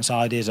to bounce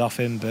ideas off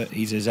him, but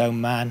he's his own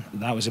man.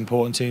 That was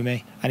important to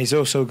me. And he's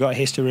also got a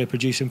history of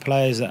producing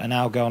players that are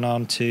now going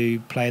on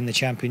to play in the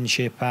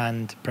Championship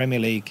and Premier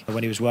League,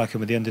 when he was working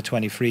with the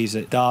under-23s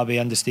at Derby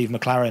under Steve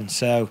McLaren.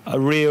 So a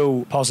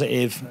real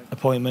positive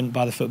appointment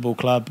by the football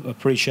club.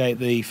 Appreciate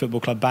the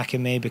football club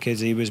backing me, because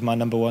he was my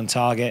number one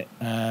target,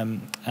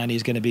 and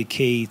he's going to be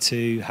key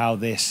to how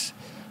this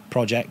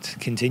project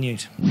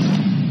continues.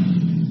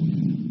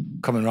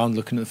 Coming around,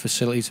 looking at the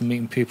facilities and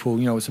meeting people,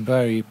 it's a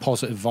very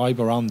positive vibe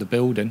around the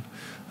building,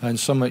 and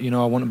something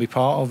I want to be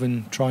part of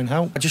and try and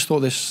help. I just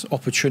thought this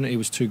opportunity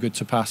was too good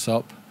to pass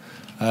up.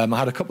 I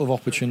had a couple of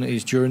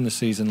opportunities during the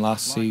season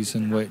last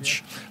season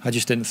which I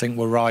just didn't think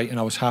were right, and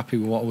I was happy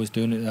with what I was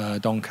doing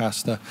at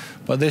Doncaster.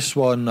 But this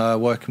one,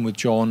 working with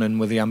John and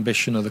with the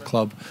ambition of the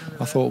club,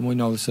 I thought,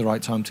 this is the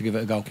right time to give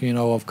it a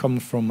go. I've come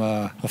from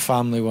a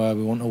family where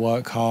we want to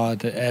work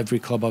hard. At every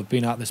club I've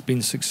been at that's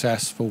been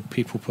successful,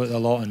 people put a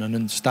lot in,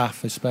 and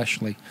staff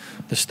especially.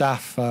 The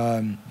staff,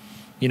 if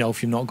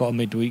you've not got a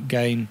midweek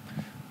game,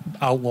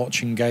 out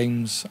watching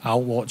games,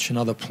 out watching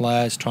other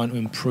players, trying to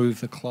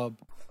improve the club.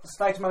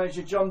 Stags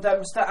manager John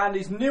Dempster and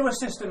his new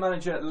assistant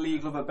manager Lee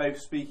Glover both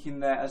speaking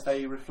there as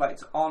they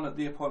reflect on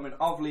the appointment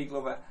of Lee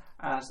Glover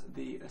as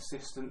the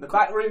assistant. The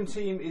backroom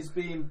team is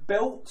being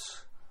built.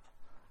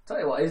 Tell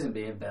you what isn't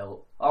being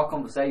built, our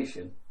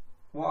conversation.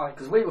 Why?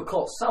 Because we were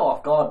caught so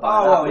off guard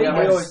by that. We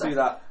always do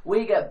that.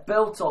 We get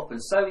built up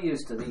and so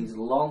used to these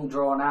long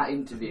drawn out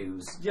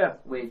interviews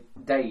with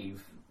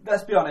Dave.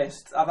 Let's be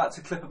honest, I've had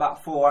to clip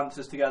about 4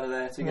 answers together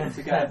there to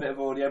get a bit of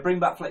audio. Bring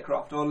back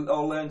Flitcroft or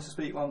learn to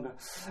speak longer.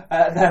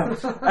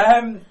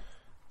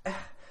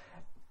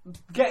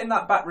 Getting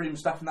that backroom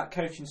staff and that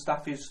coaching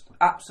staff is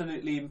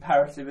absolutely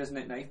imperative, isn't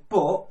it, Nate?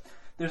 But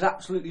there's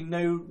absolutely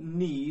no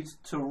need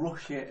to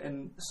rush it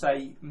and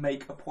say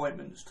make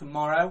appointments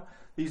tomorrow.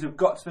 These have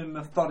got to be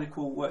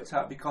methodical, worked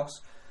out,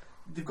 because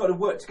they've got to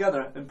work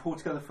together and pull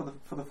together for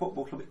the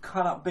football club. It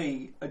cannot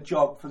be a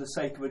job for the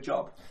sake of a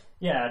job.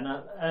 Yeah,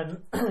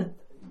 at the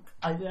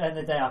end of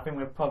the day, I think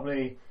we've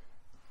probably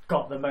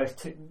got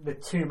the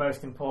two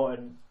most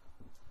important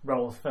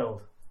roles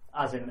filled,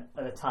 as in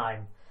at the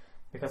time,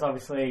 because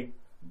obviously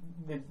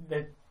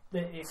the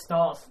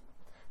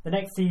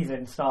next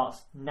season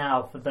starts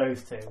now for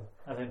those two,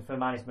 as in for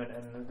management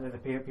and the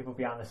people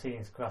behind the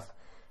scenes across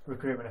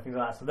recruitment and things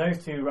like that. So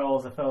those two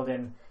roles are filled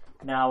in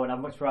now, and I'd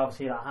much rather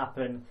see that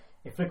happen.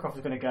 If Flitcroft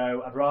is going to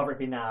go, I'd rather it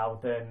be now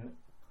than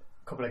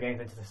a couple of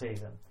games into the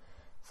season.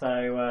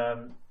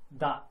 So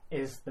that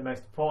is the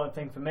most important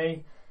thing for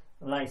me.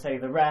 And like you say,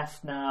 the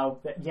rest now,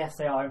 yes,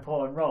 they are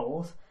important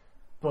roles,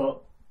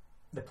 but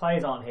the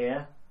players aren't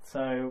here,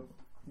 so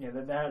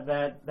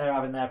they're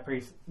having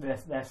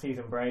their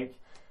season break,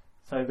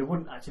 so there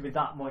wouldn't actually be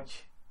that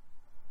much.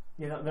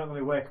 You're not going to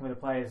be working with the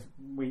players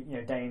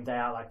day in day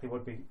out like they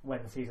would be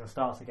when the season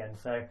starts again.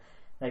 So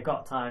they've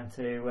got time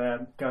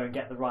to go and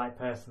get the right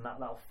person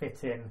that'll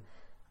fit in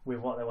with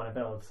what they want to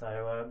build.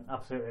 So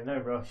absolutely no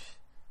rush.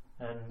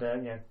 And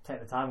take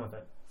the time with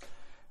it.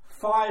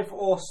 5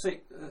 or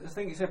 6, I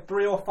think he said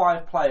 3 or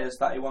 5 players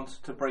that he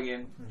wanted to bring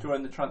in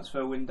during the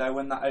transfer window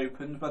when that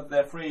opened, whether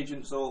they're free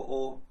agents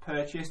or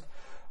purchased.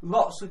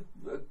 Lots of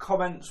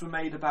comments were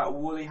made about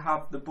will he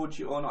have the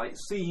budget or not. It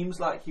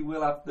seems like he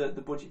will have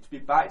the budget to be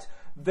backed.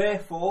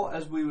 Therefore,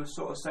 as we were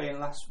sort of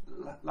saying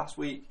last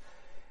week,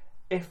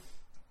 if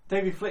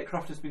David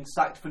Flitcroft has been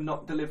sacked for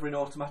not delivering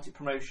automatic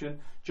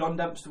promotion, John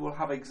Dempster will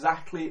have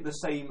exactly the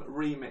same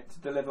remit to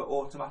deliver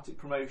automatic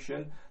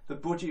promotion. The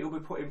budget will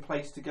be put in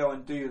place to go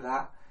and do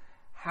that.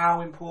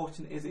 How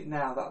important is it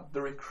now that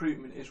the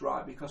recruitment is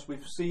right? Because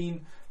we've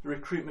seen the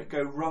recruitment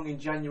go wrong in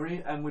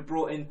January, and we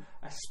brought in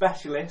a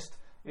specialist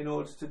in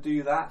order to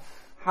do that.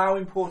 How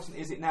important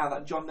is it now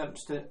that John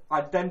Dempster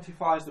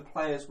identifies the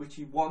players which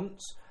he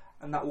wants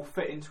and that will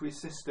fit into his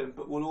system,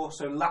 but will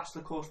also last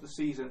the course of the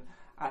season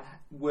and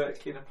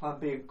work in a plan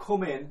B and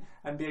come in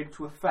and be able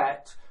to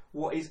affect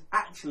what is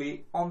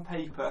actually, on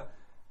paper,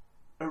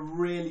 a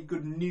really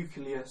good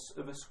nucleus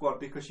of a squad?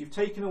 Because you've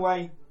taken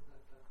away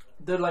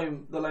the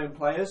lone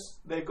players.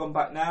 They've gone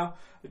back now.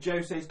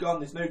 Jose's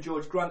gone. There's no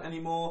George Grant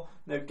anymore.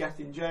 No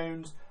Gethin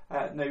Jones.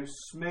 No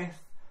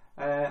Smith.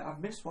 I've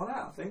missed one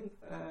out, I think.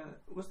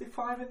 Was there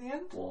 5 in the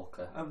end?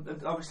 Walker. And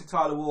obviously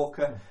Tyler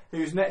Walker,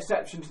 who's an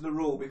exception to the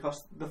rule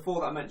because the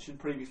 4 that I mentioned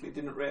previously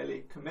didn't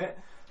really commit.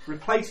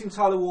 Replacing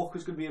Tyler Walker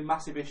is going to be a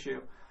massive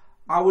issue.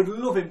 I would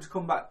love him to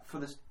come back to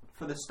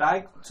the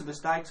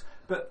Stags,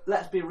 but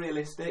let's be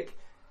realistic.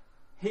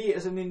 He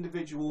as an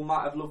individual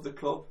might have loved the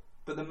club,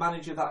 but the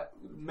manager that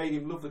made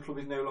him love the club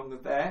is no longer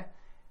there.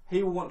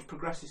 He will want to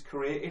progress his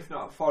career, if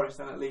not at Forest,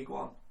 then at League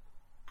One.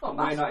 Oh,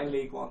 we're not in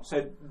League One,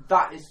 so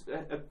that is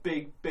a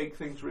big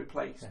thing to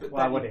replace. But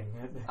why would he?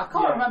 I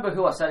can't remember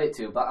who I said it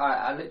to, but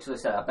I literally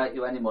said, I bet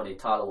you any money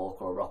Tyler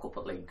Walker will rock up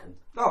at Lincoln.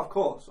 Oh, of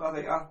course,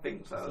 I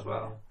think so as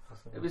well.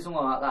 It'd be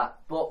something like that.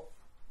 But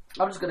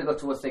I'm just going to go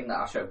to a thing that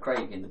I showed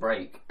Craig in the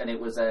break, and it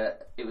was an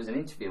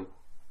interview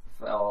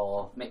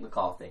for Mick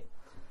McCarthy,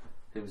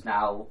 who's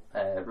now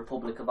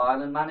Republic of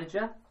Ireland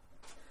manager,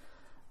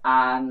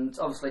 and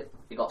obviously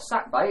he got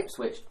sacked by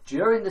Ipswich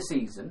during the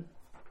season,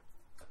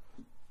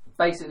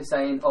 basically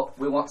saying, "Oh,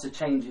 we want to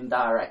change in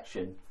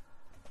direction."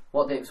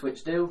 What did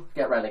Ipswich do?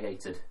 Get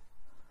relegated.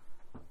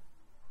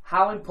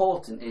 How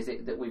important is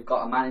it that we've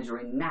got a manager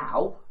in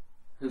now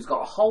who's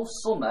got a whole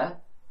summer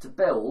to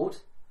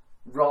build,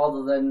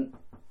 rather than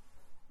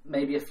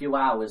maybe a few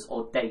hours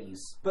or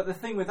days? But the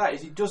thing with that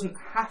is he doesn't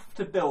have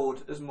to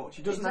build as much.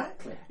 He doesn't.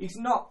 Exactly. He's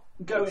not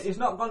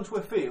gone to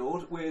a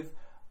field with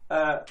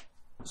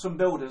some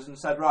builders and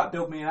said, "Right,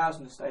 build me an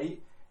housing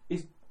estate."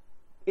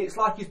 It's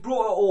like he's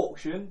brought it at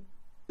auction.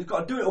 He's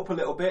got to do it up a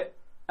little bit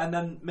and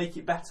then make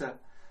it better.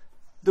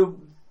 The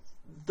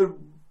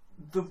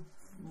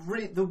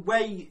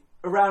way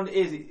around it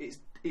is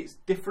it's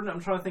different. I'm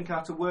trying to think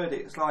how to word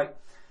it. It's like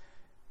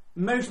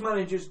most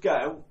managers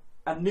go,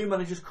 and new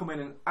managers come in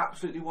and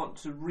absolutely want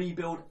to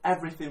rebuild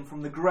everything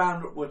from the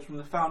ground upwards, from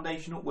the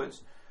foundation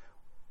upwards.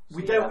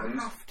 We don't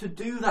have to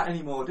do that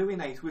anymore, do we,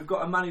 Nate? We've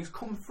got a man who's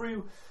come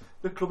through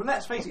the club, and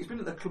let's face it, he's been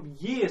at the club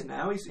years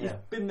now. He's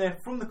been there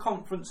from the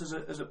conference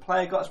as a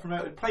player, got us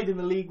promoted, played in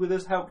the league with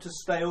us, helped us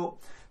stay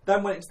up,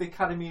 then went into the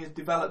academy, has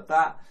developed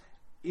that.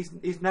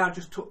 He's now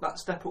just took that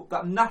step up,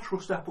 that natural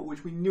step up,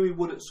 which we knew he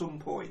would at some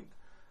point,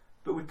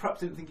 but we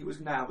perhaps didn't think it was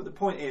now. But the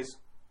point is,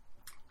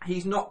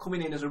 he's not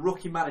coming in as a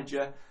rookie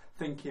manager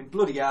thinking,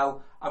 bloody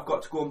hell, I've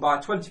got to go and buy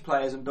 20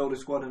 players and build a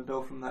squad and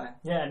build from there.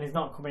 Yeah, and he's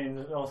not coming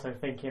in also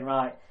thinking,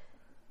 right,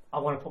 I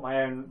want to put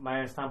my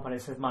own stamp on it.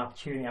 This is my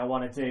opportunity. I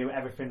want to do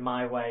everything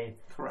my way.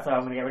 Correct. So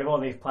I'm going to get rid of all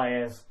these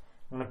players.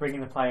 I'm going to bring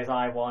in the players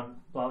I want.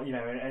 Well,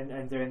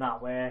 and doing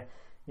that where,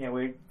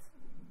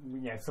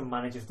 some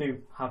managers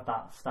do have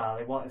that style.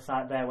 They want it's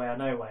like their way or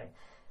no way.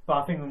 But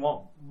I think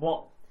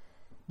what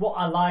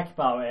I like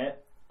about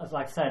it, as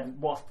like I said,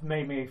 what's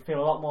made me feel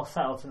a lot more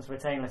settled since the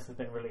retain list has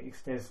been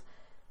released is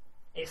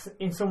it's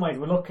in some ways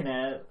we're looking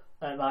at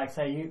like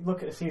say you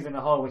look at the season as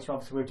a whole, which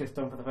obviously we've just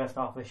done for the first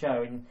half of the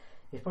show, and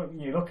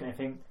you're looking at it and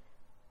think,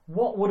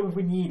 what would have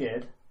we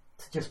needed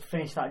to just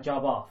finish that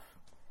job off?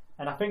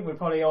 And I think we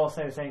probably all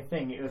say the same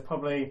thing. It was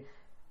probably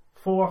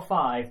 4 or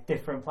 5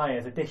 different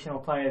players, additional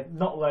players,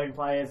 not loan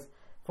players,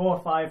 4 or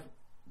 5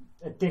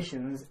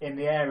 additions in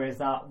the areas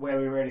where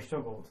we really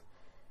struggled.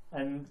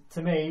 And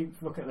to me,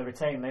 looking at the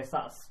retain list,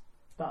 that's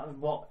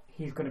what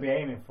he's going to be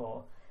aiming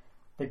for.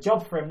 The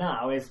job for him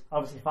now is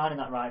obviously finding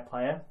that right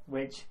player,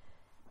 which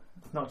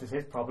it's not just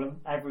his problem.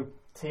 Every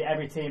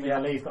team in the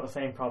league's got the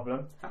same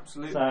problem.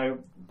 Absolutely. So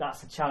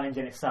that's a challenge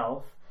in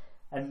itself.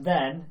 And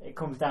then it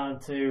comes down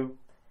to,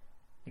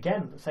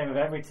 again, the same with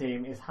every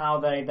team, is how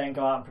they then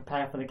go out and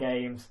prepare for the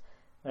games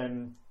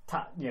and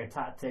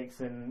tactics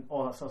and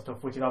all that sort of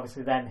stuff, which is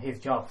obviously then his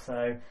job.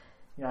 So,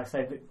 I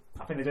think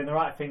they're doing the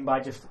right thing by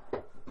just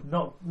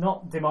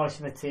not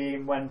demolishing the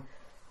team when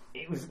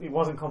it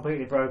wasn't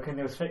completely broken.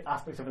 There was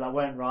aspects of it that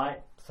weren't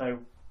right. So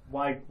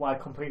why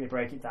completely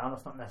break it down?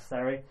 That's not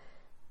necessary.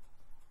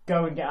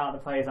 Go and get out the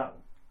players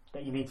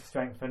that you need to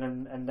strengthen,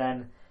 and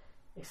then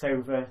it's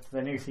over to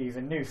the new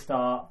season, new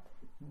start,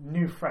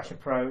 new fresh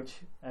approach,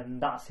 and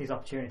that's his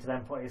opportunity to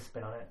then put his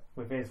spin on it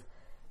with his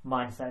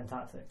mindset and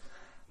tactics.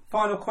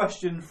 Final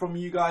question from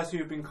you guys who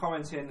have been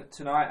commenting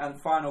tonight,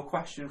 and final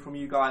question from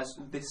you guys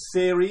this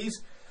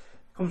series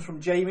comes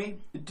from Jamie.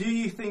 Do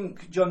you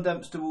think John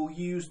Dempster will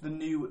use the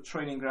new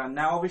training ground?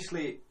 Now,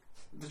 obviously,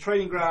 the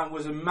training ground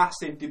was a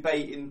massive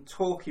debate and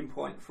talking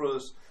point for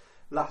us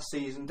last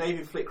season.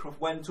 David Flitcroft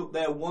went up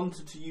there,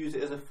 wanted to use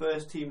it as a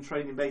first-team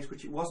training base,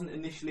 which it wasn't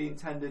initially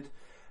intended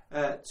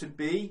to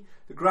be.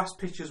 The grass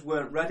pitches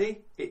weren't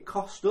ready. It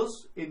cost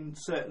us in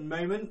certain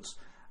moments,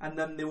 and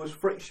then there was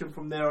friction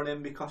from there on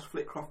in because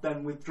Flitcroft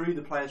then withdrew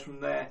the players from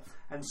there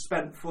and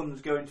spent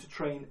funds going to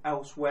train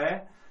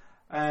elsewhere.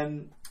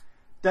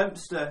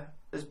 Dempster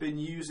has been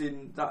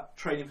using that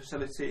training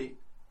facility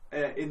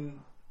in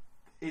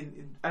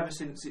ever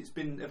since it's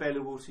been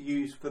available to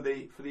use for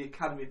the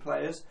academy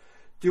players.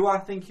 Do I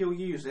think he'll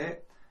use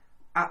it?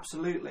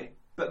 Absolutely.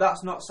 But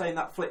that's not saying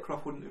that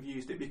Flitcroft wouldn't have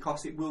used it,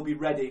 because it will be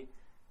ready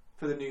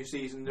for the new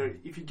season.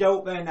 If you go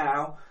up there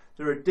now,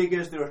 there are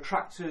diggers, there are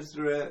tractors,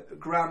 there are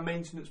ground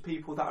maintenance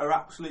people that are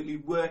absolutely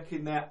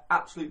working their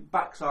absolute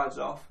backsides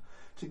off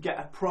to get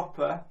a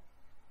proper,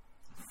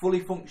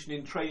 fully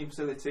functioning training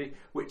facility,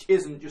 which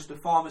isn't just a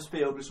farmer's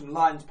field with some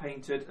lines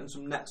painted and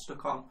some nets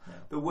stuck on. Yeah.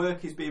 The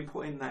work is being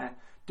put in there.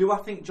 Do I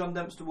think John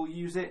Dempster will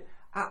use it?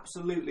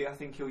 Absolutely, I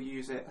think he'll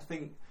use it. I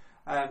think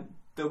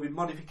there'll be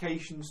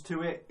modifications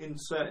to it in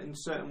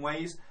certain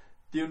ways.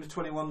 The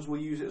under-21s will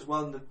use it as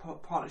well, and the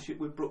partnership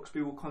with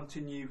Brooksby will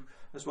continue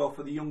as well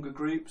for the younger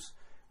groups.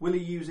 Will he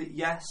use it?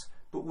 Yes.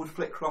 But would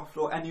Flitcroft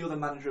or any other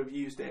manager have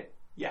used it?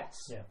 Yes.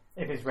 Yeah,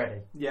 if it's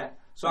ready. Yeah.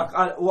 So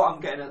what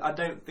I'm getting at, I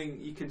don't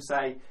think you can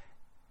say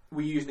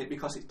we're using it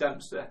because it's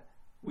Dempster.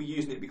 We're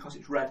using it because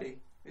it's ready.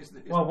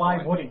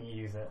 Why wouldn't you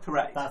use it?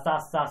 Correct.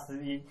 That's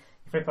you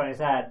flip on his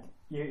head.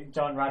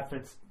 John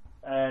Radford's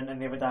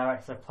and the other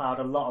directors have ploughed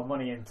a lot of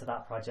money into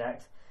that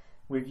project.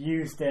 We've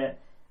used it,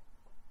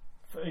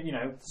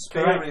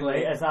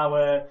 correctly as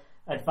our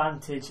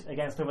advantage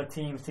against other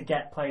teams to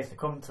get players to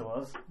come to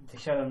us, to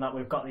show them that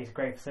we've got these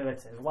great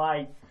facilities.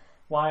 Why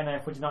on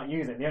earth would you not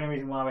use it? The only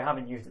reason why we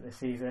haven't used it this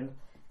season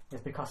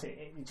is because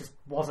it just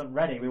wasn't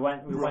ready. We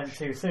went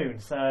too soon.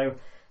 So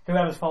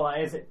whoever's fault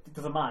that is, it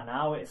doesn't matter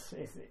now. It's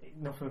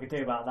nothing we could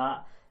do about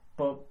that.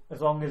 But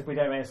as long as we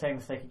don't make the same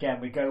mistake again,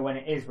 we go when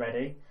it is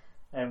ready,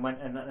 and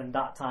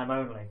that time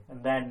only,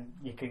 and then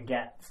you can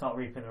start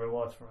reaping the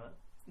rewards from it.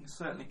 You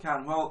certainly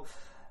can. Well,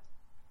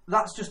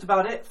 that's just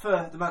about it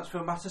for the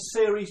Mansfield Matters.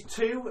 Series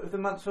 2 of the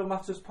Mansfield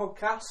Matters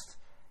podcast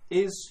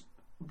is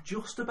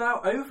just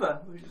about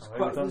over.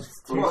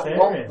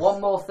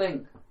 One more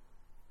thing.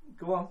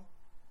 Go on.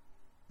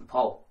 The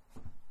poll.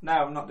 No,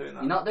 I'm not doing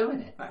that. You're not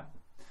doing it? No.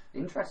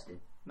 Interesting.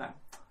 No.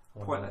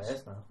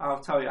 Pointless. I'll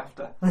tell you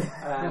after.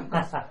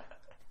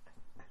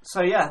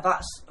 So yeah,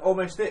 that's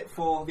almost it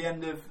for the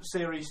end of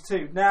Series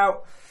 2.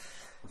 Now,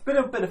 it's been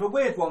a bit of a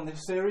weird one,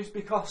 this series,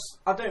 because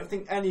I don't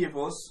think any of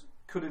us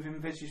could have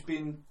envisaged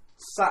being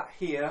sat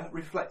here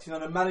reflecting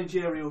on a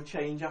managerial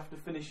change after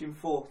finishing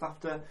 4th,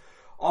 after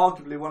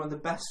arguably one of the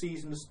best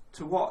seasons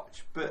to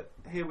watch. But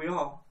here we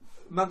are.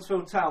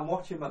 Mansfield Town,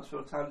 watching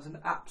Mansfield Town is an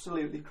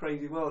absolutely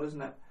crazy world,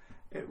 isn't it?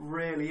 It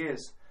really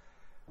is.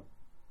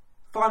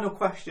 Final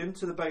question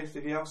to the both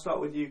of you. I'll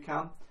start with you,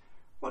 Cam.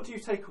 What do you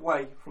take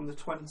away from the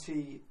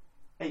 2018-19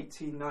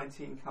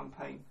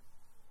 campaign?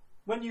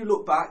 When you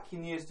look back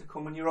in years to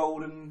come, when you're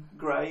old and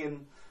grey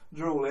and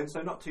drooling,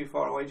 so not too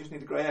far away, just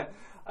need a grey hair,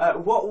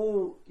 what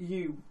will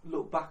you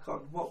look back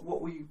on? What will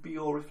be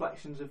your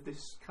reflections of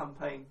this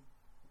campaign?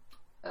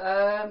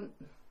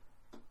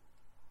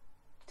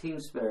 Team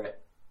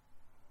spirit.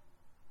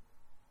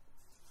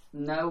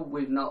 No,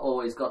 we've not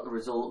always got the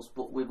results,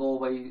 but we've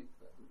always,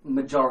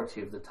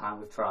 majority of the time,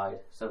 we've tried.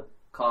 So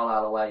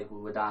Carlisle away,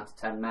 we were down to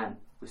 10 men.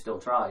 We still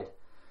tried.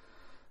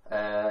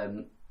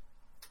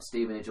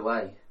 Stevenage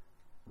away,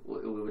 we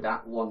were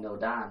 1-0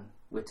 down.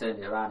 We turned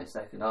it around in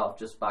second half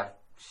just by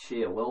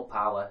sheer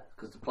willpower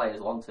because the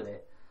players wanted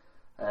it.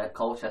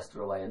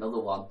 Colchester away, another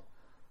one.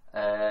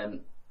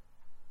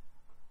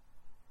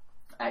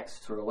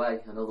 Exeter away,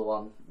 another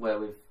one where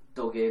we've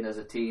dug in as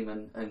a team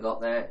and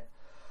got there.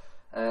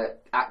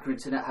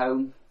 Accrington at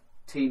home,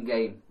 team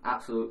game,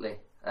 absolutely.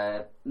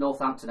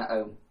 Northampton at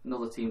home,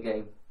 another team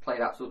game,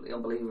 played absolutely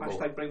unbelievable.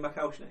 Hashtag bring back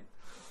Elshney.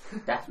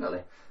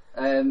 Definitely.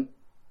 And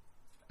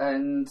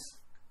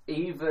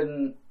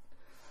even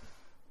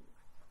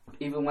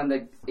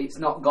when it's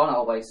not gone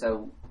our way,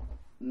 so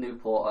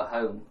Newport at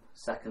home,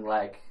 second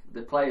leg,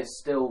 the players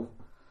still,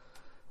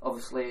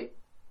 obviously,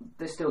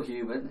 they're still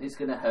human. It's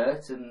going to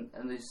hurt, and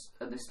they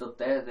stood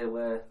there. They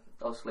were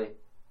obviously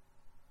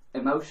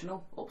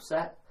emotional,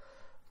 upset,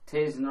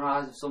 tears in their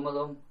eyes of some of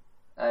them,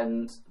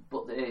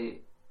 but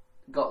they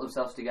got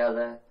themselves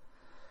together,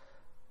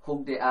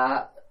 hugged it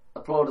out,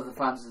 applauded the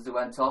fans as they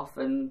went off,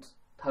 and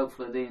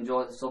hopefully they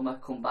enjoy the summer,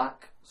 come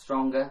back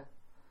stronger,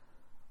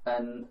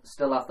 and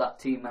still have that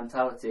team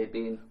mentality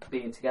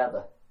being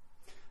together.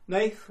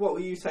 Nath, what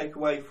will you take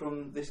away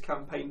from this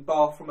campaign,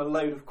 bar from a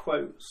load of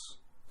quotes?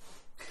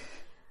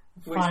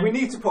 Which we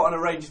need to put on a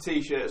range of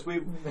t-shirts.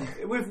 We've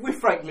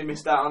frankly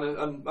missed out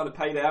on a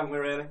payday, haven't we,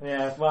 really?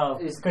 Yeah, well,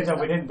 it's a good job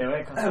we didn't do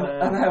it, because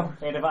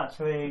it'd have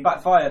actually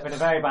backfired. Been a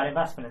very bad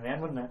investment in the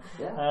end, wouldn't it?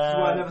 Yeah. That's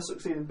why I never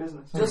succeed in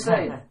business. Just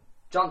saying,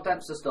 John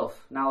Dempster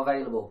stuff, now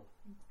available.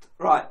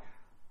 Right.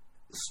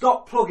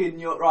 Stop plugging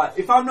your... Right,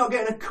 if I'm not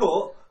getting a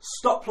cut,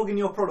 stop plugging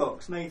your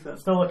products, Nathan.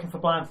 Still looking for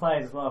blind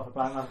players as well, for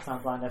Blind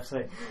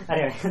FC.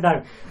 Anyway,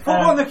 no.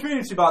 Football in the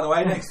community, by the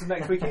way, next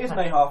week. It is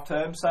May half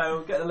term,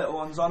 so get the little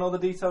ones on. All the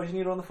details you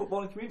need are on the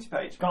football and community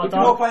page. We can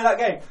all play that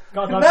game.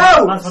 No!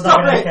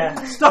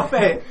 Stop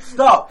it!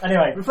 Stop!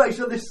 Anyway.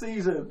 Reflection of this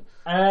season.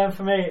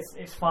 For me,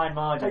 it's fine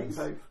margins.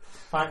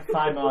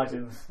 Fine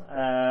margins.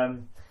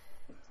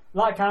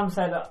 Like Cam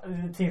said,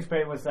 the team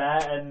spirit was there,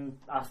 and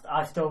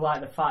I still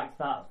like the fact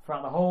that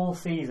throughout the whole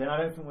season, I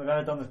don't think we've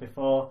ever done this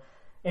before,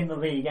 in the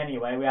league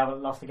anyway, we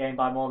haven't lost a game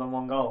by more than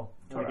one goal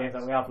in the games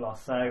that we have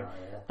lost. So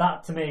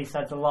that to me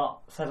says a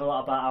lot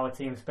about our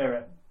team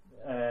spirit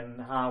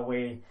and how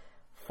we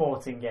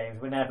fought in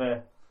games. We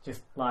never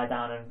just lie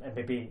down and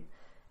be beat.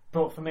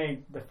 But for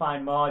me, the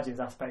fine margins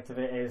aspect of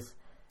it is,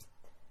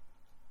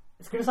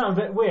 it's going to sound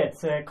a bit weird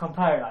to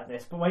compare it like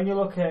this, but when you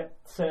look at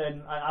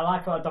certain... I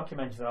like a lot of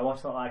documentaries. I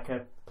watch a lot like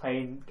a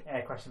plane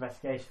air crash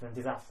investigation and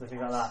disasters,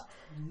 things like that.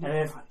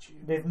 And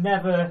there's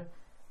never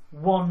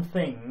one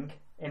thing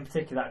in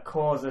particular that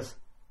causes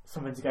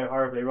something to go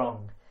horribly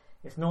wrong.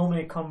 It's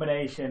normally a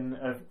combination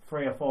of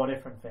 3 or 4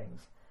 different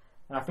things.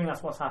 And I think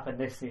that's what's happened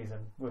this season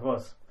with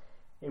us.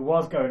 It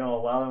was going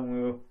all well and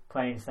we were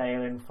playing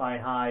sailing,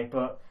 flying high,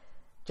 but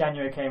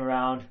January came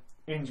around,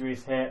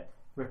 injuries hit,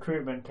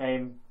 recruitment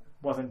came,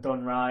 wasn't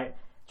done right,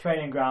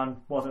 training ground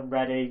wasn't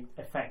ready,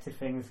 affected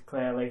things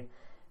clearly,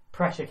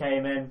 pressure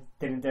came in,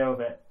 didn't deal with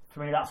it.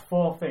 For me, that's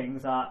 4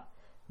 things that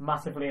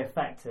massively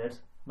affected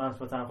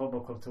Mansfield Town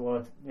Football Club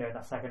towards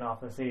that second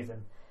half of the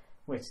season,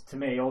 which to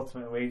me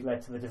ultimately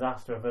led to the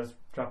disaster of us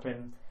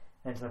dropping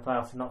into the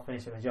playoffs and not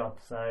finishing the job.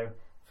 So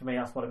for me,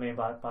 that's what I mean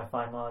by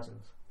fine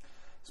margins.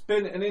 It's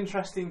been an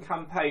interesting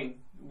campaign.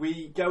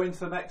 We go into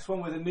the next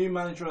one with a new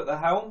manager at the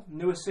helm,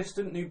 new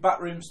assistant, new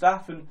backroom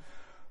staff, and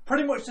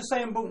pretty much the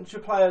same bunch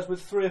of players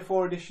with 3 or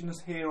 4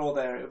 additions here or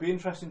there. It'll be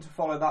interesting to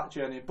follow that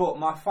journey. But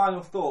my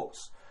final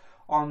thoughts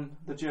on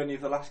the journey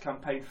of the last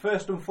campaign.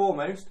 First and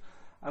foremost,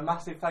 a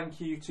massive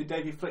thank you to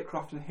Davey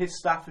Flitcroft and his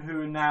staff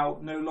who are now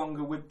no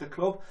longer with the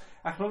club.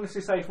 I can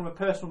honestly say from a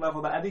personal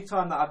level that any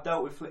time that I've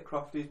dealt with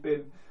Flitcroft, he's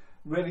been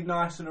really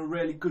nice and a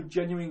really good,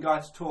 genuine guy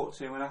to talk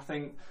to, and I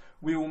think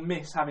we will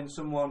miss having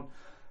someone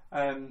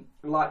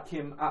like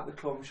him at the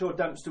club. I'm sure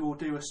Dempster will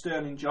do a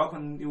sterling job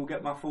and he will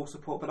get my full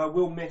support, but I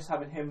will miss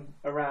having him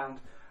around.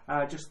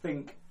 I just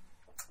think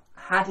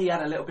had he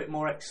had a little bit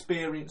more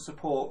experienced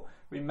support,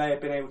 we may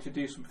have been able to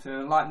do something.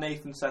 And like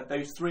Nathan said,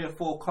 those 3 or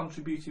 4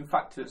 contributing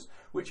factors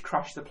which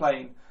crashed the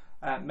plane,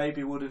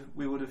 maybe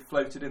we would have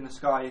floated in the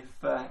sky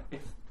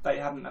if they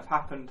hadn't have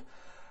happened.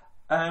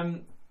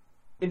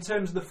 In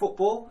terms of the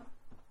football,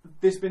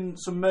 there's been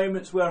some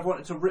moments where I've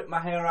wanted to rip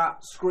my hair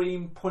out,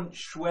 scream, punch,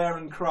 swear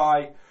and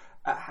cry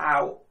at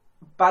how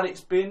bad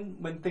it's been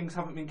when things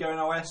haven't been going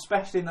our way,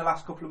 especially in the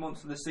last couple of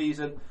months of the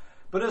season.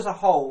 But as a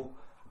whole,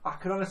 I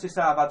can honestly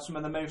say I've had some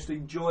of the most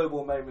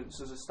enjoyable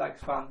moments as a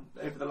Stags fan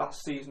over the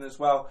last season as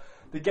well.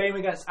 The game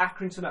against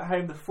Accrington at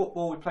home, the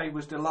football we played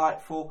was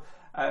delightful.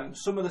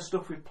 Some of the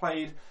stuff we've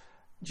played,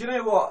 do you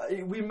know what?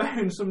 We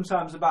moan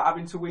sometimes about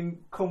having to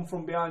come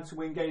from behind to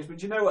win games, but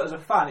do you know what? As a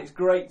fan, it's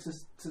great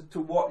to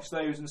watch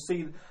those and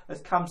see,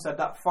 as Cam said,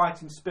 that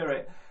fighting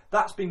spirit.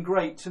 That's been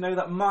great to know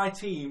that my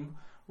team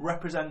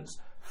represents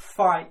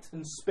fight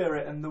and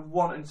spirit and the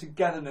want and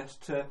togetherness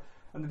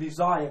and the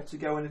desire to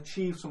go and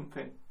achieve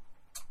something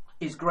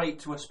is great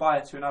to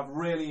aspire to, and I've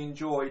really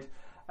enjoyed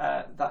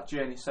that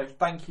journey. So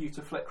thank you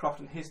to Flitcroft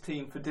and his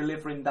team for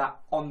delivering that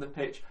on the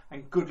pitch,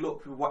 and good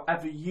luck with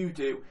whatever you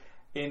do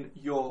in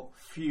your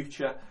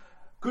future.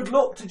 Good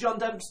luck to John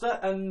Dempster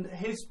and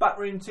his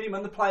backroom team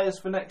and the players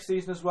for next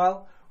season as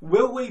well.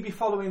 Will we be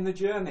following the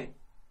journey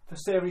for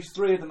Series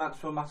 3 of the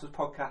Mansfield Matters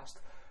podcast?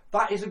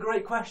 That is a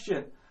great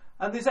question,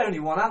 and there's only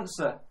one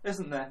answer,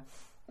 isn't there?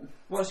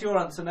 What's your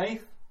answer,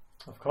 Nath?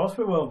 Of course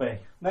we will be.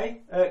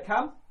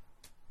 Cam?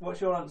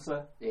 What's your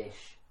answer?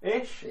 Ish.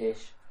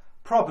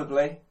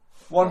 Probably.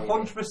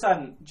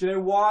 100%. Do you know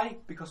why?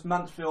 Because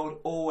Mansfield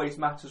always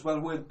matters. Whether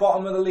we're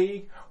bottom of the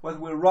league, whether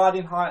we're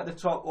riding high at the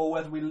top, or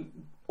whether we're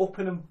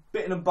upping and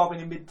bitting and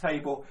bobbing in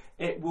mid-table,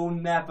 it will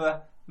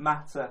never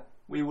matter.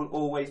 We will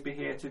always be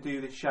here to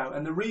do this show.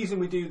 And the reason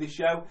we do this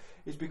show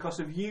is because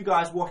of you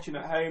guys watching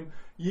at home,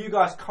 you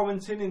guys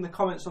commenting in the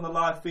comments on the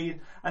live feed,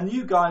 and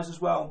you guys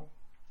as well,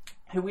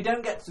 who we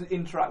don't get to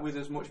interact with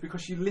as much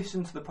because you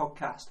listen to the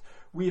podcast.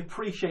 We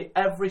appreciate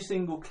every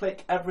single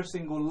click, every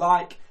single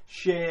like,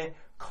 share,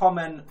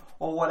 comment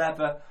or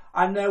whatever.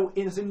 I know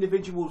as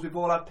individuals we've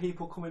all had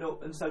people coming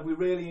up and said we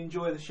really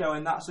enjoy the show,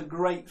 and that's a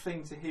great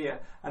thing to hear,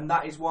 and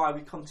that is why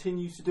we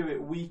continue to do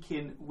it week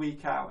in,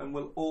 week out, and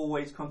we'll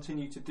always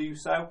continue to do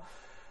so.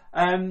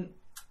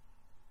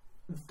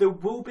 There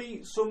will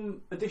be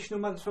some additional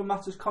Mansfield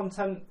Matters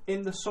content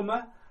in the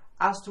summer.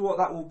 As to what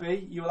that will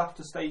be, you will have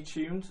to stay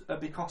tuned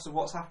because of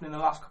what's happened in the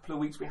last couple of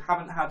weeks. We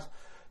haven't had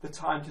the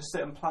time to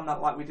sit and plan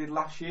that like we did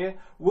last year.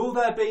 Will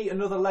there be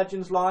another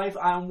Legends Live?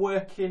 I am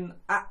working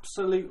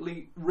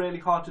absolutely really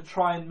hard to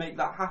try and make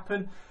that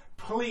happen.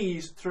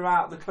 Please,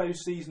 throughout the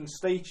closed season,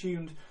 stay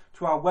tuned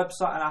to our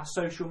website and our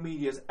social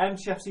medias,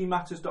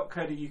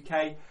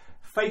 mtfcmatters.co.uk,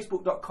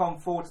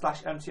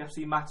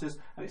 facebook.com/mtfcmatters,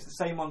 and it's the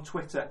same on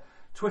Twitter.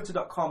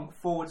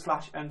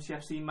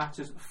 twitter.com/MTFC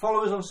Matters.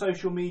 Follow us on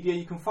social media.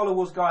 You can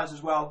follow us guys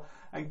as well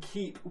and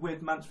keep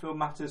with Mansfield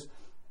Matters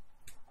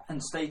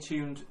and stay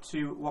tuned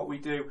to what we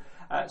do.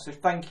 So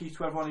thank you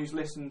to everyone who's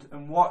listened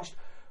and watched.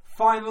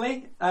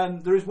 Finally,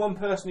 there is one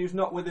person who's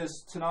not with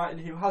us tonight and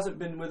who hasn't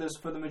been with us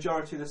for the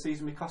majority of the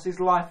season because his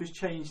life has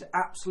changed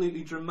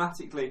absolutely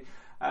dramatically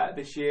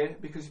this year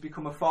because he's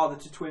become a father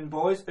to twin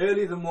boys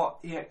earlier than what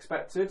he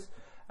expected.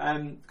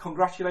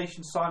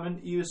 Congratulations, Simon.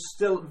 You are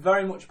still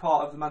very much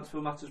part of the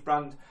Mansfield Matters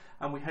brand,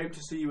 and we hope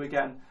to see you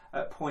again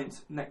at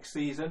Point next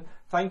season.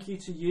 Thank you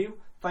to you.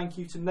 Thank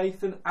you to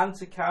Nathan and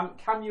to Cam.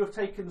 Cam, you have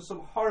taken some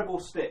horrible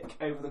stick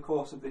over the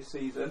course of this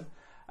season,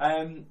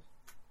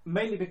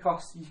 mainly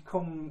because you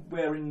come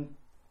wearing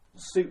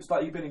suits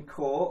like you've been in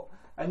court,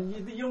 and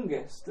you're the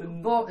youngest.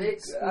 But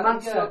it's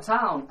Mansfield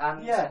Town,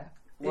 and yeah.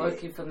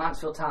 Working for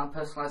Mansfield Town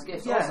Personalised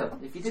Gifts. Yeah. Also,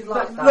 if you did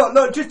like that.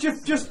 Look, just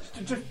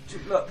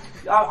look.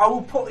 I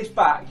will put this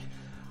back.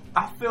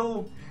 I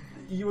feel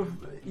you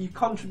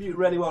contribute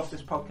really well to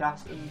this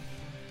podcast, and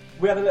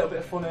we had a little bit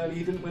of fun earlier.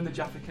 You didn't win the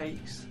Jaffa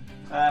Cakes,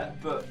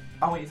 but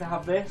I want you to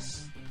have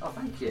this. Oh,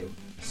 thank you.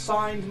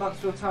 Signed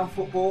Mansfield Town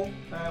football.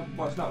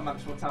 Well, it's not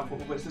Mansfield Town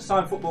football, but it's a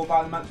signed football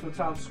by the Mansfield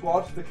Town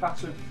squad, the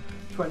class of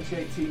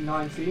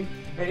 2018-19.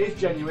 It is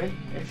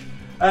genuine-ish.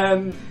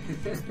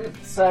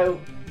 So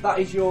that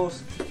is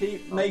yours to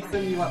keep.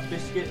 Nathan, you have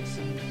biscuits,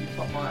 and you've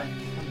got my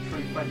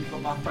country friend, you've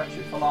got my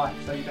friendship for life,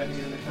 so you don't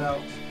need anything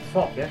else.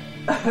 swap, yeah?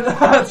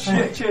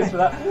 Cheers for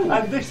that.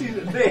 And this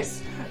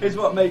is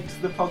what makes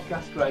the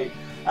podcast great.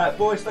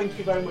 Boys, thank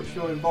you very much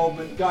for your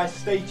involvement. Guys,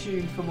 stay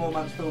tuned for more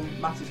Mansfield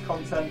Matters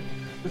content.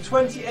 The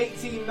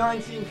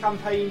 2018-19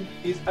 campaign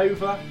is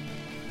over.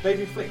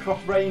 David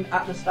Flitcroft's reign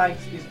at the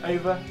Stags is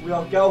over. We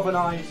are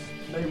galvanised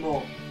no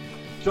more.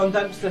 John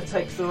Dempster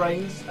takes the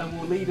reins and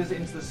will lead us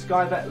into the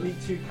Sky Bet League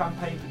 2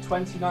 campaign for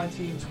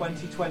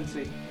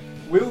 2019-2020.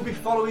 We will be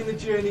following the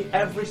journey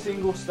every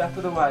single step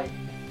of the way.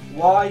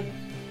 Why?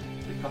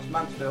 Because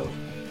Mansfield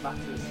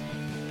matters.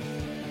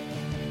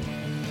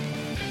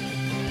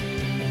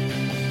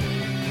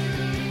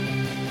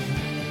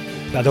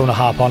 I don't want to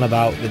harp on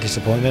about the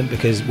disappointment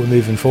because we're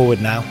moving forward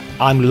now.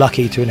 I'm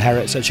lucky to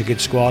inherit such a good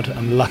squad.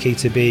 I'm lucky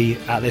to be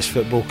at this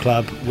football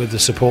club with the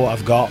support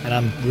I've got, and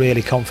I'm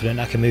really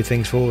confident I can move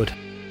things forward.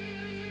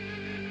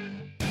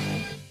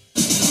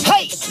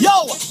 Hey,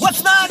 yo,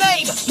 what's my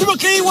name? The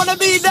rookie wanna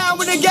be down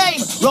with the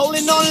game.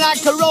 Rolling on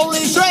like a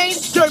rolling train.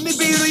 Turn me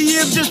beer,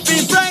 you've just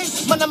been framed.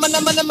 Mana,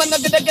 mana, mana,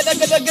 mana, gada,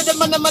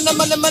 mana, mana,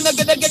 mana, mana,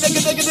 gada,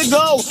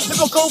 go.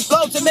 Liverpool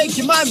flow to make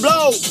your mind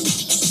blow.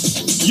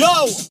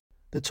 Yo!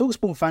 The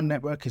TalkSport Fan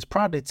Network is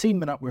proudly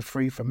teaming up with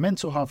Free for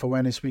Mental Health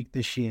Awareness Week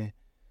this year.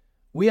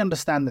 We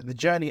understand that the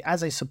journey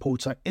as a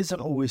supporter isn't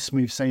always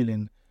smooth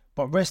sailing,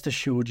 but rest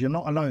assured you're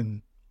not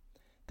alone.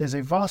 There's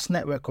a vast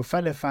network of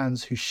fellow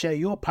fans who share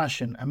your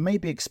passion and may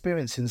be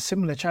experiencing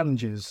similar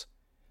challenges.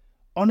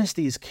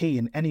 Honesty is key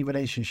in any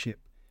relationship.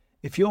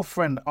 If your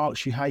friend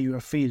asks you how you are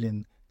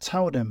feeling,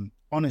 tell them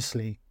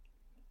honestly.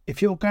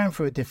 If you're going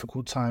through a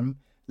difficult time,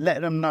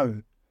 let them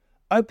know.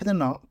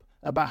 Opening up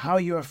about how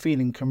you are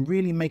feeling can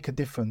really make a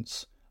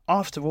difference.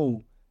 After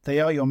all, they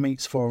are your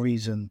mates for a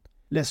reason.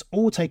 Let's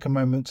all take a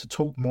moment to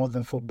talk more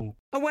than football.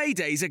 Away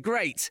days are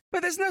great,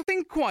 but there's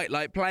nothing quite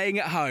like playing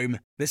at home.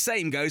 The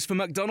same goes for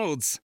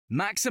McDonald's.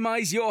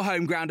 Maximise your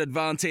home ground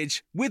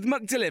advantage with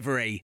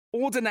McDelivery.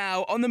 Order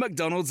now on the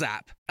McDonald's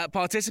app. At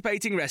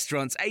participating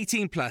restaurants,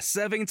 18 plus,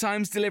 serving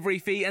times, delivery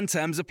fee and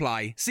terms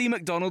apply. See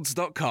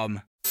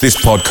mcdonalds.com. This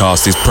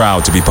podcast is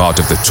proud to be part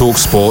of the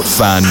TalkSport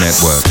Fan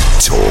Network.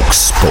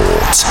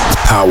 TalkSport.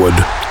 Powered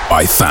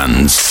by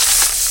fans.